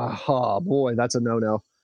oh boy, that's a no.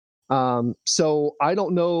 So I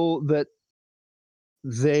don't know that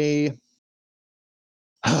they.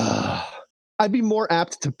 I'd be more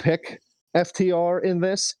apt to pick FTR in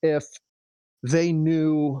this if they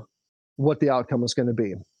knew what the outcome was going to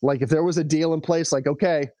be. Like, if there was a deal in place, like,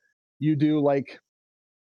 okay, you do like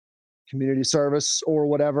community service or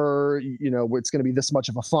whatever, it's going to be this much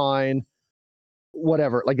of a fine,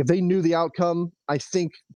 whatever. Like, if they knew the outcome, I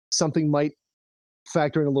think something might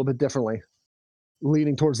factor in a little bit differently,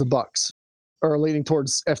 leaning towards the Bucks or leaning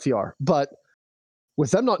towards FTR. But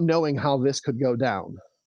with them not knowing how this could go down,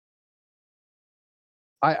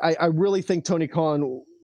 I really think Tony Khan,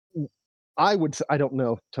 I don't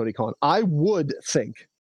know Tony Khan. I would think,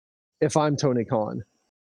 if I'm Tony Khan,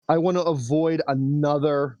 I want to avoid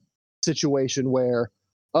another situation where,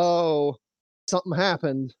 something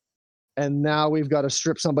happened and now we've got to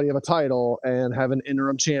strip somebody of a title and have an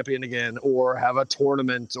interim champion again, or have a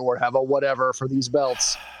tournament, or have a whatever for these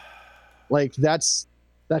belts. Like, that's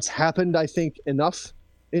happened, I think, enough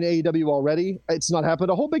in AEW already. It's not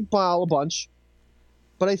happened a whole big pile, a bunch,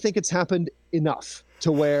 but I think it's happened enough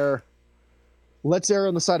to where, let's err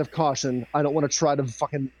on the side of caution. I don't want to try to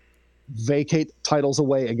fucking vacate titles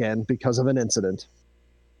away again because of an incident.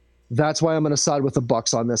 That's why I'm going to side with the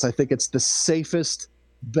Bucks on this. I think it's the safest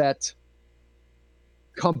bet,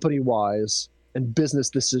 company-wise and business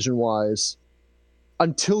decision-wise,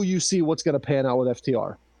 until you see what's going to pan out with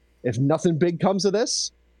FTR. If nothing big comes of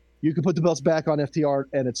this, you can put the belts back on FTR,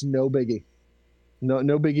 and it's no biggie.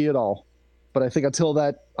 No biggie at all. But I think until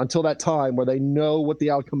that time where they know what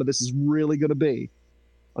the outcome of this is really going to be,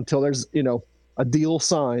 until there's, a deal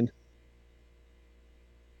signed,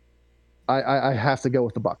 I have to go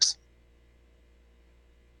with the Bucks.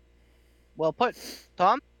 Well put,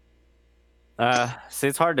 Tom. See,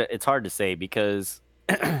 it's hard to say because,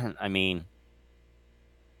 I mean,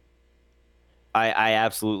 I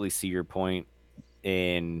absolutely see your point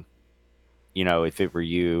in, if it were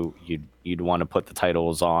you, you'd want to put the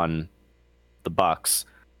titles on the Bucks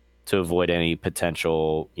to avoid any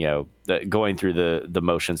potential, going through the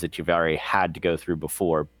motions that you've already had to go through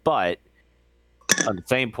before. But on the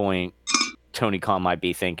same point, Tony Khan might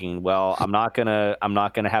be thinking, well, I'm not gonna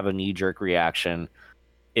have a knee-jerk reaction.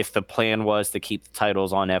 If the plan was to keep the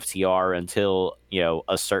titles on FTR until,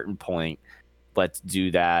 a certain point, let's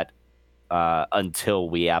do that until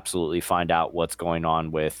we absolutely find out what's going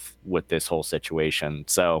on with this whole situation.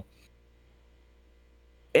 So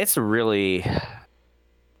it's really,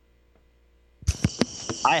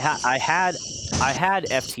 I had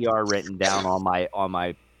FTR written down on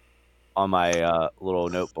my little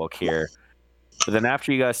notebook here, but then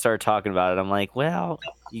after you guys started talking about it, I'm like, well,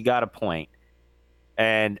 you got a point.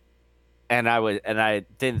 And I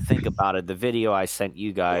didn't think about it. The video I sent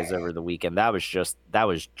you guys over the weekend, that was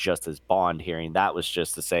just his Bond hearing. That was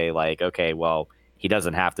just to say, like, okay, well, he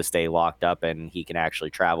doesn't have to stay locked up and he can actually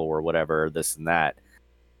travel or whatever, this and that.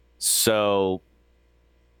 So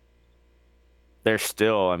there's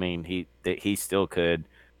still, I mean, he still could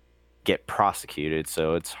get prosecuted,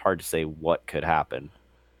 so it's hard to say what could happen.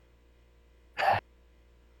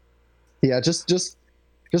 Yeah, just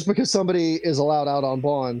because somebody is allowed out on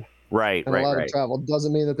bond Right, and right, allowed to right. travel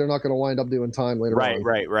doesn't mean that they're not going to wind up doing time later on.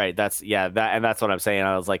 Right. That's that's what I'm saying.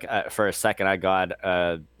 I was like, for a second, I got,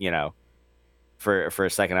 for a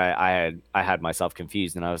second, I had myself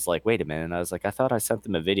confused, and I was like, wait a minute. And I was like, I thought I sent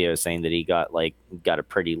them a video saying that he got a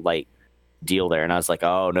pretty light deal there, and I was like,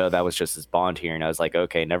 oh no, that was just his bond hearing. I was like,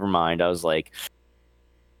 okay, never mind. I was like,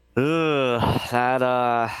 ugh,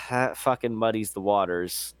 that fucking muddies the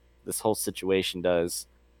waters. This whole situation does.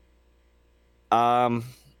 I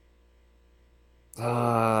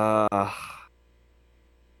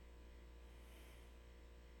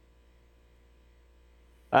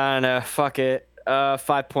don't know. Fuck it.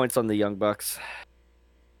 5 points on the Young Bucks.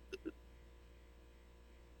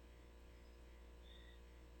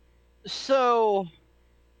 So,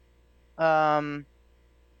 I'm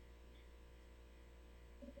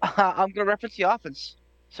gonna reference the offense.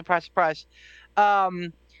 Surprise, surprise.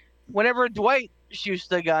 Whenever Dwight shoots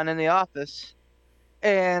the gun in the office,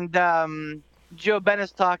 and Joe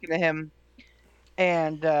Bennett's talking to him,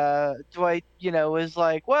 and Dwight, is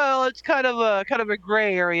like, "Well, it's kind of a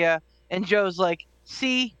gray area," and Joe's like,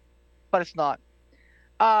 "See, but it's not.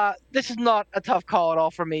 This is not a tough call at all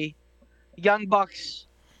for me. Young Bucks,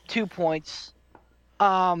 2 points.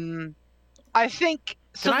 I think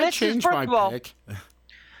so. Can I This is change my pick?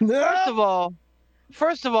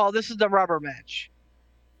 first of all, this is the rubber match.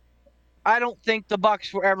 I don't think the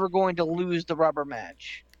Bucks were ever going to lose the rubber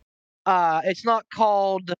match. It's not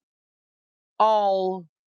called all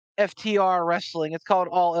FTR wrestling. It's called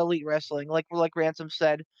all elite wrestling, like Ransom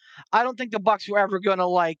said. I don't think the Bucks were ever gonna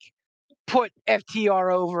put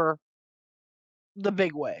FTR over the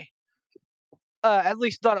big way. At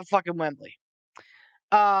least not at fucking Wembley.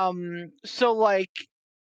 So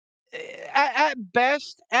at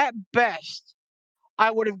best,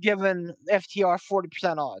 I would have given FTR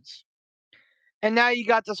 40% odds. And now you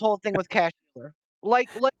got this whole thing with Cash Wheeler. Like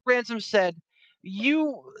Ransom said,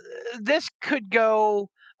 this could go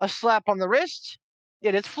a slap on the wrist.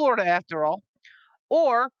 It is Florida after all.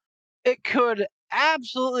 Or it could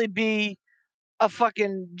absolutely be a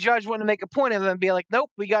fucking judge wanting to make a point of it and be like, nope,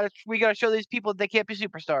 we gotta show these people that they can't be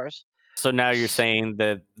superstars. So now you're saying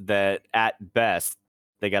that at best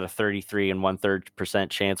they got a 33 and 1/3%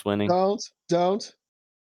 chance winning. Don't.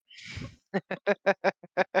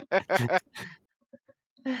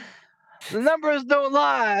 The numbers don't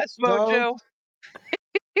lie, Smojo.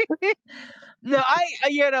 No,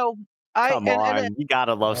 Come on, you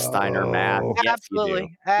gotta love Steiner math. Yes, absolutely, you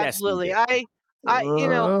do. absolutely. Yes, you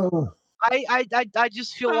do. I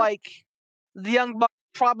just feel like the Young Bucks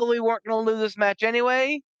probably weren't going to lose this match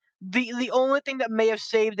anyway. The only thing that may have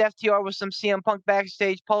saved FTR was some CM Punk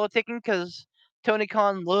backstage politicking, because Tony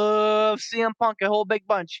Khan loves CM Punk a whole big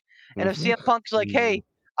bunch. And if CM Punk's like, hey,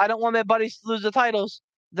 I don't want my buddies to lose the titles,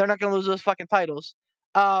 they're not going to lose those fucking titles.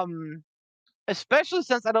 Especially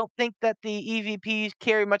since I don't think that the EVPs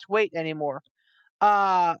carry much weight anymore.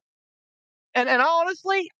 And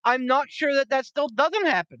honestly, I'm not sure that still doesn't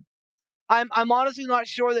happen. I'm honestly not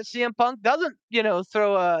sure that CM Punk doesn't,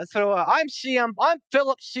 throw a I'm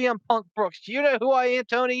Philip CM Punk Brooks. Do you know who I am,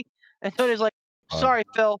 Tony? And Tony's like, sorry,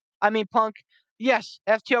 Phil. I mean Punk. Yes,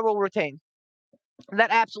 FTR will retain.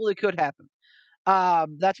 That absolutely could happen.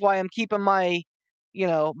 That's why I'm keeping my,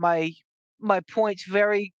 my points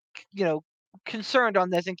very, concerned on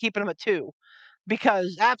this and keeping them at 2,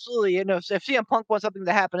 because absolutely, if CM Punk wants something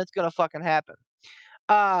to happen, it's gonna fucking happen.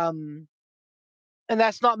 And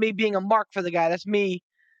that's not me being a mark for the guy. That's me,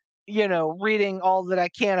 reading all that I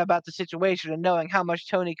can about the situation and knowing how much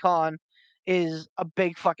Tony Khan is a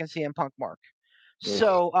big fucking CM Punk mark.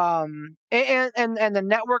 So, and the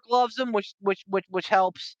network loves him, which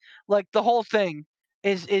helps. Like the whole thing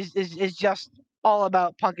is just all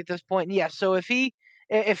about Punk at this point. And yes, so if he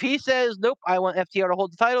says nope, I want FTR to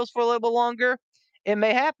hold the titles for a little bit longer, it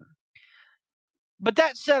may happen. But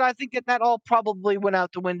that said, I think that all probably went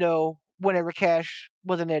out the window whenever Cash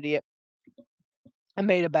was an idiot and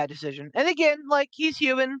made a bad decision. And again, he's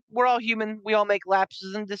human. We're all human. We all make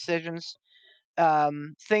lapses in decisions.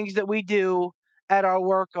 Things that we do at our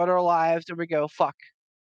work, at our lives, and we go, fuck.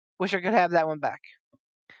 Wish I could have that one back.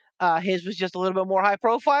 His was just a little bit more high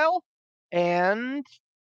profile, and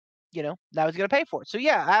now he's gonna pay for it. So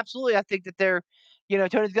yeah, absolutely. I think that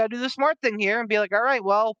Tony's got to do the smart thing here and be like, all right,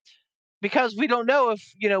 well, because we don't know if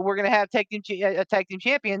we're gonna have tag team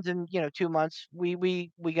champions in 2 months.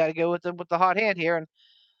 We got to go with the hot hand here, and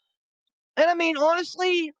I mean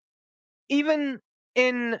honestly, even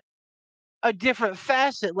in a different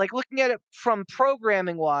facet. Like looking at it from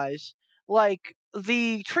programming wise, like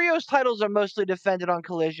the trios titles are mostly defended on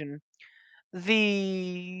Collision.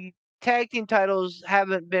 The tag team titles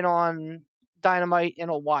haven't been on Dynamite in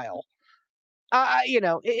a while.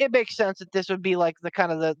 It makes sense that this would be like the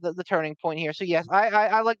kind of the turning point here. So yes,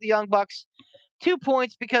 I like the Young Bucks. 2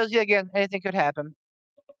 points because again, anything could happen.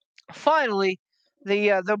 Finally, the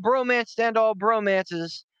bromance to end all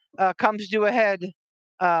bromances comes to a head.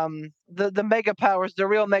 The mega powers, the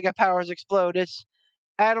real mega powers explode. It's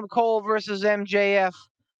Adam Cole versus MJF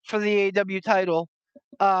for the AEW title.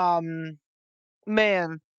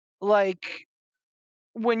 Man, like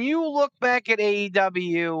when you look back at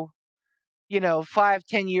AEW,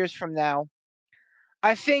 5-10 years from now,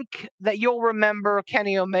 I think that you'll remember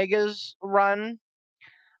Kenny Omega's run.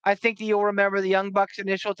 I think that you'll remember the Young Bucks'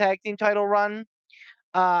 initial tag team title run.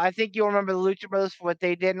 I think you'll remember the Lucha Brothers for what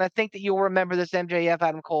they did, and I think that you'll remember this MJF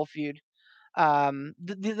Adam Cole feud.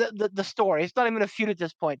 The story. It's not even a feud at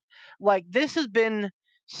this point. Like this has been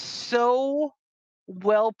so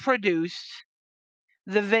well produced.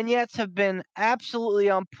 The vignettes have been absolutely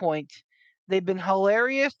on point. They've been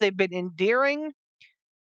hilarious. They've been endearing,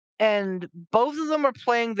 and both of them are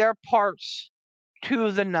playing their parts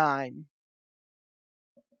to the nine.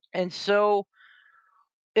 And so,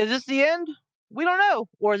 is this the end? We don't know,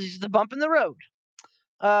 or is this the bump in the road?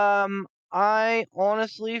 I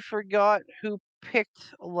honestly forgot who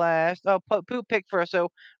picked last. Oh, Pooh picked first, so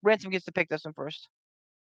Ransom gets to pick this one first.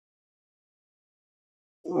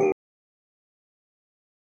 Oh,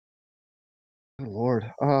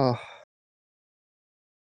 Lord.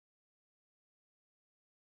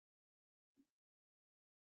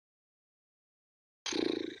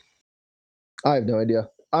 I have no idea.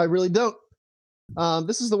 I really don't.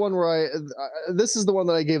 This is the one where this is the one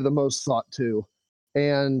that I gave the most thought to,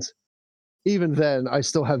 and even then, I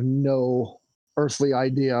still have no earthly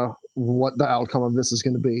idea what the outcome of this is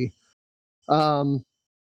going to be.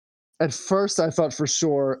 At first, I thought for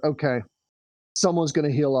sure, okay, someone's going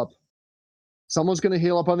to heal up. Someone's going to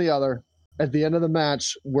heal up on the other. At the end of the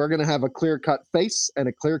match, we're going to have a clear-cut face and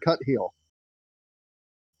a clear-cut heel.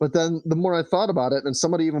 But then the more I thought about it, and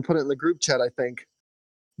somebody even put it in the group chat, I think,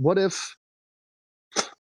 what if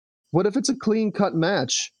it's a clean-cut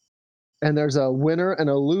match and there's a winner and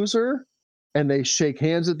a loser and they shake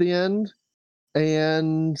hands at the end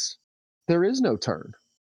and there is no turn?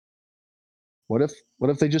 What if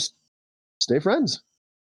they just stay friends?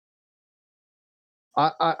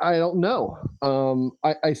 I don't know.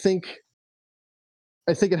 I think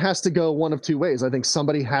it has to go one of two ways. I think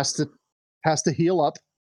somebody has to heal up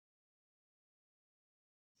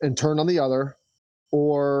and turn on the other,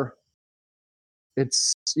 or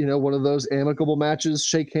it's one of those amicable matches,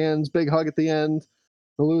 shake hands, big hug at the end,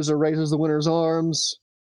 the loser raises the winner's arms.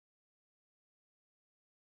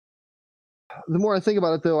 The more I think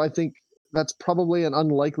about it, though, I think that's probably an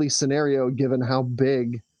unlikely scenario given how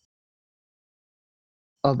big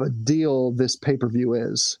of a deal this pay-per-view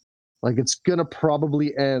is. Like, it's gonna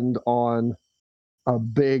probably end on a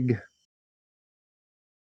big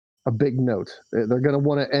note. They're gonna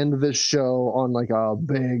want to end this show on like a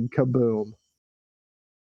big kaboom.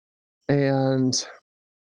 And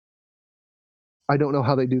I don't know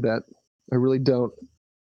how they do that. I really don't.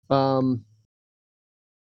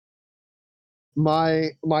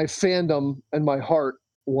 My fandom and my heart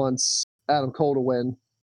wants Adam Cole to win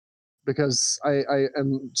because I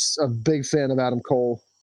am just a big fan of Adam Cole.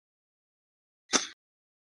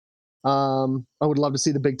 I would love to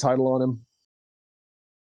see the big title on him.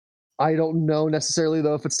 I don't know necessarily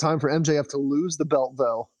though if it's time for MJF to lose the belt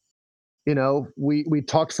though. We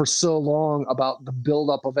talked for so long about the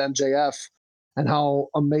buildup of MJF and how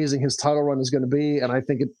amazing his title run is going to be, and I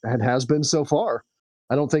think it has been so far.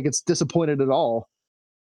 I don't think it's disappointed at all.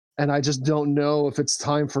 And I just don't know if it's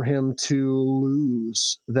time for him to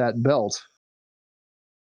lose that belt.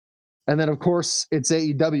 And then, of course, it's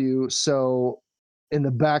AEW, so in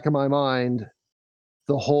the back of my mind,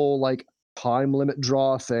 the whole like time limit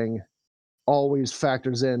draw thing always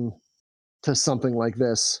factors in to something like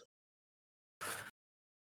this.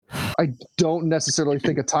 I don't necessarily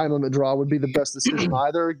think a time limit draw would be the best decision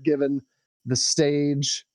either, given the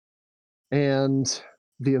stage and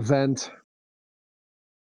the event.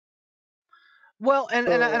 Well, and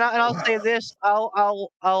I'll say this.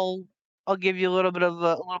 I'll give you a little bit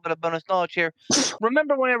of bonus knowledge here.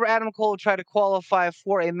 Remember whenever Adam Cole tried to qualify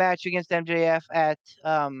for a match against MJF at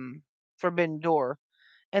Forbidden Door,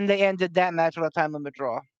 and they ended that match with a time limit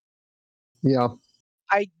draw. Yeah.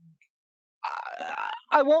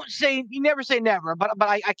 I won't say, you never say never, but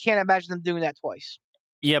I can't imagine them doing that twice.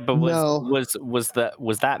 Yeah, but No. was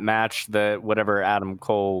that match that whatever Adam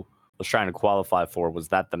Cole was trying to qualify for, was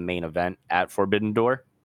that the main event at Forbidden Door?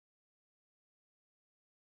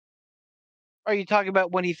 Are you talking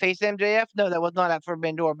about when he faced MJF? No, that was not at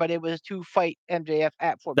Forbidden Door, but it was to fight MJF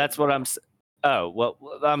at Forbidden That's what Door.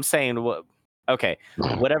 I'm saying. Okay,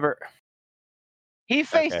 whatever. He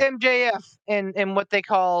faced Okay. MJF in what they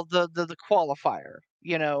call the qualifier.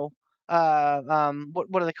 You know,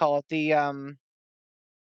 what do they call it? The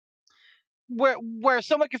where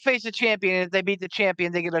someone can face a champion, and if they beat the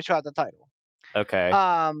champion, they get a shot at the title. Okay.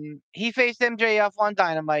 He faced MJF on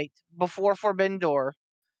Dynamite before Forbidden Door,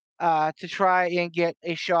 to try and get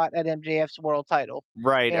a shot at MJF's world title.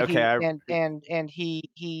 Right. And Okay.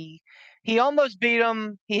 he almost beat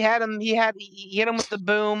him. He hit him with the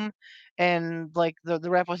boom, and like the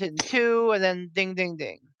ref was hitting 2, and then ding ding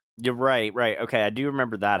ding. You're right. Right. Okay. I do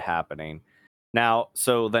remember that happening. Now,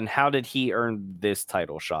 so then how did he earn this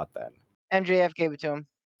title shot then? MJF gave it to him.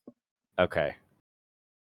 Okay.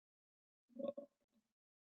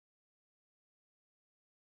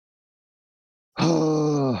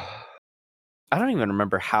 I don't even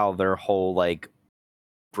remember how their whole like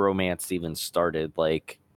bromance even started.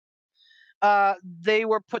 Like, They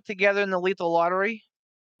were put together in the Lethal Lottery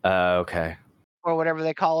okay. or whatever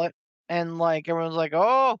they call it, and like everyone's like,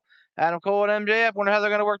 "Oh, Adam Cole and MJF, wonder how they're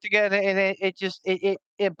gonna work together." And it just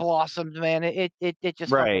blossomed, man. It just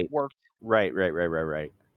fucking Right. worked. Right.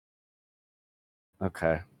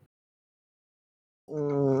 Okay.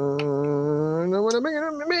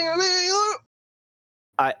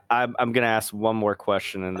 I'm gonna ask one more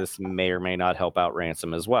question, and this may or may not help out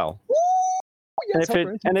Ransom as well. Yes,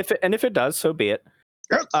 And if it does, so be it.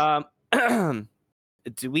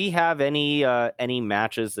 Do we have any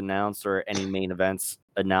matches announced or any main events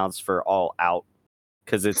announced for All Out?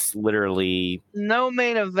 Because it's literally No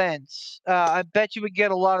main events. I bet you would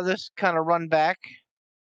get a lot of this kind of run back.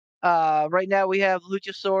 Right now we have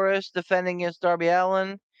Luchasaurus defending against Darby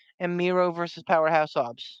Allin and Miro versus Powerhouse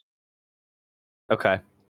Hobbs. okay.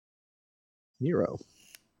 Miro.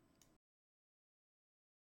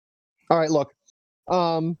 All right, look.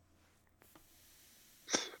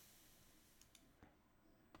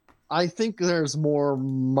 I think there's more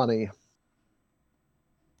money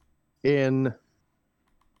in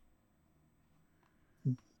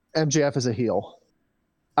MJF as a heel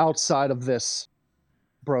outside of this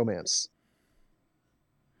bromance.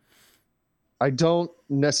 I don't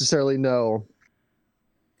necessarily know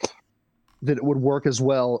that it would work as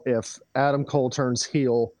well if Adam Cole turns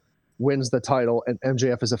heel, wins the title, and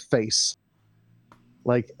MJF is a face.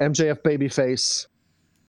 Like MJF babyface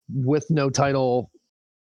with no title,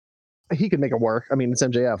 he could make it work. I mean, it's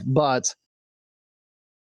MJF, but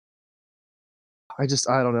I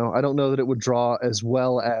don't know. I don't know that it would draw as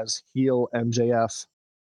well as heel MJF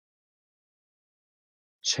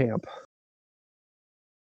champ.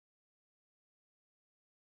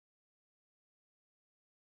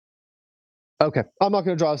 Okay, I'm not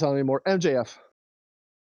going to draw this out anymore. MJF.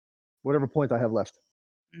 Whatever point I have left.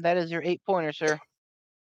 That is your 8-pointer, sir.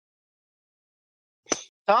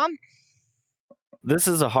 Tom? This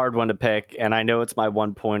is a hard one to pick, and I know it's my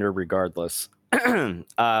 1-pointer regardless.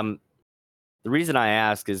 The reason I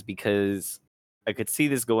ask is because I could see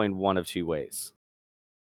this going one of two ways.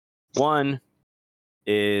 One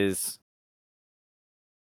is,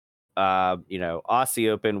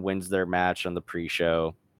 Aussie Open wins their match on the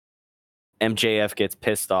pre-show. MJF gets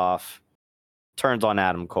pissed off, turns on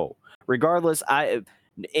Adam Cole. Regardless,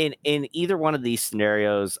 in either one of these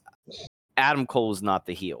scenarios, Adam Cole is not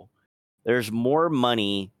the heel. There's more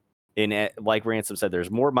money in it, like Ransom said, there's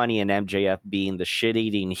more money in MJF being the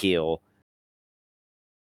shit-eating heel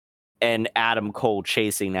and Adam Cole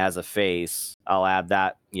chasing as a face. I'll add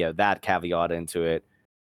that, that caveat into it.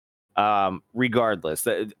 Regardless,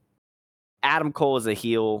 Adam Cole is a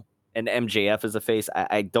heel and MJF is a face.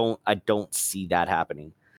 I don't see that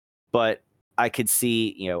happening. But I could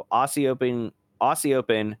see, Aussie Open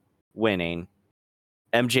winning,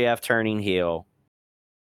 MJF turning heel.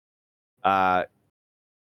 Then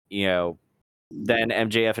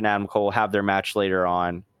MJF and Adam Cole have their match later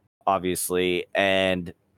on, obviously,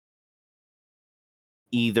 and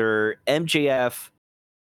either if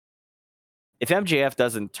MJF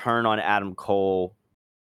doesn't turn on Adam Cole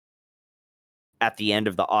at the end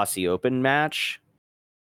of the Aussie Open match,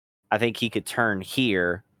 I think he could turn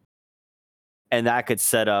here, and that could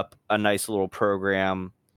set up a nice little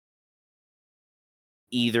program,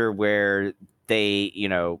 either where they,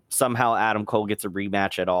 somehow Adam Cole gets a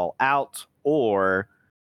rematch at All Out, or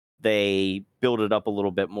they build it up a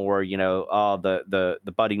little bit more,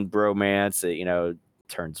 the budding bromance,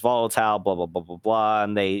 turns volatile, blah, blah, blah, blah, blah.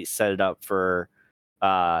 And they set it up for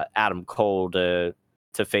Adam Cole to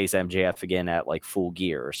face MJF again at like Full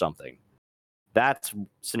Gear or something. That's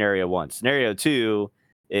scenario 1. Scenario 2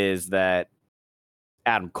 is that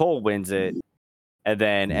Adam Cole wins it, and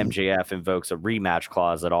then MJF invokes a rematch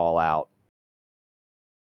clause at All Out.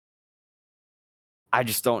 I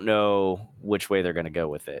just don't know which way they're going to go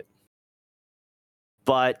with it.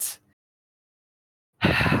 But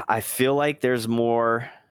I feel like there's more.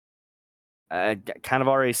 I kind of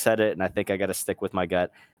already said it, and I think I got to stick with my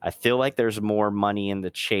gut. I feel like there's more money in the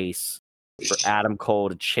chase for Adam Cole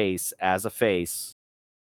to chase as a face.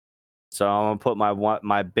 So I'm going to put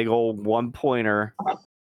my big old 1-pointer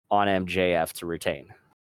on MJF to retain.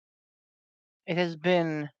 It has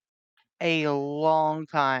been a long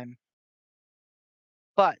time.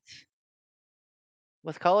 But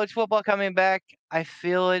with college football coming back, I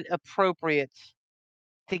feel it appropriate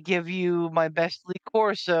to give you my best Lee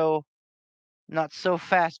Corso. Not so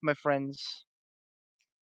fast, my friends.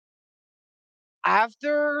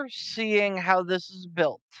 After seeing how this is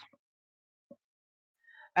built,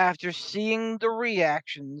 after seeing the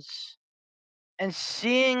reactions, and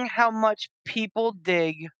seeing how much people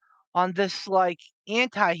dig on this like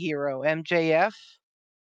anti-hero MJF,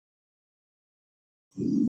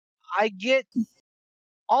 I get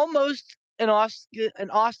almost an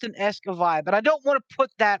Austin-esque vibe, but I don't want to put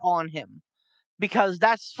that on him because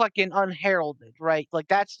that's fucking unheralded, right? Like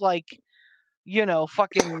that's like,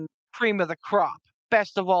 fucking cream of the crop,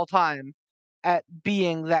 best of all time at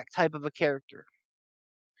being that type of a character.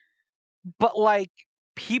 But like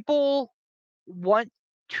people want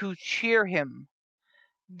to cheer him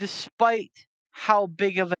despite how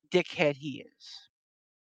big of a dickhead he is.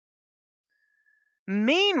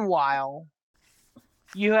 Meanwhile,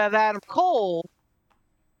 you have Adam Cole,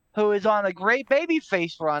 who is on a great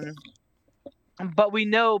babyface run, but we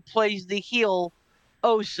know plays the heel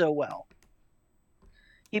oh so well.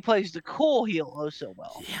 He plays the cool heel oh so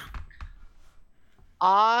well. Yeah.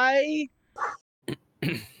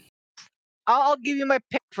 I'll give you my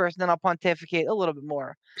pick first, and then I'll pontificate a little bit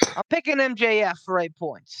more. I'm picking MJF for 8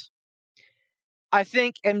 points. I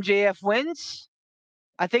think MJF wins.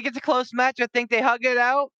 I think it's a close match. I think they hug it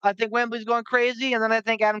out. I think Wembly's going crazy, and then I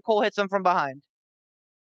think Adam Cole hits him from behind.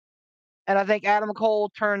 And I think Adam Cole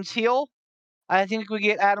turns heel. I think we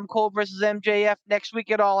get Adam Cole versus MJF next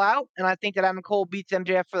week at All Out, and I think that Adam Cole beats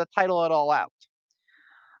MJF for the title at All Out.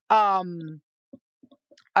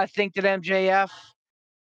 I think that MJF,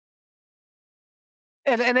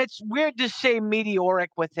 and it's weird to say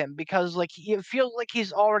meteoric with him because like it feels like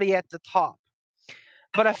he's already at the top.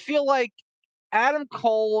 But I feel like Adam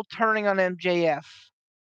Cole turning on MJF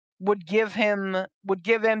would give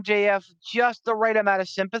MJF just the right amount of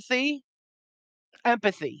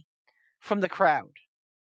empathy from the crowd,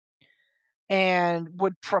 and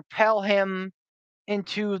would propel him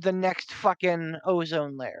into the next fucking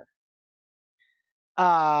ozone layer.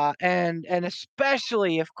 And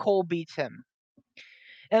especially if Cole beats him,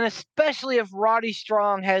 and especially if Roddy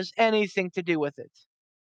Strong has anything to do with it.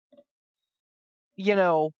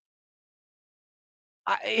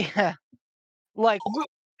 Like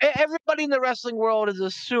everybody in the wrestling world is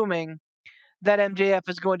assuming that MJF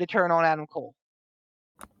is going to turn on Adam Cole.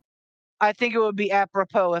 I think it would be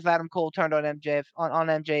apropos if Adam Cole turned on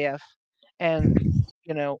MJF, and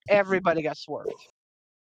everybody got swerved.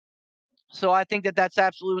 So I think that that's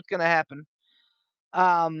absolutely what's going to happen.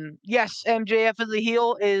 Yes, MJF as a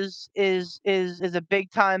heel is a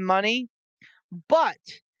big time money, but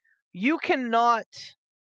you cannot.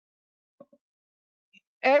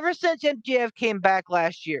 Ever since MJF came back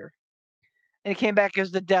last year, and he came back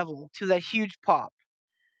as the devil to that huge pop,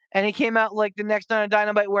 and he came out like the next night on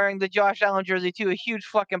Dynamite wearing the Josh Allen jersey too, a huge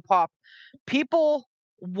fucking pop. People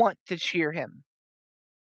want to cheer him.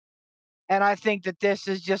 And I think that this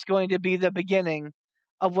is just going to be the beginning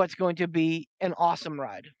of what's going to be an awesome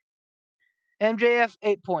ride. MJF,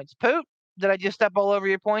 8 points. Poot, did I just step all over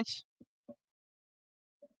your points?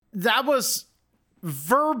 That was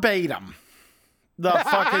verbatim the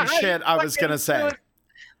fucking shit I was going to say.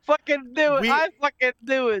 Fucking do it. I fucking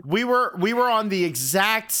do it. We were on the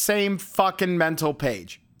exact same fucking mental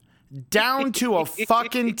page, down to a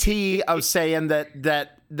fucking T of saying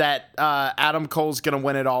that Adam Cole's gonna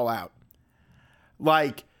win it all out.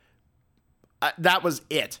 Like that was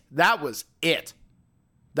it. That was it.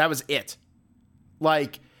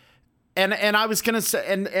 Like, and I was gonna say,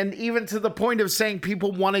 and even to the point of saying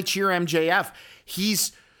people want to cheer MJF.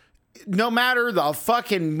 He's, no matter the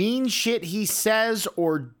fucking mean shit he says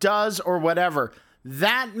or does or whatever,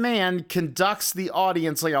 that man conducts the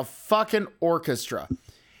audience like a fucking orchestra.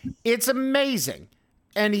 It's amazing.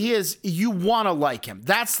 And you want to like him.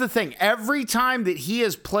 That's the thing. Every time that he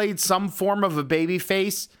has played some form of a baby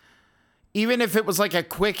face, even if it was like a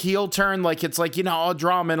quick heel turn, like it's like, I'll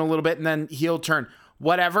draw him in a little bit and then heel turn,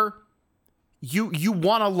 whatever, you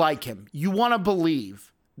want to like him. You want to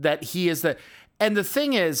believe that he is and the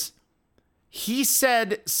thing is, he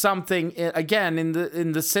said something, again,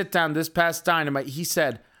 in the sit down this past Dynamite, he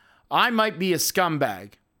said, I might be a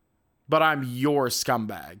scumbag, but I'm your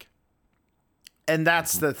scumbag. And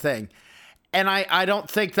that's the thing. And I don't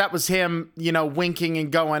think that was him, winking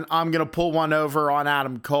and going, I'm going to pull one over on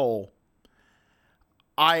Adam Cole.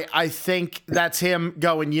 I think that's him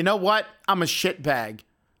going, you know what? I'm a shitbag,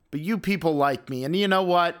 but you people like me. And you know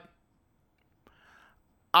what?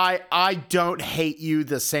 I don't hate you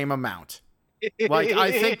the same amount. Like,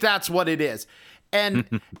 I think that's what it is.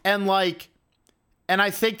 And I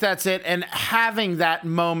think that's it. And having that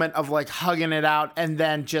moment of like hugging it out and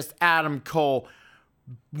then just Adam Cole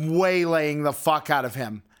waylaying the fuck out of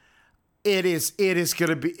him. It is going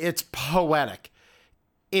to be, it's poetic.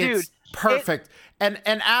 It's perfect. And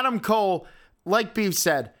Adam Cole, like Beef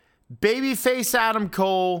said, babyface Adam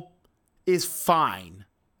Cole is fine.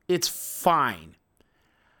 It's fine.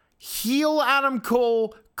 Heel Adam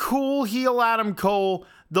Cole, cool heel Adam Cole,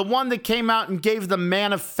 the one that came out and gave the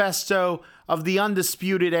manifesto of the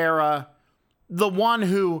Undisputed Era, the one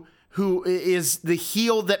who is the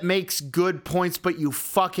heel that makes good points, but you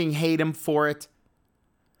fucking hate him for it.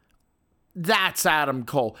 That's Adam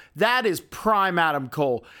Cole. That is prime Adam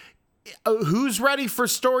Cole. Who's ready for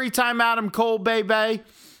storytime Adam Cole, baby?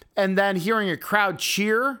 And then hearing a crowd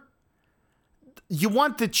cheer. You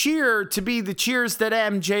want the cheer to be the cheers that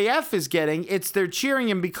MJF is getting. It's they're cheering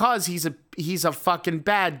him because he's a fucking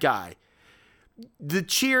bad guy. The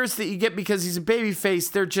cheers that you get because he's a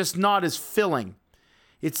babyface, they're just not as filling.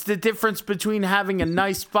 It's the difference between having a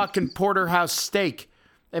nice fucking porterhouse steak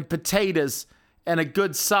and potatoes and a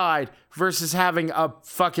good side versus having a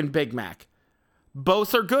fucking Big Mac.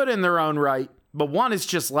 Both are good in their own right, but one is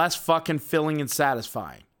just less fucking filling and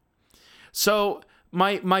satisfying. So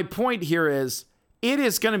my point here is, it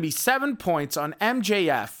is going to be 7 points on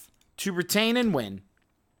MJF to retain and win.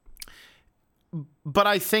 But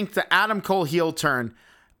I think the Adam Cole heel turn,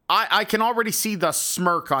 I can already see the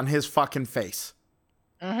smirk on his fucking face.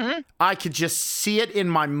 Mm-hmm. I could just see it in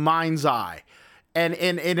my mind's eye. And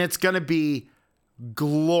it's going to be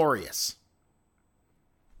glorious.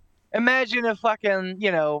 Imagine if fucking,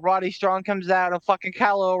 Roddy Strong comes out and fucking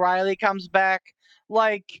Kyle O'Reilly comes back.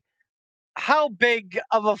 Like, how big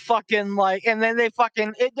of a fucking, like, and then they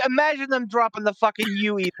fucking, imagine them dropping the fucking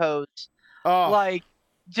UE pose. Oh. Like,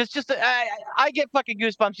 I get fucking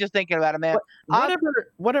goosebumps just thinking about it, man.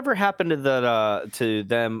 Whatever happened to to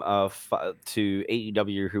them, to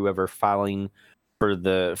AEW, whoever filing for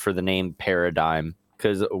the name Paradigm?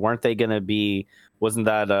 Because weren't they going to be, wasn't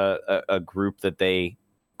that a group that they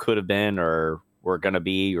could have been or were going to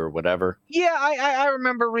be or whatever? Yeah, I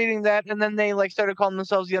remember reading that, and then they like started calling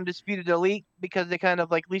themselves the Undisputed Elite because they kind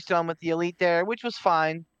of like leased on with the Elite there, which was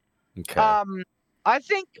fine. Okay. I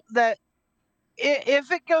think that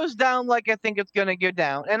if it goes down like I think it's going to go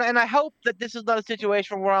down, and I hope that this is not a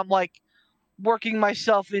situation where I'm like working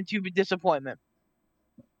myself into disappointment,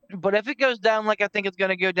 but if it goes down like I think it's going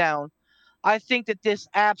to go down, I think that this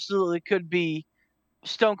absolutely could be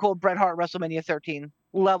Stone Cold Bret Hart WrestleMania 13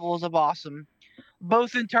 levels of awesome,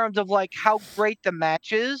 both in terms of like how great the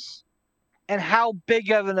match is and how big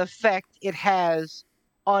of an effect it has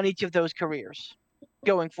on each of those careers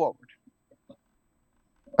going forward.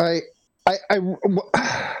 I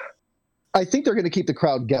think they're going to keep the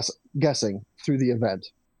crowd guessing through the event.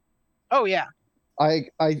 Oh yeah.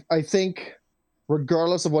 I think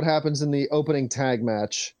regardless of what happens in the opening tag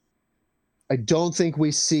match, I don't think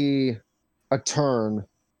we see a turn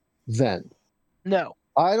then. No.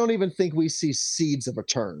 I don't even think we see seeds of a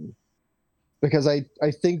turn, because I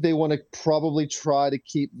think they want to probably try to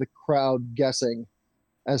keep the crowd guessing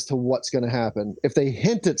as to what's going to happen. If they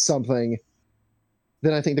hint at something,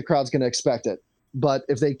 then I think the crowd's going to expect it. But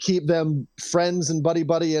if they keep them friends and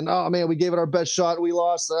buddy and, oh man, we gave it our best shot, we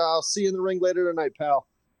lost, I'll see you in the ring later tonight, pal.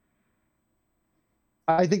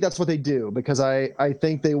 I think that's what they do, because I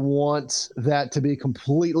think they want that to be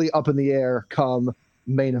completely up in the air come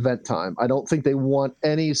main event time. I don't think they want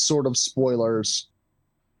any sort of spoilers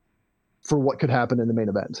for what could happen in the main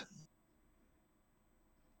event.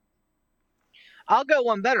 I'll go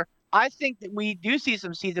one better. I think that we do see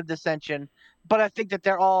some seeds of dissension, but I think that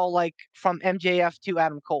they're all like from MJF to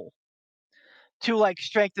Adam Cole to like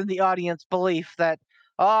strengthen the audience belief that,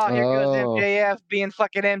 here goes MJF being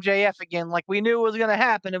fucking MJF again. Like we knew it was going to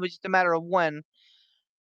happen. It was just a matter of when.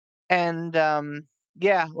 And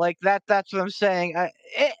Yeah, like that's what I'm saying.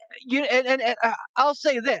 I'll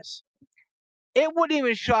say this. It wouldn't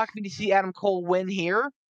even shock me to see Adam Cole win here.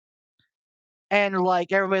 And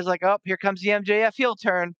like everybody's like, oh, here comes the MJF heel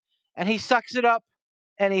turn. And he sucks it up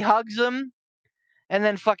and he hugs him. And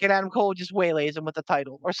then fucking Adam Cole just waylays him with the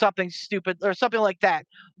title or something stupid or something like that,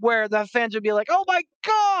 where the fans would be like, "Oh my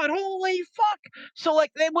god, holy fuck!" So like,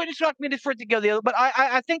 it wouldn't shock me for it to go the other. But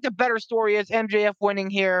I think the better story is MJF winning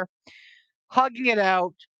here, hugging it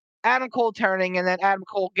out, Adam Cole turning, and then Adam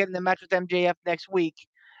Cole getting the match with MJF next week,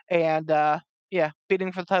 and yeah,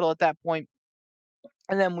 beating for the title at that point.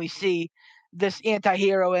 And then we see this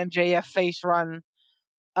anti-hero MJF face run.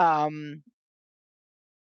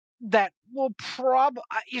 That will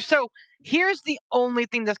so here's the only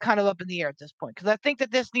thing that's kind of up in the air at this point, because I think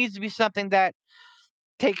that this needs to be something that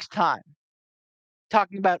takes time.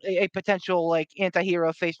 Talking about a potential like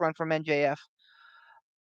anti-hero face run from MJF.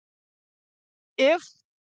 If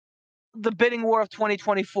the bidding war of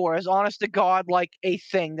 2024 is honest to God like a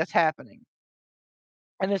thing that's happening,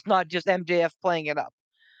 and it's not just MJF playing it up.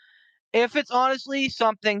 If it's honestly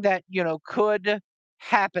something that, could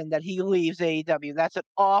happen, that he leaves AEW, that's an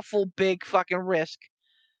awful big fucking risk.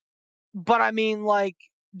 But I mean, like,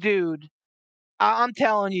 dude, I'm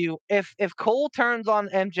telling you, if Cole turns on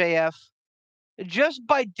MJF, just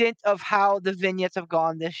by dint of how the vignettes have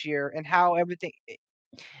gone this year and how everything,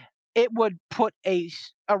 it would put a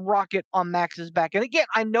rocket on Max's back. And again,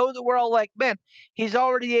 I know that we're all like, man, he's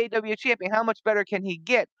already AEW champion. How much better can he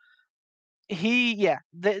get?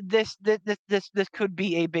 This could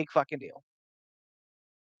be a big fucking deal.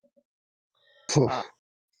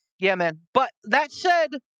 Yeah, man. But that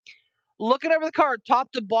said, looking over the card, top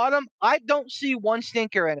to bottom, I don't see one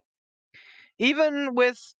stinker in it. Even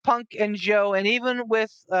with Punk and Joe, and even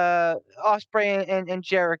with Ospreay and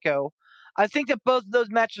Jericho, I think that both of those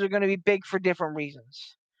matches are going to be big for different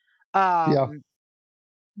reasons. They're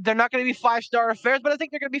not going to be 5-star affairs, but I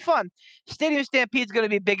think they're going to be fun. Stadium Stampede is going to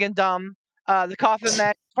be big and dumb. The Coffin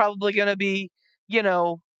match is probably going to be,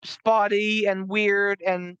 spotty and weird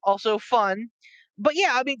and also fun. But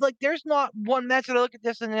yeah, I mean, like, there's not one match that I look at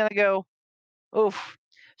this and then I go, oof.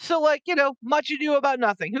 So, like, much ado about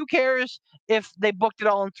nothing. Who cares if they booked it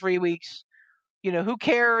all in 3 weeks? Who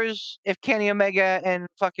cares if Kenny Omega and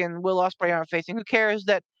fucking Will Ospreay aren't facing? Who cares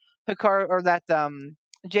that Hikaru or that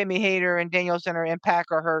Jamie Hayter and Danielson or Impact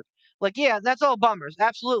are hurt? Like, yeah, that's all bummers,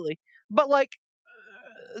 absolutely. But like,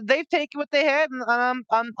 they've taken what they had, and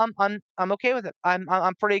I'm okay with it.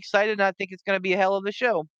 I'm pretty excited, and I think it's going to be a hell of a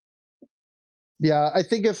show. Yeah, I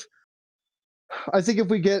think if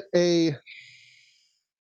we get a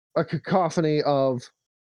cacophony of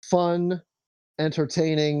fun,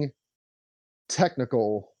 entertaining,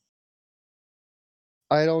 technical,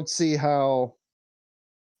 I don't see how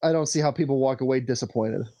people walk away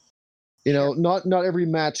disappointed. Not every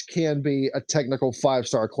match can be a technical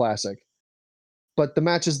 5-star classic, but the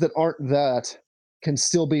matches that aren't that can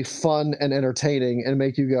still be fun and entertaining and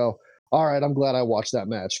make you go, all right, I'm glad I watched that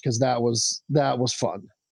match because that was fun.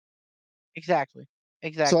 Exactly.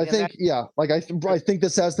 So I think, I think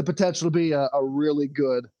this has the potential to be a really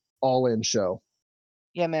good all-in show.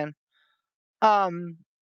 Yeah, man.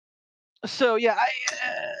 So yeah,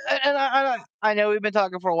 I know we've been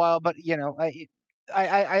talking for a while, but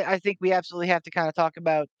I think we absolutely have to kind of talk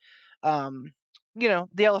about the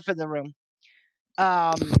elephant in the room.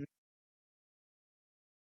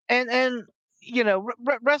 And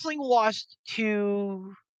wrestling lost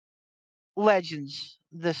 2 legends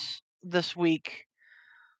this week.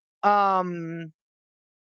 And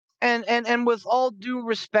with all due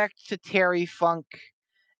respect to Terry Funk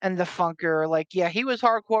and the Funker, like, yeah, he was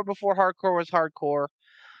hardcore before hardcore was hardcore.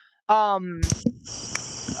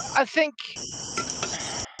 I think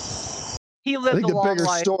he lived a long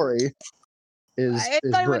life. Story is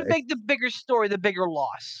not Bray. even the bigger story, the bigger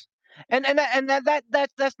loss. And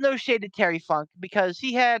that's no shade to Terry Funk, because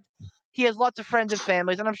he has lots of friends and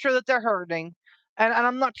families, and I'm sure that they're hurting. And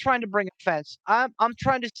I'm not trying to bring offense. I'm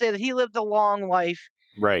trying to say that he lived a long life.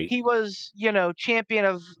 Right. He was, champion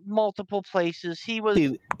of multiple places. He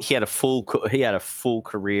had a full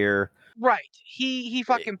career. Right. He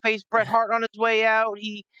fucking faced Bret Hart on his way out.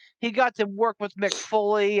 He got to work with Mick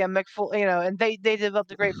Foley, and and they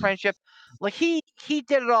developed a great friendship. Like, he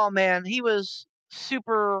did it all, man. He was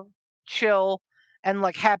super chill and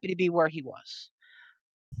like happy to be where he was.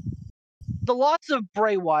 The loss of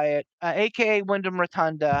Bray Wyatt, aka Wyndham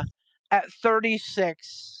Rotunda, at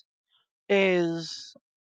 36 is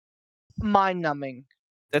mind-numbing.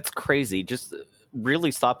 That's crazy. Just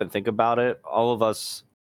really stop and think about it. All of us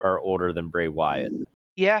are older than Bray Wyatt.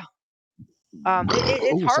 Yeah. It's Oh,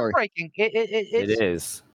 sorry. heartbreaking. It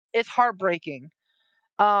is. It's heartbreaking.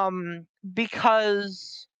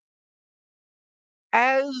 Because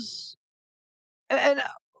as and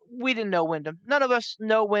we didn't know Wyndham. None of us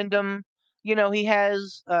know Wyndham. You know, he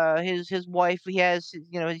has his wife. He has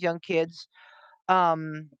his young kids.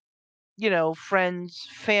 Um, friends,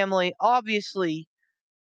 family. Obviously,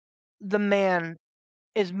 the man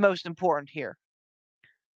is most important here.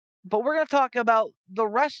 But we're gonna talk about the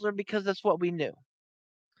wrestler because that's what we knew.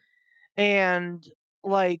 And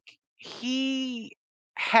like he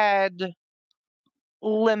had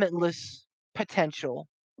limitless potential.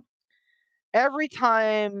 Every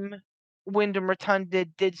time Wyndham Rotunda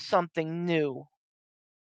did something new,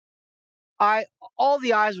 I all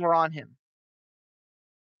the eyes were on him.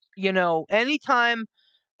 Anytime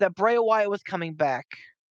that Bray Wyatt was coming back,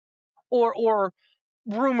 or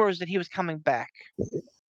rumors that he was coming back,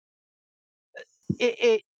 it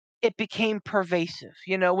it, it became pervasive.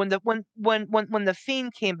 When the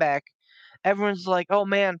Fiend came back, everyone's like, "Oh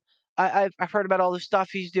man, I've heard about all the stuff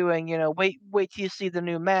he's doing. Wait till you see the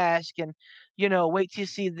new mask, and wait till you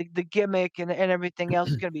see the gimmick and everything else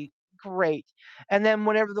is gonna be great." And then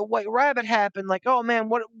whenever the White Rabbit happened, like, "Oh man,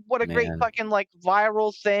 what a great Man. fucking like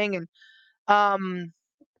viral thing!" And um,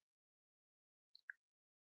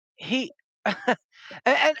 he and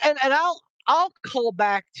I'll call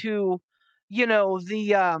back to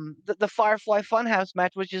the Firefly Funhouse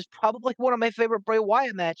match, which is probably one of my favorite Bray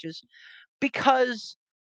Wyatt matches because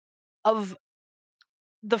of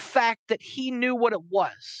the fact that he knew what it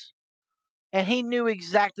was, and he knew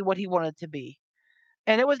exactly what he wanted to be.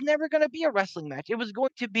 And it was never going to be a wrestling match. It was going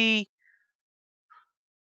to be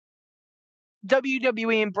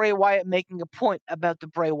WWE and Bray Wyatt making a point about the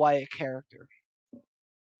Bray Wyatt character.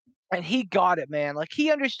 And he got it, man. Like,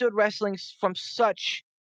 he understood wrestling from such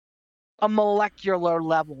a molecular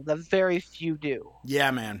level that very few do. Yeah,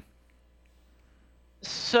 man.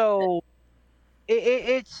 So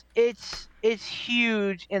it's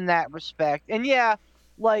huge in that respect. And yeah,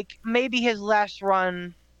 like maybe his last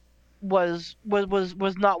run was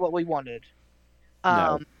not what we wanted.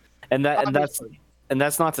 No. And Obviously.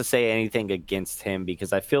 that's not to say anything against him,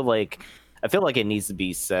 because I feel like it needs to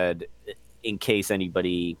be said in case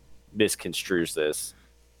anybody misconstrues this.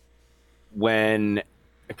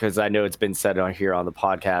 Because I know it's been said on here on the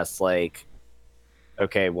podcast, like,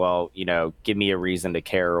 okay, well, give me a reason to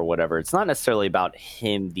care or whatever. It's not necessarily about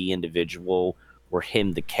him, the individual, or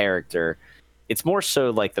him, the character. It's more so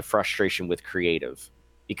like the frustration with creative,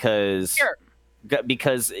 because Sure.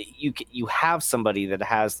 you have somebody that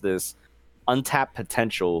has this untapped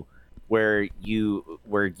potential where you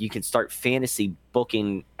can start fantasy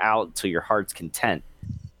booking out to your heart's content,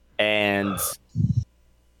 and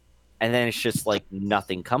then it's just like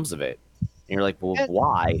nothing comes of it, and you're like, well,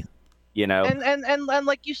 why? And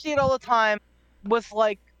like you see it all the time with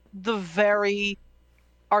like the very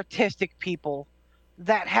artistic people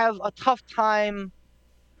that have a tough time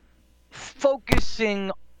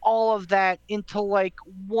focusing all of that into like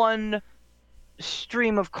one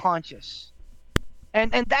stream of conscious.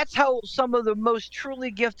 And that's how some of the most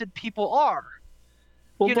truly gifted people are.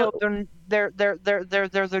 Well,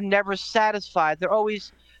 They're never satisfied. They're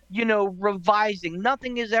always, revising.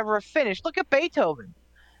 Nothing is ever finished. Look at Beethoven.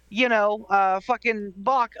 Fucking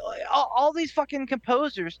Bach. All these fucking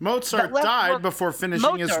composers that Mozart left died work. before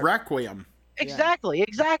finishing his Mozart. Requiem. Exactly.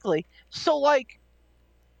 So like,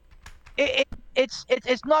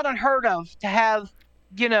 it's not unheard of to have,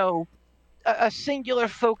 a singular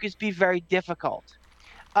focus be very difficult.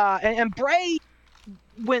 And Bray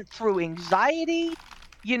went through anxiety.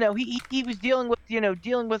 He was dealing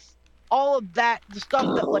with all of that, the stuff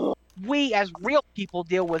that like we as real people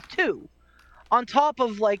deal with too, on top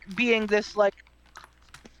of like being this like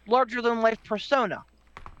larger than life persona.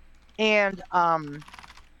 And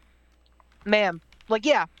man, like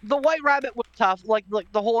yeah, the White Rabbit was tough. Like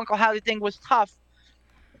the whole Uncle Howdy thing was tough,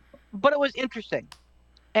 but it was interesting.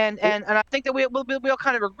 And I think that we all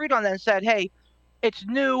kind of agreed on that and said, hey, it's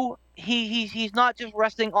new. He's not just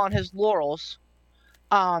resting on his laurels.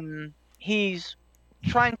 He's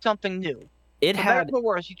trying something new. it For better had or for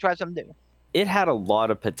worse, he tried something new. it had a lot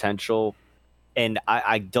of potential, and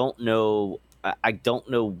I don't know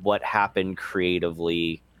what happened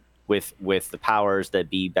creatively with the powers that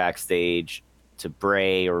be backstage to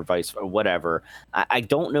Bray or vice or whatever. I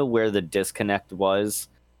don't know where the disconnect was,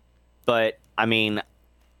 but I mean,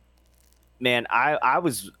 man, I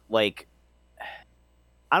was like,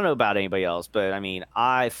 I don't know about anybody else, but I mean,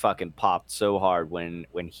 I fucking popped so hard when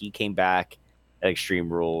he came back at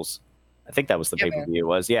Extreme Rules. I think that was the Yeah, pay per man. view. It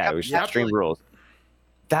was, yeah, Yep, it was Yep. Extreme Rules.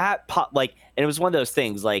 that pop, like, and it was one of those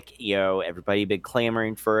things, like, you know, everybody been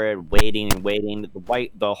clamoring for it, waiting and waiting.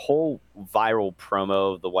 The whole viral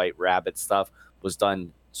promo of the White Rabbit stuff was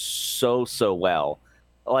done so well.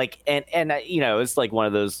 Like, and you know, it's like one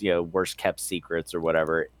of those, you know, worst kept secrets or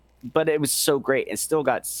whatever. But it was so great and still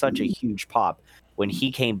got such a huge pop when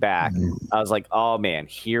he came back. I was like, oh man,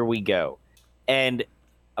 here we go. And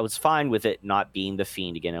I was fine with it not being the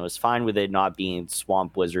Fiend again. I was fine with it not being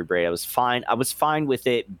Swamp Wizard Bray. I was fine with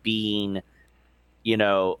it being, you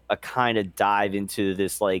know, a kind of dive into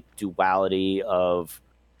this like duality of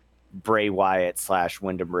Bray Wyatt /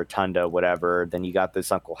 Wyndham Rotunda, whatever. Then you got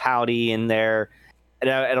this Uncle Howdy in there. And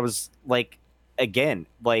I was like, again,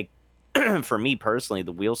 like for me personally,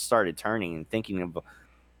 the wheels started turning and thinking of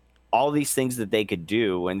all these things that they could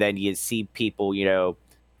do. And then you see people, you know,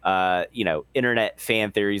 internet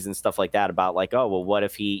fan theories and stuff like that about like, oh, well, what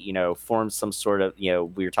if he, you know, forms some sort of, you know,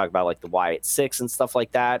 we were talking about like the Wyatt Six and stuff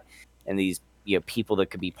like that. And these, you know, people that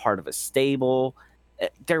could be part of a stable.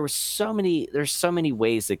 There's so many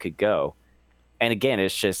ways it could go. And again,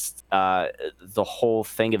 it's just the whole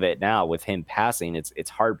thing of it now with him passing. It's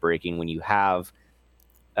heartbreaking when you have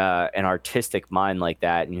an artistic mind like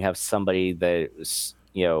that, and you have somebody that is,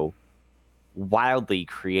 you know, wildly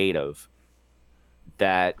creative.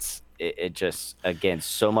 That it just, again,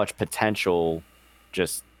 so much potential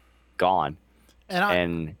just gone.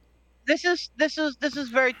 And this is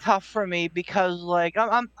very tough for me because like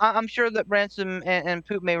I'm sure that Ransom and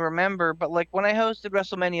Poop may remember, but like when I hosted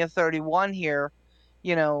WrestleMania 31 here,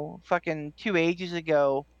 you know, fucking 2 ages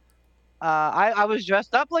ago, I was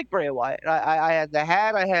dressed up like Bray Wyatt. I had the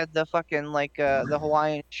hat, I had the fucking like the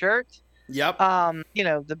Hawaiian shirt, Yep. you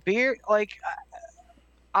know, the beard. Like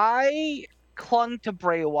I clung to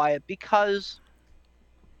Bray Wyatt because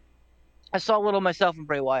I saw a little of myself in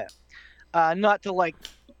Bray Wyatt. Not to like,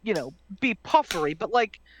 you know, be puffery, but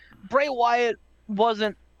like Bray Wyatt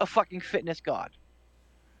wasn't a fucking fitness god.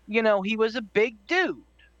 You know, he was a big dude,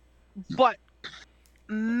 but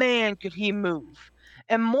man, could he move.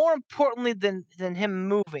 And more importantly than him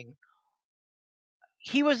moving,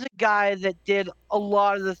 he was a guy that did a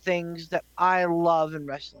lot of the things that I love in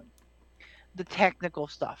wrestling. The technical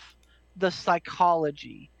stuff, the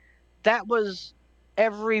psychology. That was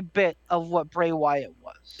every bit of what Bray Wyatt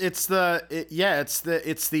was. It's the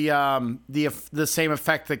same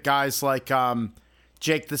effect that guys like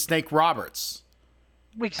Jake the Snake Roberts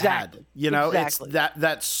Exactly. had. You know, exactly. it's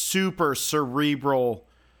that super cerebral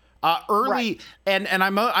early Right. and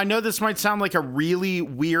I know this might sound like a really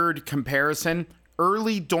weird comparison.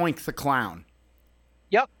 Early Doink the Clown.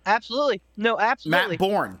 Yep, absolutely. No, absolutely. Matt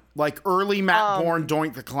Bourne, like early Matt Bourne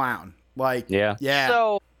Doink the Clown. Like yeah.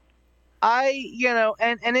 So you know,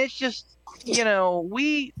 and it's just, you know,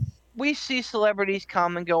 we see celebrities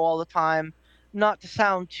come and go all the time, not to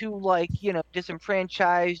sound too like, you know,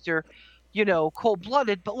 disenfranchised or, you know,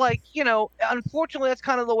 cold-blooded, but like, you know, unfortunately that's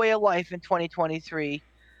kind of the way of life in 2023.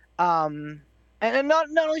 And not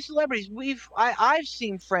only celebrities, I've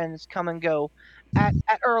seen friends come and go at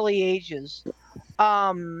early ages.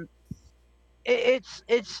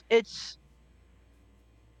 It's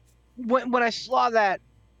when I saw that,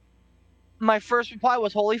 my first reply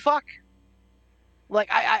was "Holy fuck!" Like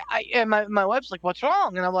and my wife's like, "What's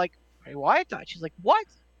wrong?" And I'm like, "Hey, Wyatt died." She's like, "What?"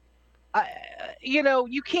 You know,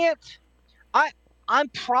 you can't. I I'm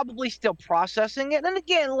probably still processing it. And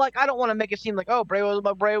again, like I don't want to make it seem like, oh, Bray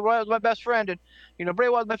was my best friend, and you know, Bray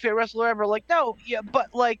was my favorite wrestler ever. Like, no, yeah, but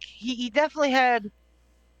like he definitely had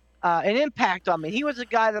an impact on me. He was a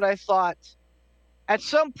guy that I thought at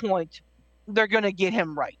some point they're gonna get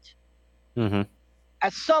him right. Mm-hmm.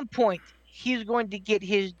 At some point he's going to get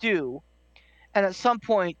his due, and at some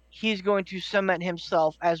point he's going to cement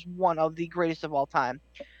himself as one of the greatest of all time.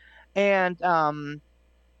 And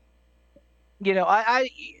you know, I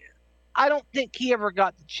don't think he ever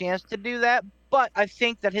got the chance to do that, but I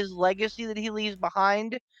think that his legacy that he leaves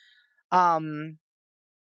behind um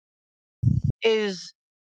is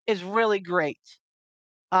really great.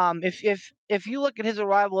 If you look at his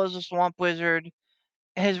arrival as a Swamp Wizard,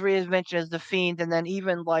 his reinvention as the Fiend, and then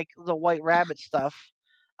even like the White Rabbit stuff,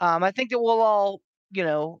 I think that we'll all, you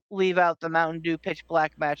know, leave out the Mountain Dew Pitch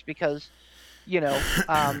Black match because, you know,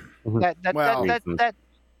 Well, that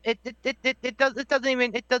it doesn't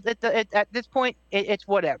even it at this point it's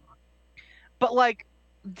whatever. But like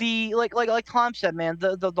like Tom said, man,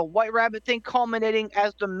 the White Rabbit thing culminating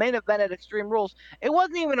as the main event at Extreme Rules. It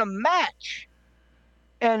wasn't even a match,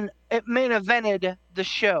 and it main evented the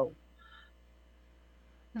show.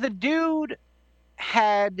 The dude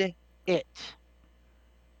had it.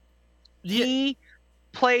 yeah, He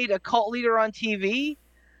played a cult leader on TV,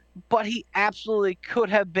 but he absolutely could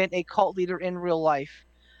have been a cult leader in real life.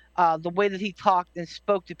 The way that he talked and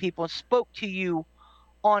spoke to people and spoke to you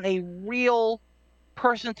on a real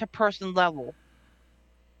person-to-person level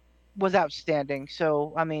was outstanding.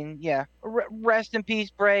 So, I mean, yeah, rest in peace,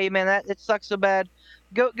 Bray. Man, that it sucks so bad.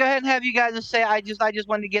 Go ahead and have you guys just say. I just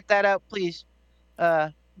wanted to get that out, please.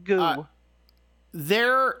 Goo.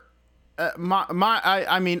 There,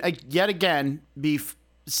 I mean, yet again, Beef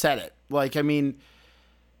said it. Like, I mean,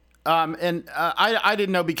 and I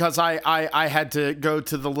didn't know because I had to go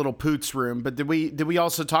to the little poots room. But did we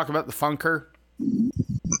also talk about the Funker?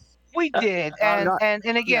 We did, and again,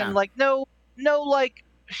 yeah. like no like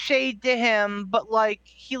shade to him, but like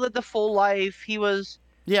he lived a full life. He was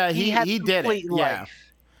he had he did it. life.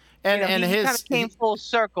 And you know, and he his kind of came full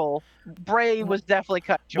circle. Bray was definitely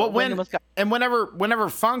cut short. Whenever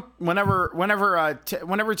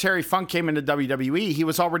Terry Funk came into WWE, he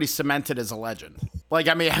was already cemented as a legend. Like,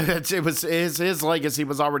 I mean, it was his legacy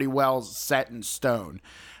was already well set in stone.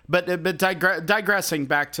 But digressing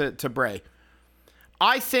back to Bray,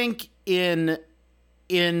 I think in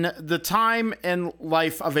the time and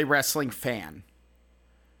life of a wrestling fan,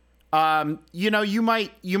 you know, you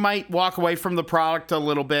might walk away from the product a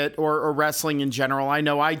little bit or wrestling in general. I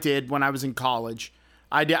know I did when I was in college.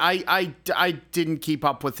 I didn't keep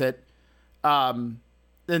up with it. But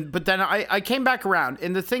then I came back around.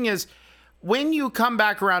 And the thing is, when you come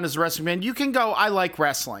back around as a wrestling fan, you can go, I like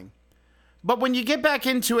wrestling. But when you get back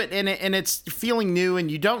into it and it's feeling new and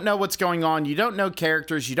you don't know what's going on, you don't know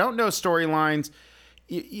characters, you don't know storylines,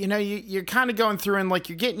 you know, you're kind of going through and like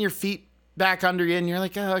you're getting your feet back under you and you're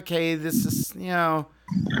like, oh, okay, this is, you know,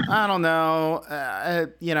 I don't know.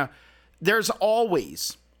 You know, there's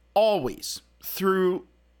always throughout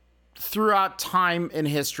time and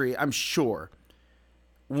history, I'm sure,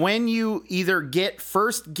 when you either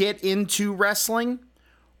first get into wrestling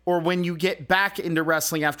or when you get back into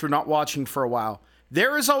wrestling after not watching for a while,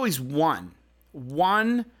 there is always one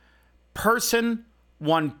person,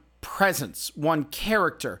 one presence, one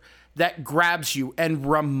character that grabs you and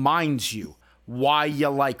reminds you why you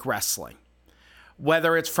like wrestling.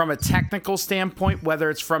 Whether it's from a technical standpoint, whether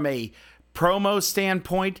it's from a promo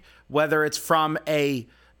standpoint, whether it's from a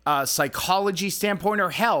psychology standpoint,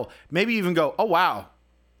 or hell, maybe even go, oh wow,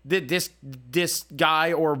 this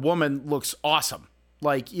guy or woman looks awesome.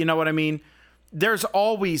 Like, you know what I mean? There's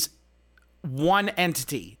always one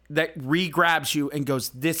entity that re-grabs you and goes,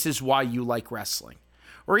 this is why you like wrestling.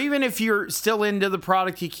 Or even if you're still into the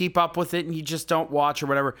product, you keep up with it and you just don't watch or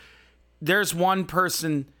whatever, there's one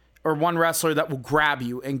person or one wrestler that will grab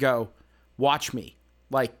you and go, watch me.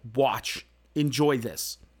 Like, watch. Enjoy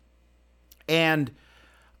this. And,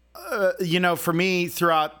 you know, for me,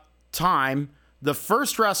 throughout time, the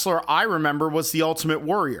first wrestler I remember was the Ultimate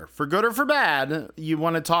Warrior. For good or for bad, you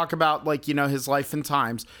want to talk about, like, you know, his life and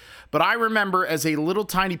times. But I remember as a little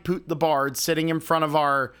tiny Poot the Bard sitting in front of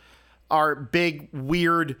our big,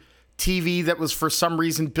 weird TV that was for some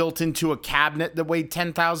reason built into a cabinet that weighed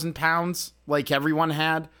 10,000 pounds, like everyone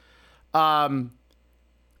had. I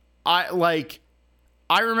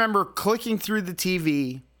remember clicking through the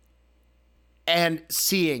TV and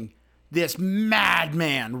seeing this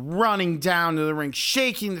madman running down to the ring,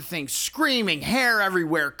 shaking the thing, screaming, hair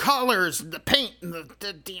everywhere, colors, the paint, and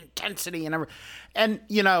the intensity, and everything. And,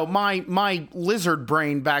 you know, my lizard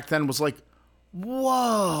brain back then was like,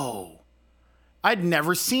 whoa. I'd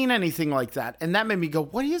never seen anything like that. And that made me go,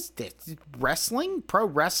 what is this? Wrestling? Pro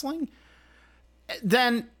wrestling?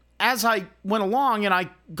 Then, as I went along and I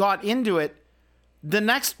got into it, the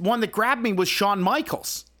next one that grabbed me was Shawn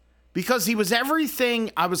Michaels. Because he was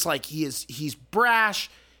everything. I was like, he's brash,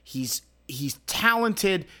 he's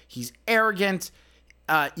talented, he's arrogant,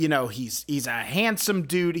 you know, he's a handsome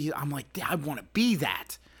dude. I'm like, I want to be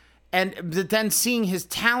that. And then seeing his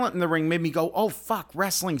talent in the ring made me go, oh fuck,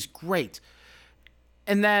 wrestling's great.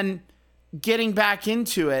 And then getting back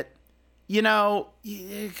into it, you know,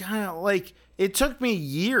 kind of like, it took me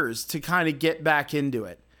years to kind of get back into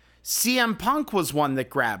it. CM Punk was one that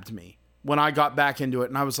grabbed me when I got back into it,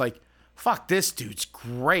 and I was like, fuck, this dude's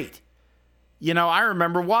great. You know, I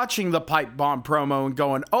remember watching the Pipe Bomb promo and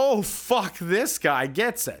going, oh, fuck, this guy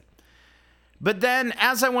gets it. But then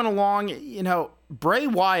as I went along, you know, Bray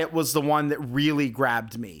Wyatt was the one that really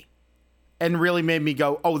grabbed me and really made me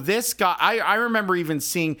go, oh, this guy. I remember even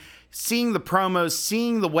seeing the promos,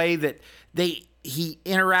 seeing the way that he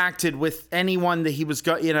interacted with anyone that he was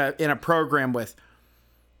in a program with.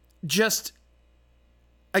 Just,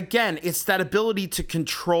 again, it's that ability to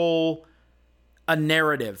control a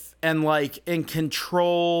narrative and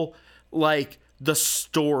control like the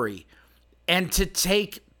story, and to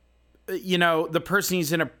take, you know, the person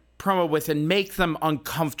he's in a promo with and make them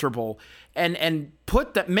uncomfortable and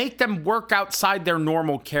make them work outside their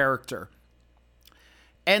normal character.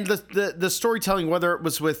 And the storytelling, whether it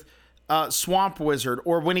was with Swamp Wizard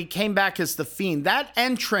or when he came back as The Fiend, that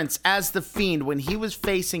entrance as The Fiend when he was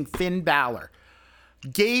facing Finn Balor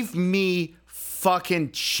gave me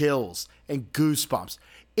fucking chills and goosebumps.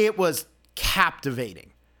 It was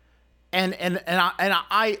captivating. And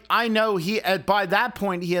I know he by that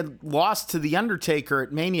point he had lost to The Undertaker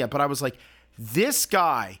at Mania, but I was like, this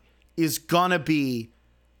guy is gonna be,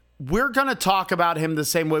 we're gonna talk about him the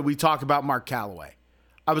same way we talk about Mark Calloway.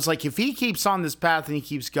 I was like, if he keeps on this path and he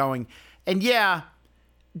keeps going, and yeah,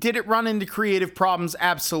 did it run into creative problems?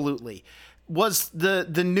 Absolutely. Was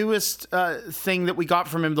the newest thing that we got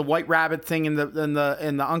from him, the White Rabbit thing and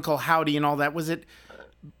the Uncle Howdy and all that, was it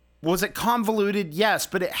convoluted? Yes,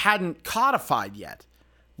 but it hadn't codified yet.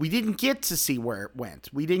 We didn't get to see where it went.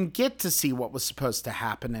 We didn't get to see what was supposed to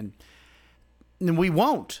happen, and we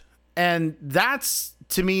won't. And that's,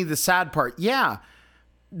 to me, the sad part. Yeah,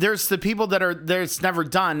 there's the people that are there, it's never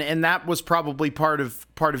done, and that was probably part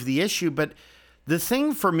of the issue. But the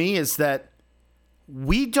thing for me is that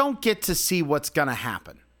we don't get to see what's going to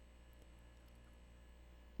happen.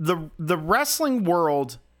 The wrestling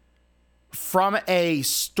world, from a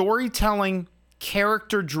storytelling,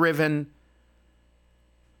 character-driven,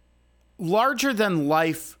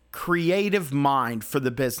 larger-than-life, creative mind for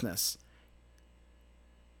the business,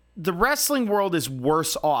 the wrestling world is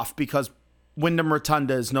worse off because Wyndham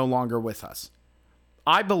Rotunda is no longer with us.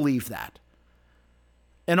 I believe that.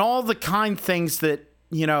 And all the kind things that,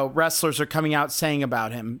 wrestlers are coming out saying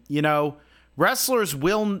about him, wrestlers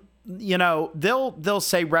will, they'll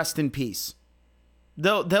say rest in peace.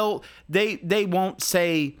 They won't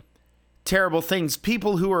say terrible things.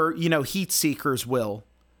 People who are, heat seekers will.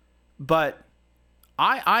 But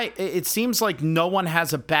it seems like no one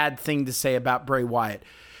has a bad thing to say about Bray Wyatt.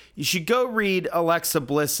 You should go read Alexa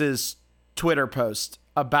Bliss's Twitter post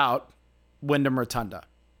about Wyndham Rotunda.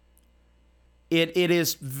 It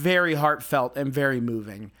is very heartfelt and very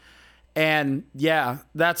moving. And yeah,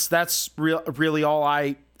 that's really all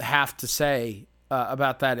I have to say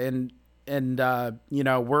about that. And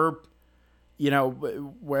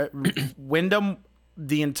Wyndham,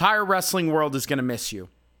 the entire wrestling world is going to miss you.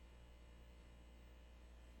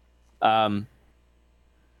 I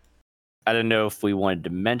don't know if we wanted to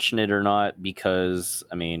mention it or not, because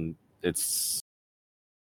it's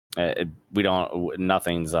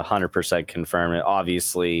nothing's 100% confirmed.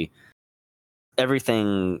 Obviously,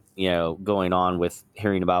 everything going on with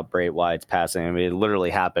hearing about Bray Wyatt's passing, it literally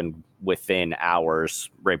happened within hours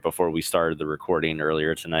right before we started the recording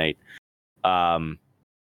earlier tonight. Beef,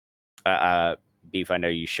 I know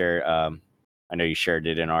you shared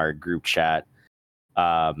it in our group chat.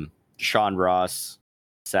 Sean Ross,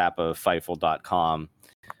 Sap of Fightful.com,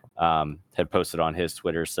 had posted on his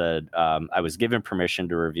Twitter, said, I was given permission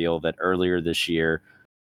to reveal that earlier this year,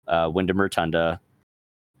 Wyndham Rotunda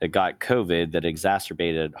got COVID that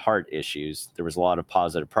exacerbated heart issues. There was a lot of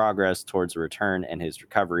positive progress towards a return and his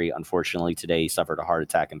recovery. Unfortunately, today he suffered a heart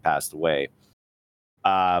attack and passed away.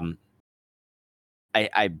 I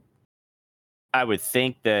would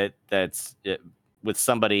think that's with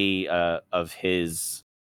somebody of his,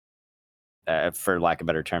 for lack of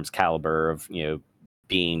better terms, caliber of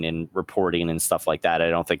being in reporting and stuff like that, I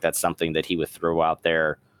don't think that's something that he would throw out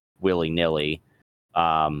there willy-nilly.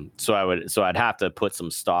 So I'd have to put some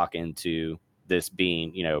stock into this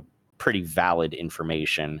being, pretty valid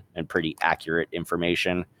information and pretty accurate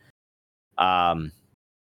information. So,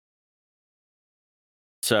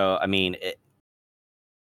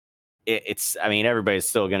 it's everybody's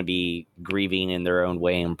still going to be grieving in their own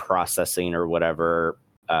way and processing or whatever.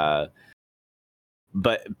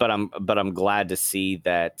 But I'm glad to see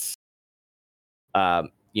that,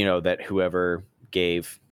 that whoever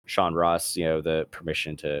gave Sean Ross, the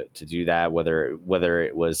permission to do that, whether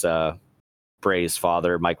it was Bray's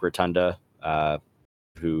father, Mike Rotunda,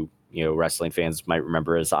 who wrestling fans might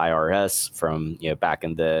remember as IRS from back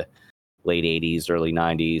in the late 80s, early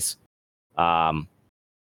 90s.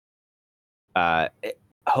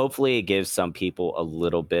 Hopefully it gives some people a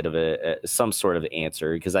little bit of some sort of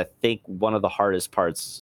answer, because I think one of the hardest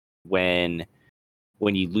parts when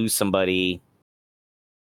you lose somebody,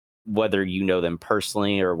 whether you know them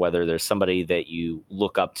personally or whether there's somebody that you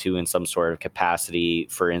look up to in some sort of capacity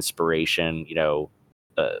for inspiration,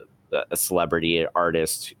 a celebrity, an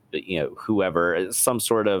artist, whoever, some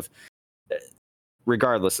sort of,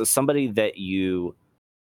 regardless, of somebody that you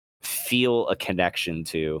feel a connection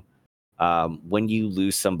to. When you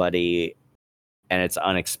lose somebody and it's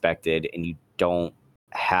unexpected and you don't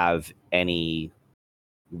have any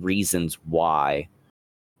reasons why.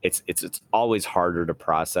 It's always harder to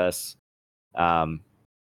process. And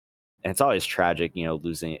it's always tragic,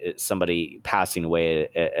 losing somebody passing away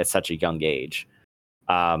at such a young age.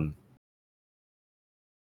 I've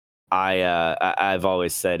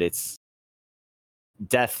always said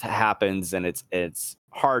death happens, and it's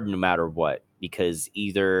hard no matter what, because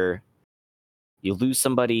either you lose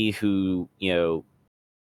somebody who,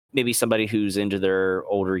 maybe somebody who's into their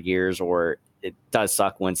older years, or it does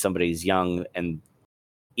suck when somebody's young. And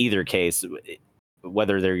either case,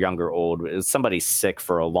 whether they're young or old, if somebody's sick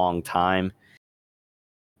for a long time,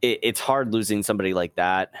 it's hard losing somebody like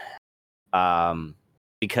that,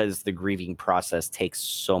 because the grieving process takes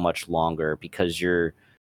so much longer, because you're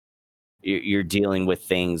dealing with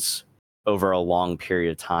things over a long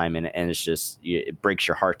period of time, and it's just, it breaks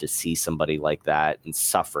your heart to see somebody like that and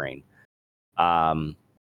suffering. And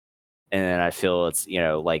then I feel it's,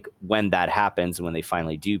 like when that happens, when they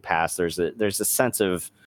finally do pass, there's a sense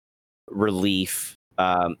of relief,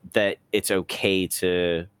 that it's okay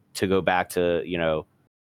to go back to,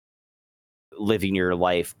 living your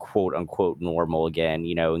life, quote unquote, normal again,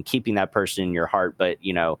 and keeping that person in your heart, but,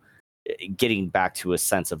 getting back to a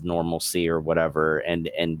sense of normalcy or whatever. And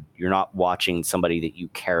you're not watching somebody that you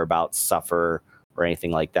care about suffer or anything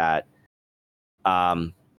like that.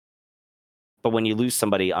 But when you lose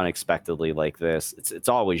somebody unexpectedly like this, it's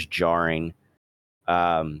always jarring.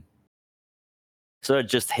 So it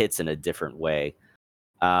just hits in a different way.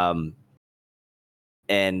 And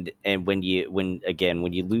when you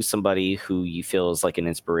lose somebody who you feel is like an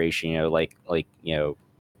inspiration, like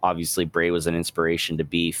obviously Bray was an inspiration to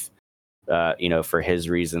Beef, for his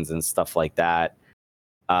reasons and stuff like that.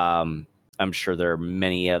 I'm sure there are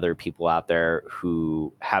many other people out there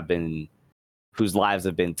whose lives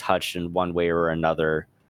have been touched in one way or another,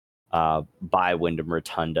 by Wyndham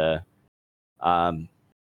Rotunda.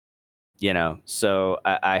 So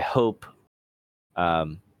I hope, I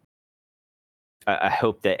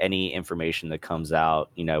hope that any information that comes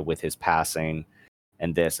out, with his passing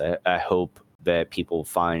and this, I hope that people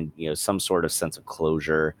find, some sort of sense of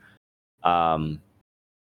closure.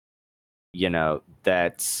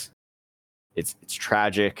 That it's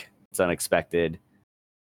tragic, it's unexpected.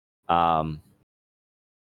 But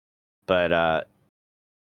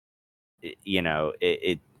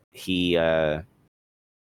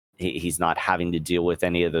he's not having to deal with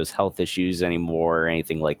any of those health issues anymore or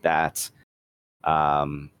anything like that.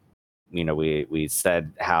 We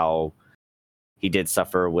said how he did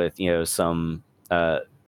suffer with, some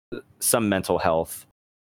mental health.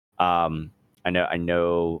 I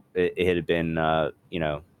know it had been,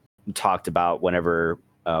 talked about whenever,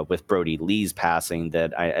 with Brody Lee's passing,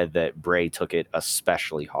 that Bray took it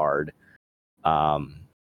especially hard, and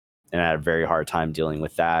I had a very hard time dealing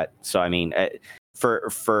with that. So I mean,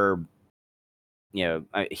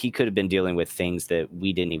 he could have been dealing with things that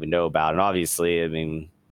we didn't even know about, and obviously, I mean,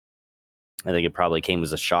 I think it probably came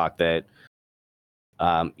as a shock that,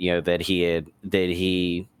 that he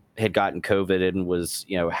had gotten COVID and was,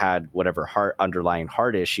 had whatever underlying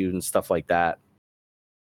heart issue and stuff like that.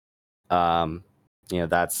 That's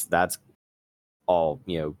all,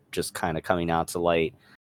 just kind of coming out to light.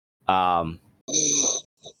 But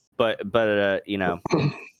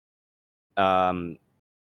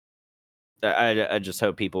I just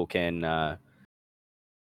hope people can,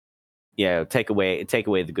 take away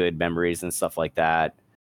the good memories and stuff like that.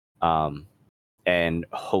 And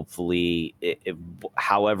hopefully,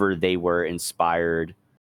 however they were inspired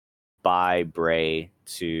by Bray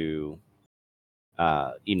to,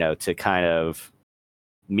 to kind of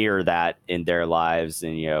mirror that in their lives,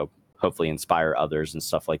 and hopefully inspire others and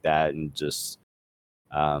stuff like that, and just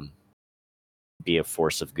be a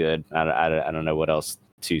force of good. I don't know what else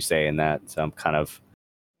to say in that, so I'm kind of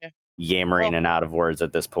yammering and out of words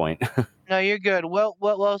at this point. No, you're good.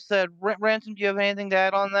 Well said. Ransom, do you have anything to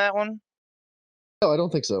add on that one? No, I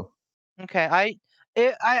don't think so. Okay, I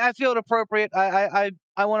feel it appropriate. I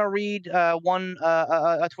want to read one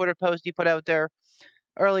a Twitter post he put out there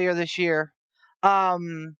earlier this year.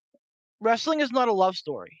 Wrestling is not a love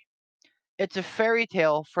story. It's a fairy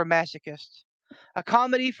tale for masochists, a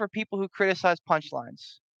comedy for people who criticize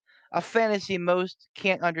punchlines, a fantasy most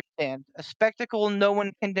can't understand, a spectacle no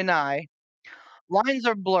one can deny. Lines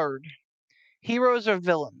are blurred, heroes are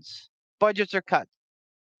villains, budgets are cut,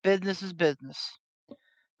 business is business.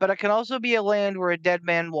 But it can also be a land where a dead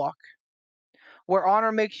man walk, where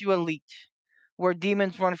honor makes you elite, where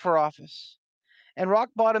demons run for office, and rock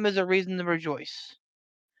bottom is a reason to rejoice.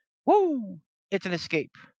 Woo! It's an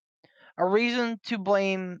escape. A reason to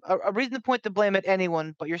point the blame at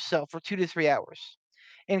anyone but yourself for 2 to 3 hours.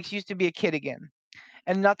 An excuse to be a kid again.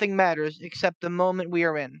 and nothing matters except the moment we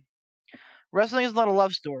are in. Wrestling is not a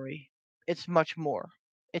love story, it's much more.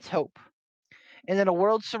 It's hope. And in a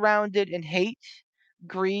world surrounded in hate,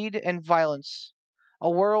 greed, and violence, a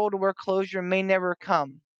world where closure may never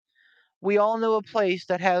come, we all know a place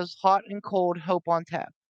that has hot and cold hope on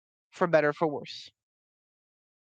tap, for better for worse.